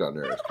Germans. They've gotten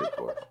their ass kicked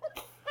for it.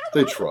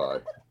 They try.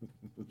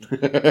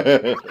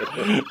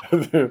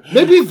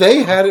 Maybe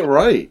they had it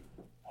right.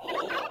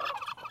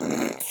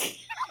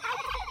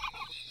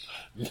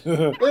 And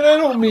I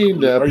don't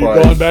mean that. Are you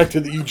going back to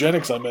the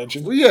eugenics I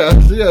mentioned? Well, yeah,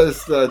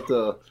 it's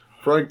that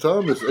Frank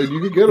Thomas, and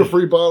you can get a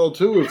free bottle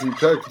too if you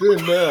text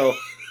in now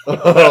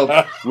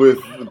with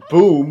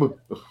boom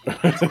to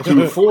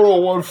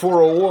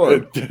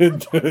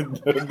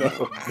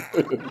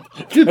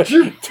 401-401. Get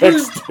your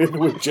text in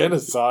with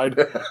genocide.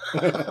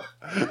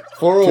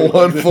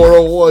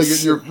 401-401.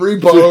 Get your free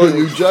bottle of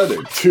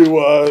eugenics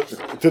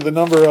to the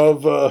number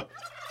of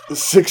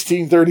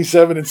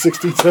 1637 and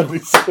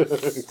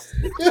 1676.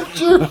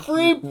 Get your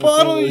free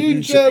bottle of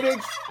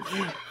eugenics.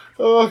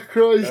 Oh,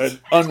 Christ.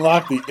 And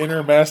unlock the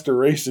inner master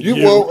race in you.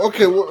 Well,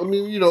 okay, well, I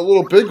mean,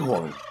 Little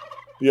Bighorn.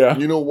 Yeah.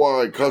 You know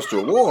why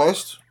Custer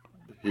lost?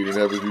 He didn't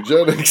have his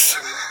eugenics.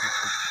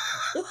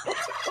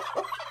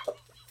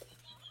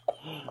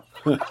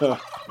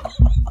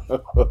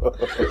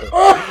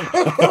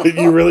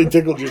 You really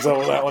tickled yourself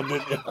with that one,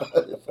 didn't you? I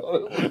thought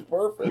it was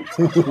perfect.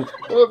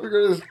 Well, if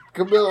you're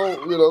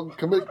going to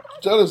commit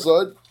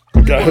genocide,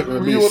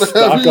 you want to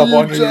stock up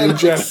on your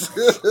eugenics.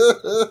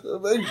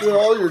 Make sure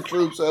all your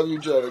troops have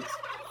eugenics.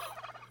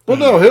 But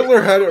no,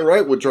 Hitler had it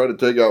right with trying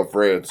to take out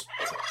France.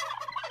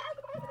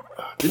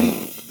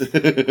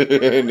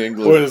 In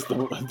England. What is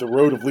the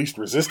road of least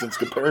resistance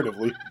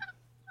comparatively?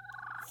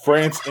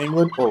 France,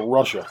 England, or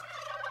Russia?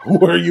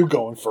 Where are you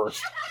going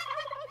first?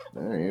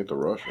 I ain't to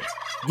Russia.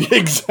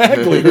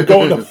 Exactly. You're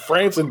going to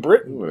France and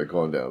Britain. When they're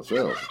going down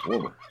south, it's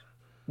warmer.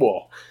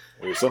 Well,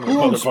 some of the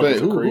Who owned Spain?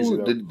 motherfuckers are crazy.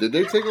 Did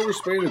they take over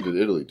Spain or did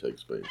Italy take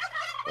Spain?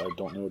 I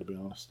don't know, to be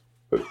honest.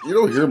 But you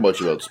don't hear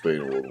much about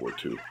Spain in World War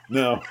II.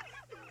 No.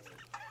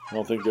 I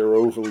don't think they were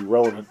overly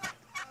relevant. I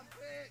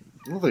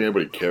don't think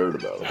anybody cared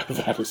about it.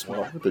 That as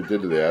well. What they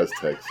did to the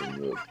Aztecs and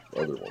the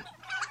other ones.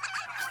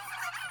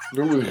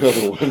 Who were the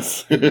other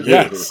ones?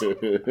 Yes.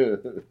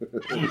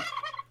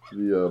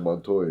 The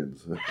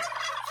Montoyans.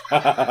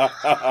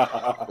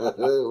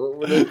 What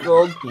were they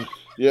called?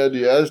 Yeah,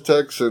 the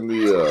Aztecs and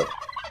the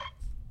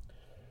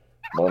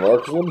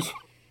Monarchsums.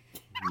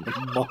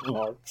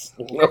 Monarchs.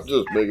 I'm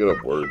just making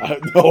up words.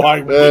 No,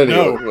 I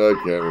know. I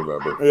can't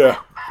remember.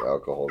 Yeah.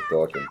 Alcohol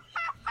talking.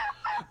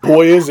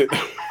 Boy, is it.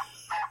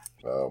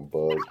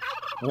 Bug.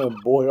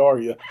 Boy, are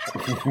you.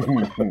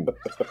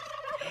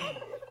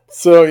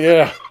 So,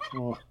 yeah.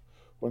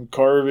 When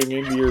carving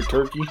into your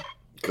turkey.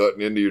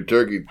 Cutting into your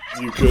turkey.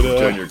 You could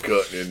pretend you're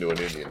cutting into an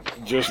Indian.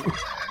 Just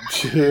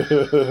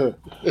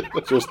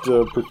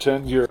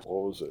pretend you're. What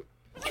was it?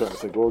 I'm trying to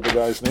think what the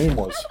guy's name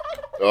was.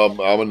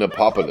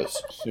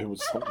 Amenopopolis. It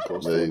was something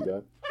close to like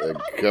that.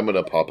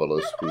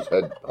 Kamenopopolis, whose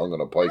head hung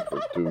on a pike for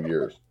 2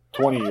 years.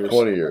 20 years.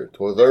 20 years.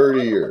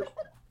 30 years.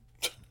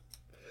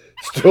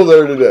 Still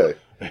there today.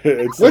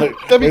 It's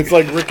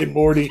like Rick and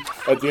Morty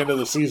at the end of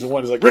the season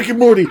 1. It's like, Rick and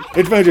Morty,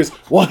 adventures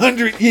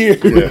 100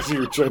 years. Yeah.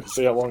 You're trying to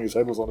say how long his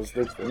head was on his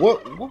stick for.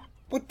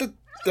 What the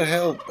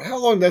hell? How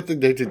long that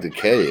thing to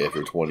decay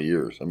after 20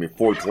 years? I mean,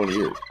 for 20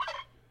 years.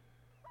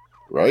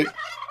 Right?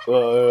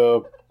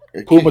 Puma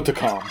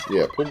Takam.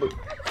 Yeah, Puma.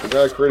 The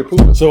guy created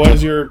Puma. So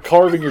as you're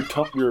carving your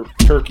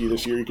turkey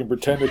this year, you can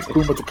pretend it's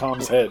Puma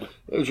Takam's head.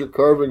 As you're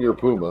carving your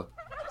Puma.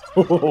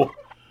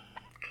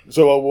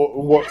 So what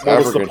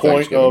was the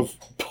point of...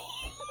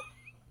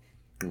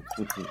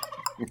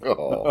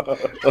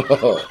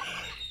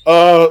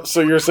 So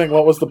you're saying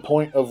what was the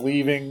point of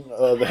leaving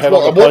the head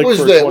on the pike for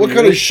 20 What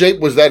kind of shape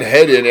was that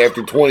head in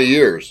after 20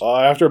 years?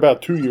 After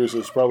about 2 years,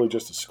 it's probably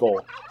just a skull.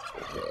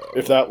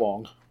 If that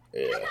long.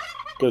 Yeah.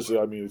 Because,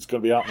 I mean, it's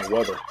going to be out in the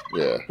weather.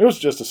 Yeah. It was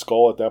just a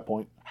skull at that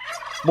point.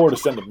 More to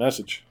send a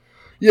message.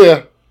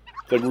 Yeah.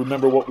 Like,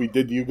 remember what we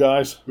did to you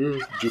guys?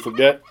 Did you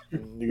forget?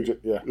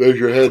 Yeah. There's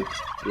your head.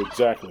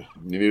 Exactly.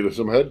 You needed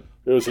some head?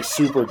 It was a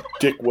super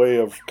dick way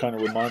of kind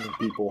of reminding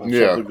people.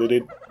 Yeah.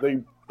 Something they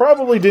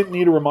probably didn't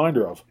need a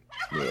reminder of.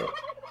 Yeah.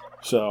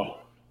 So.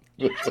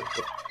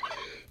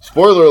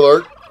 Spoiler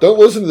alert. Don't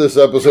listen to this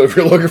episode if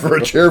you're looking for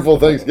a cheerful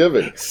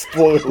Thanksgiving.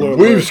 Spoiler alert.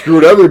 We've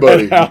screwed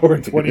everybody. An hour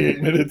and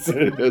 28 minutes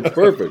in. It's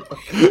perfect.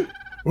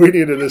 We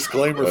need a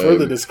disclaimer for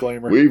the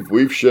disclaimer.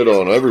 We've shit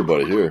on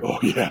everybody here. Oh,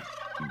 yeah.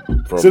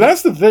 So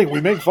that's the thing. We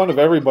make fun of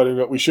everybody,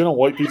 but we shit on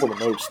white people the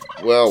most.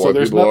 Well, white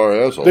people are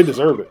assholes. They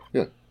deserve it.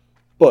 Yeah.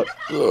 But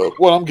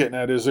what I'm getting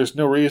at is there's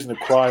no reason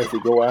to cry if we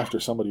go after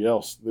somebody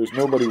else. There's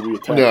nobody we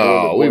attack.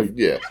 No,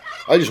 yeah.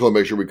 I just want to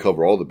make sure we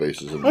cover all the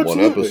bases in one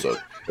episode.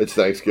 It's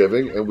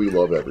Thanksgiving, and we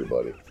love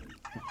everybody.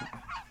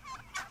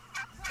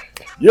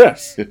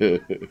 Yes.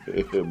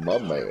 My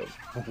man.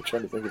 I'm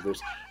trying to think if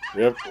there's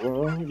Yep.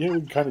 Well, yeah,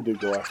 we kind of did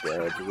go after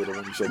Arabs a little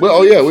when you said.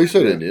 Well, yeah, we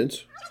said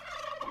Indians.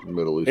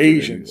 Middle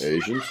Eastern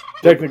Asians.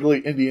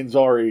 Technically, Indians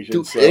are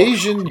Asians. Do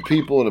Asian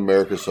people in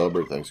America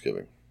celebrate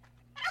Thanksgiving?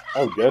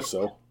 I would guess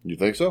so. You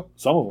think so?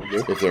 Some of them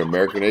do. If they're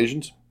American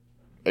Asians?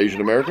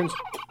 Asian Americans?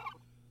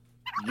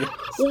 Yes.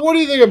 Well, what do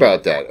you think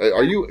about that?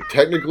 Are you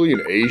technically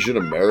an Asian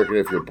American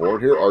if you're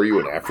born here? Are you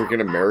an African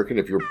American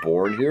if you're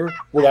born here?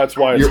 Well, that's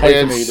why it's your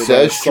hyphenated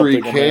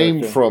ancestry came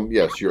American. from.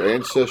 Yes, your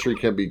ancestry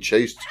can be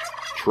traced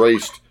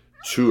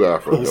to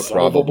Africa. Some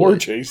probably. of them were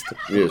chased.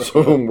 Yeah, some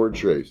of them were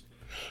traced.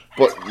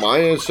 But my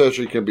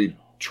ancestry can be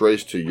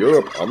traced to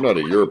Europe. I'm not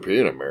a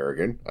European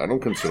American. I don't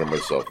consider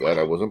myself that.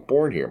 I wasn't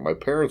born here. My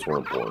parents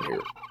weren't born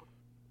here.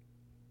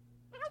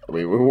 I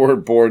mean, we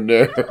weren't born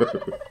there.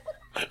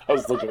 I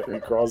was looking at you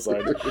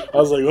cross-eyed. I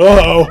was like,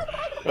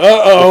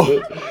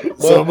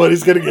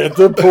 somebody's going to get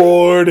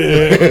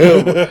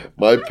deported.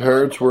 My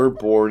parents weren't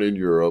born in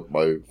Europe.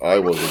 I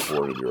wasn't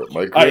born in Europe.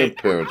 My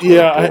grandparents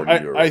weren't born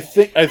in Europe. I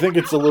think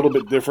it's a little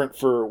bit different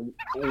for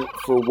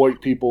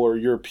white people or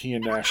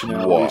European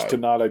nationalities to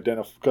not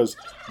identify, because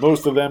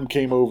most of them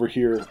came over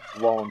here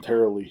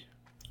voluntarily.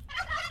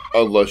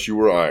 Unless you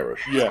were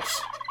Irish.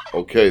 Yes.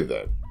 Okay,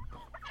 then.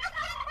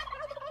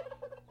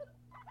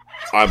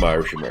 I'm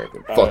Irish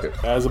American. Fuck it.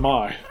 As am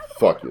I.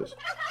 Fuck yes.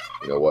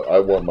 You know what?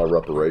 I want my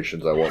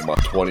reparations. I want my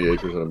 20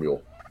 acres and a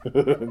mule.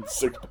 And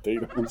 6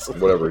 potatoes.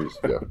 Whatever he's,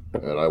 yeah.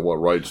 And I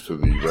want rights to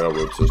the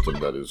railroad system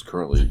that is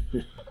currently,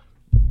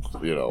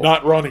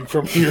 not running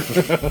from here.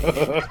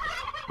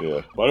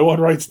 Yeah. But I want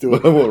rights to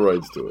it. I want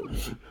rights to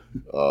it.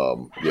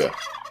 Yeah.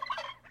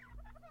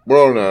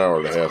 We're on an hour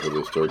and a half of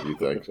this turkey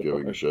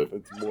Thanksgiving shit.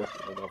 It's more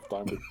than enough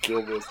time to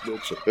kill this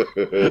bitch.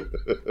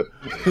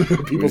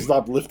 People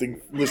stop listening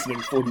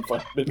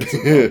 45 minutes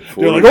ago.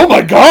 They're like, oh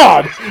my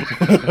God!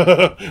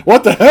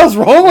 What the hell's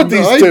wrong with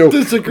these two? I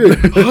disagree.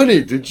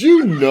 Honey, did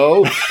you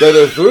know that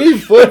a 3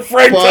 foot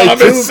Frank by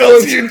Thomas 2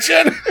 sells foot...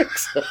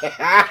 eugenics?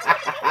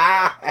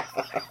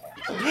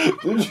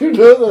 Did you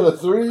know that a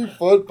 3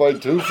 foot by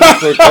 2 foot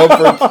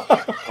circumference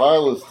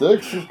pile of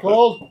sticks is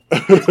called?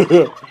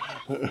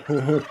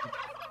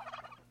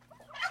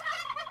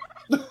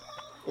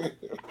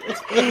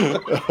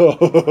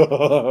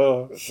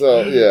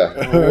 So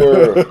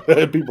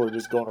yeah, people are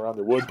just going around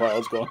their wood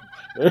piles going,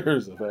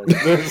 there's a fact.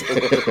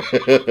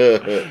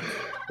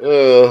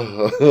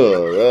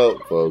 Well,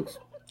 folks,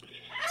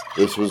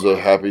 this was a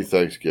happy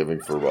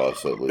Thanksgiving for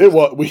us, at least. It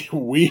was.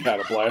 We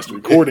had a blast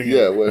recording it.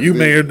 Yeah, well, you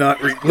may have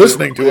not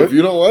listening to it. If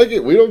you don't like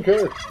it, we don't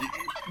care.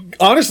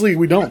 Honestly,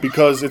 we don't,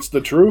 because it's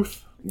the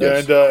truth.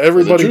 Yes. And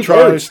everybody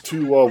tries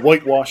to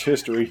whitewash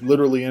history,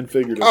 literally and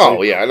figuratively.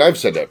 Oh yeah, and I've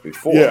said that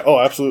before. Yeah. Oh,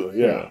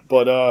 absolutely. Yeah.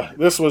 But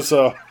this was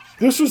the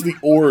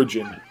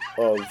origin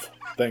of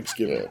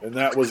Thanksgiving, and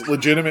that was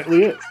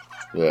legitimately it.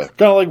 Yeah.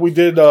 Kind of like we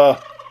did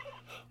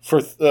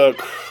for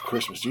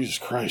Christmas. Jesus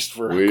Christ!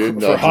 For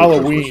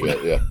Halloween,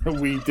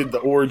 we did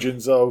the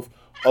origins of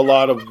a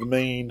lot of the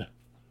main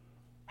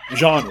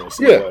genres.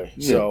 In a way.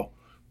 So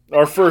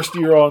our first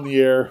year on the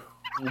air,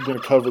 we're going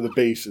to cover the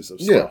basis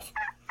of stuff.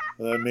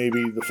 And then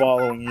maybe the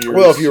following year.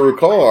 Well, if you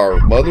recall our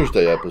Mother's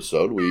Day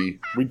episode, we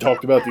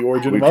talked about the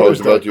origin of Mother's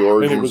Day. We talked about the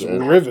origins. And it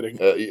was riveting.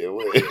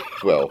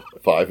 Well,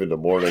 5 a.m,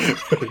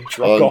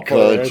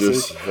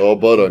 unconscious, all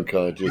but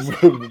unconscious.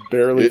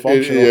 Barely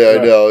functional. I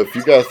know. If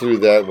you got through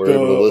that, we're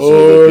able to listen to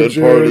the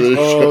good part of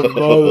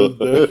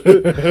the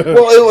show.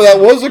 Well,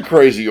 that was a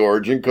crazy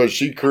origin, because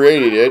she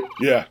created it,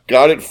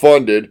 got it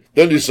funded,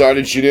 then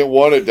decided she didn't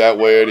want it that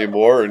way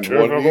anymore, and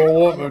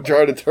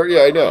tried to turn.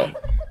 Yeah, I know.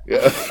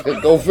 Yeah,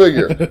 go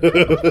figure.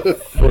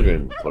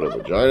 Fucking put a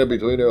vagina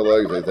between their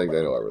legs. They think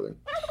they know everything.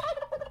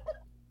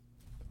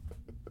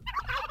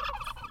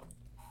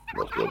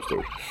 Must be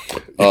upstairs.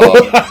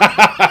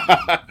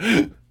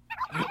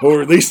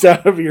 Or at least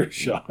out of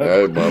earshot.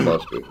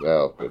 Must be.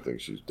 Now, I think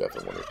she's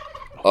definitely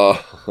one.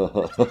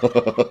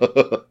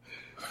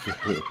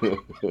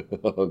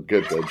 I'll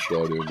get that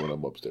shot in when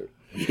I'm upstairs.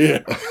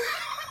 Yeah.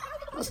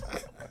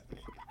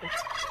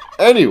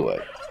 Anyway.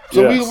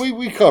 So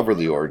we cover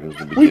the origins.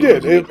 We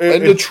did,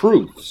 and the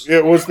truths.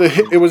 It was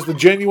the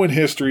genuine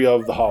history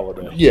of the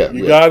holiday. Yeah,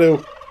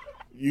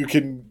 you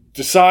can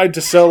decide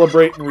to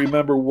celebrate and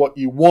remember what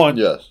you want.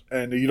 Yes,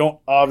 and you don't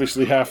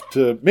obviously have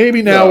to.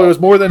 Maybe now it was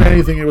more than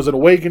anything. It was an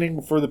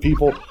awakening for the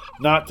people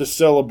not to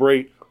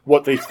celebrate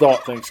what they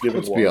thought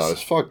Thanksgiving was. Let's be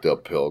honest, fucked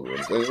up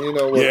pilgrims. And you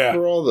know what?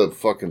 For all the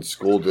fucking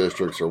school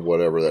districts or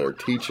whatever that are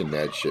teaching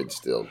that shit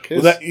still.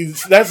 Well,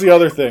 that's the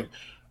other thing.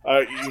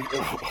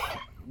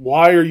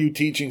 Why are you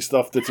teaching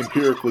stuff that's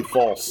empirically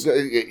false?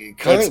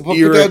 That's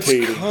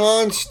irritating. That's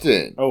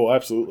constant. Oh,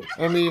 absolutely.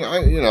 I mean,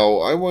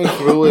 I went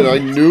through it. I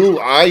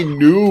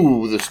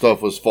knew the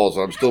stuff was false.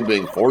 I'm still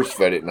being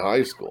force-fed it in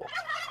high school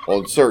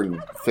on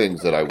certain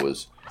things that I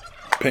was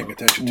paying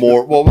attention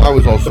to. Well, I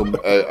was also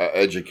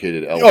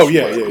educated elsewhere. Oh,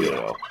 yeah. You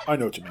know. I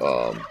know what you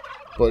mean.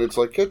 But it's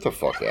like, get the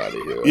fuck out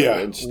of here. Yeah.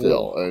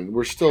 And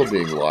we're still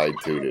being lied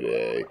to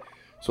today.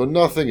 So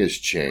nothing has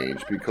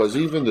changed, because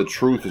even the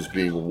truth is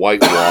being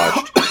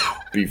whitewashed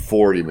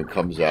before it even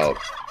comes out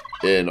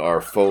in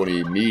our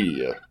phony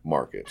media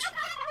markets.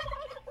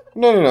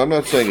 No. I'm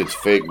not saying it's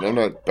fake. I'm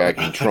not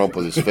backing Trump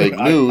with his fake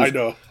news. I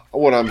know.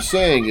 What I'm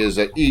saying is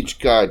that each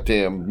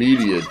goddamn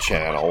media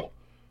channel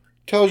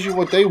tells you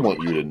what they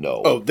want you to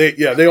know. Oh,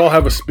 they all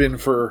have a spin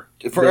for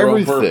their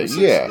own everything. purposes.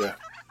 Yeah.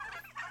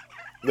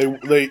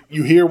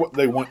 You hear what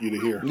they want you to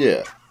hear.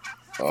 Yeah.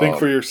 Think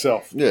for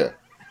yourself. Yeah.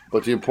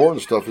 But the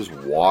important stuff is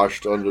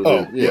washed under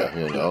the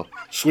you know.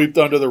 Swept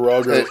under the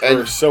rug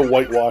or so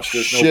whitewashed.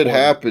 There's shit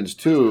happens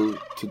too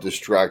to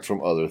distract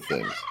from other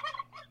things.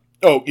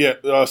 Oh,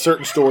 yeah.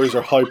 Certain stories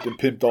are hyped and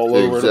pimped all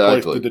over the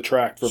place to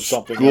detract from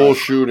something else. School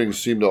shootings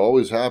seem to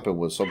always happen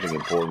when something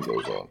important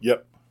goes on.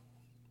 Yep.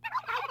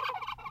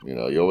 You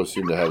know, you always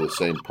seem to have the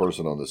same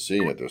person on the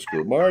scene at their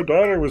school. My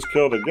daughter was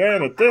killed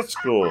again at this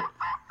school.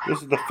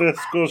 This is the 5th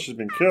school she's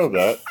been killed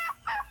at.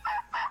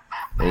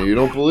 And you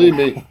don't believe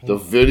me, the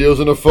videos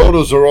and the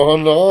photos are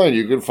online.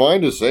 You can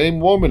find the same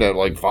woman at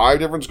like 5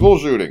 different school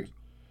shootings.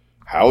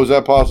 How is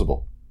that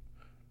possible?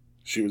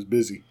 She was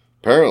busy.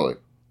 Apparently.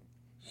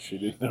 She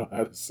didn't know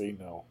how to say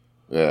no.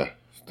 Yeah.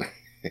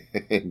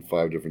 In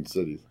 5 different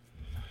cities.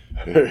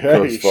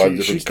 Hey,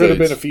 she could have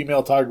been a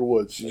female Tiger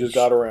Woods. She just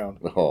got around.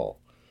 Oh.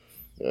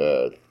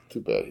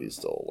 Too bad he's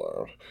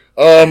still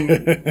around.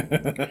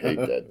 Hate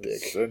that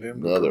dick. Send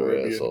him another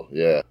asshole.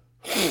 Yeah.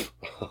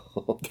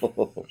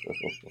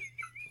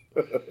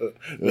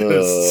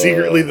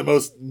 Secretly the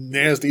most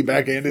nasty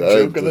backhanded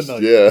joke of the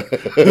night.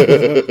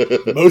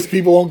 Yeah. Most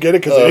people won't get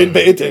it because they didn't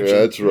pay attention.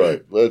 That's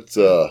right. Let's.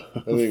 I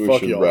think we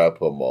should wrap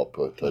them up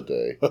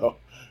today.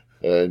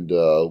 And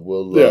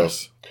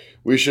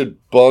we should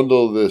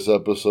bundle this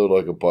episode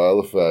like a pile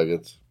of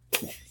faggots.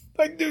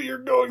 I knew you were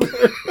going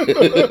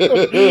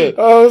there.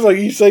 I was like,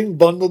 you saying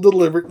bundle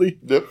deliberately?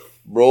 Yep.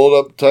 Roll it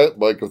up tight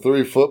like a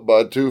 3-foot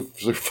by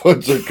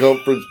 2-foot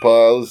circumference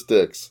pile of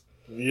sticks.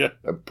 Yeah.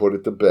 And put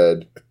it to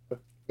bed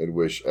and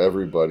wish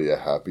everybody a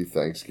happy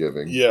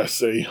Thanksgiving.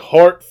 Yes, a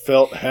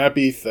heartfelt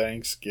happy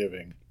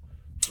Thanksgiving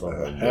from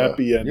the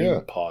Happy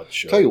Ending Pod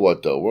Show. Tell you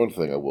what, though, one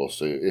thing I will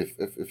say,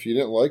 if you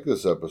didn't like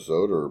this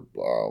episode or,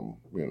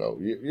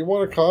 you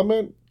want to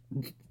comment,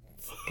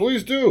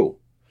 please do.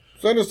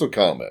 Send us a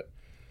comment.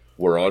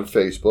 We're on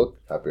Facebook,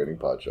 Happy Ending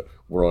Pod Show.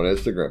 We're on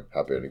Instagram,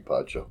 Happy Ending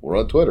Pod Show. We're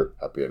on Twitter,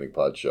 Happy Ending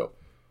Pod Show.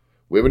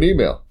 We have an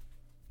email.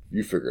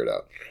 You figure it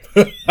out.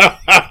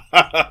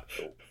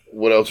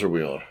 What else are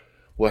we on?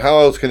 Well, how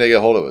else can they get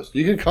hold of us?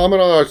 You can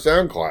comment on our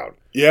SoundCloud.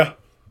 Yeah.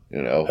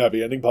 You know.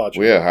 Happy Ending Pod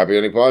Show. Yeah, Happy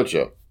Ending Pod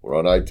Show. We're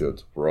on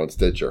iTunes. We're on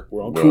Stitcher.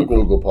 We're on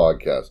Google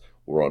Podcasts.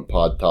 We're on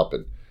Pod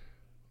Toppin'.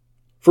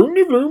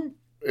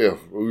 Yeah,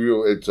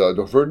 it's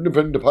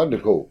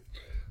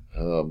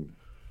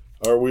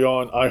are we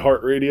on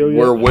iHeartRadio yet?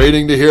 We're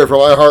waiting to hear from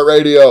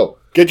iHeartRadio.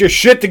 Get your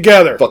shit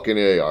together. Fucking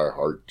A,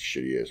 iHeart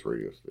shitty ass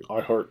radio station.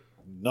 iHeart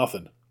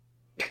nothing.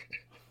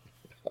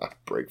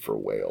 Break for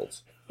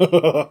whales.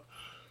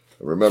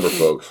 Remember,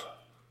 folks,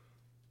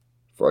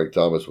 Frank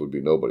Thomas would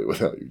be nobody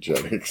without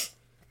eugenics.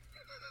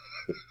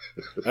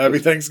 Happy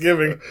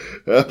Thanksgiving.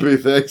 Happy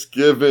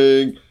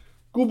Thanksgiving.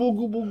 Gooble,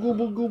 gooble,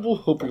 gooble, gooble.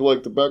 Hope you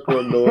like the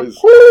background noise.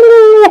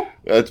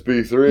 That's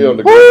B3 on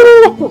the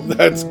ground.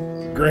 That's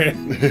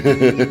Grant.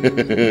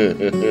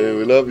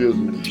 We love you.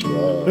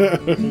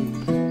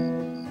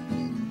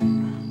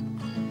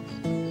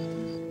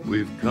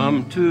 We've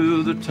come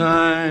to the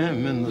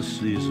time in the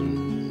season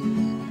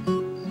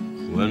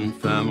when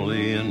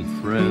family and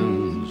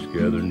friends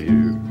gather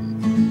near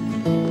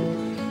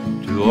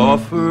to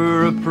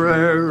offer a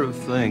prayer of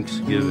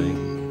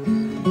thanksgiving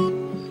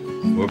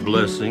for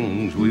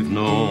blessings we've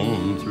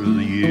known through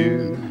the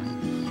years,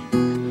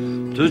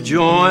 to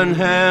join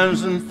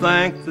hands and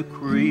thank the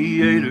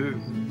Creator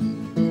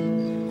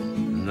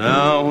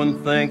now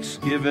when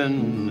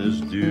Thanksgiving is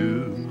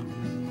due.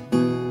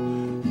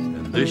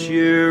 And this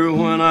year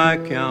when I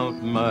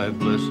count my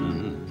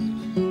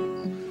blessings,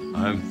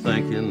 I'm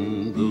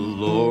thanking the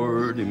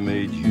Lord He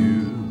made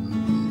you.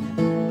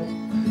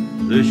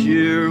 This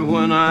year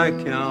when I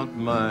count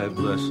my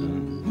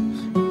blessings,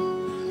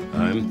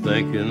 I'm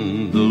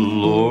thanking the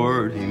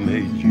Lord He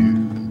made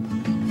you.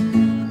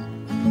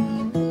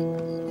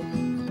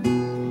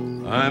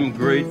 I'm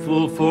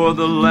grateful for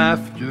the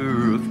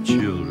laughter of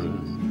children,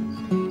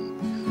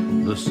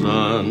 the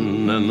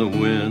sun and the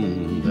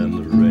wind and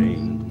the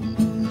rain,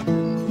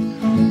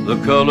 the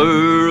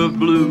color of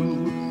blue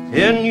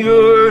in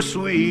your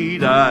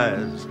sweet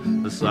eyes,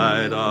 the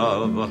sight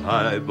of a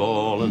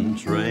highballing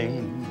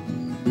train,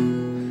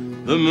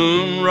 the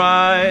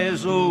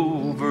moonrise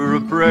over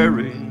a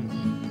prairie,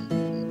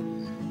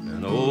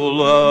 and oh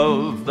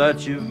love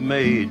that you've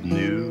made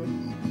new.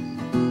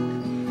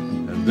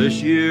 And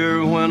this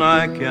year when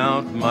I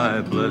count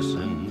my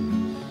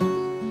blessings,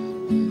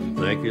 I'm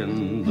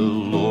thanking the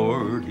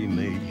Lord He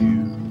made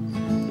you.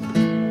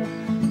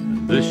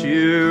 And this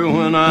year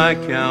when I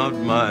count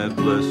my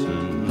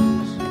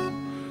blessings,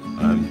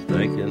 I'm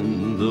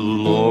thanking the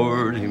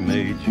Lord He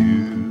made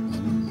you.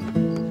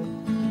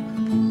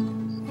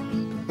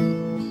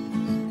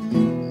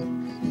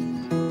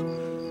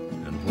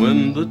 And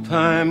when the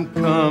time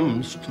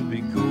comes to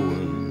be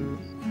going,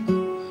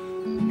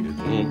 you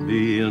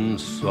envy and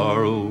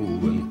sorrow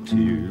and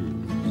tears.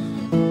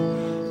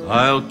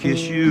 I'll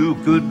kiss you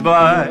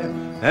goodbye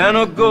and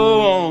I'll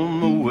go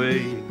on the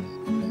way,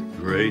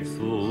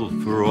 grateful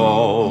for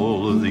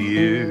all of the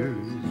years.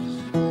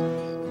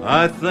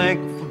 I thank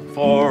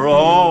for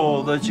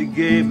all that you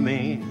gave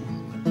me,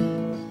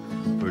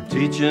 for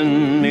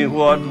teaching me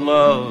what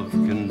love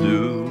can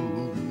do.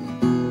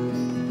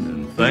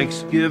 And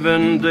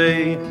Thanksgiving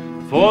Day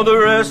for the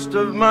rest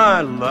of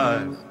my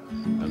life,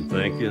 I'm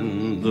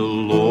thanking the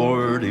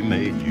Lord He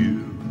made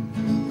you.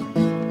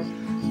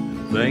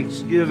 And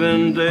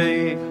Thanksgiving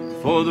Day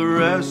for the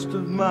rest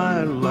of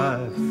my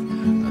life,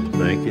 I'm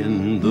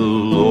thanking the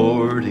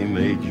Lord He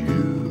made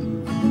you.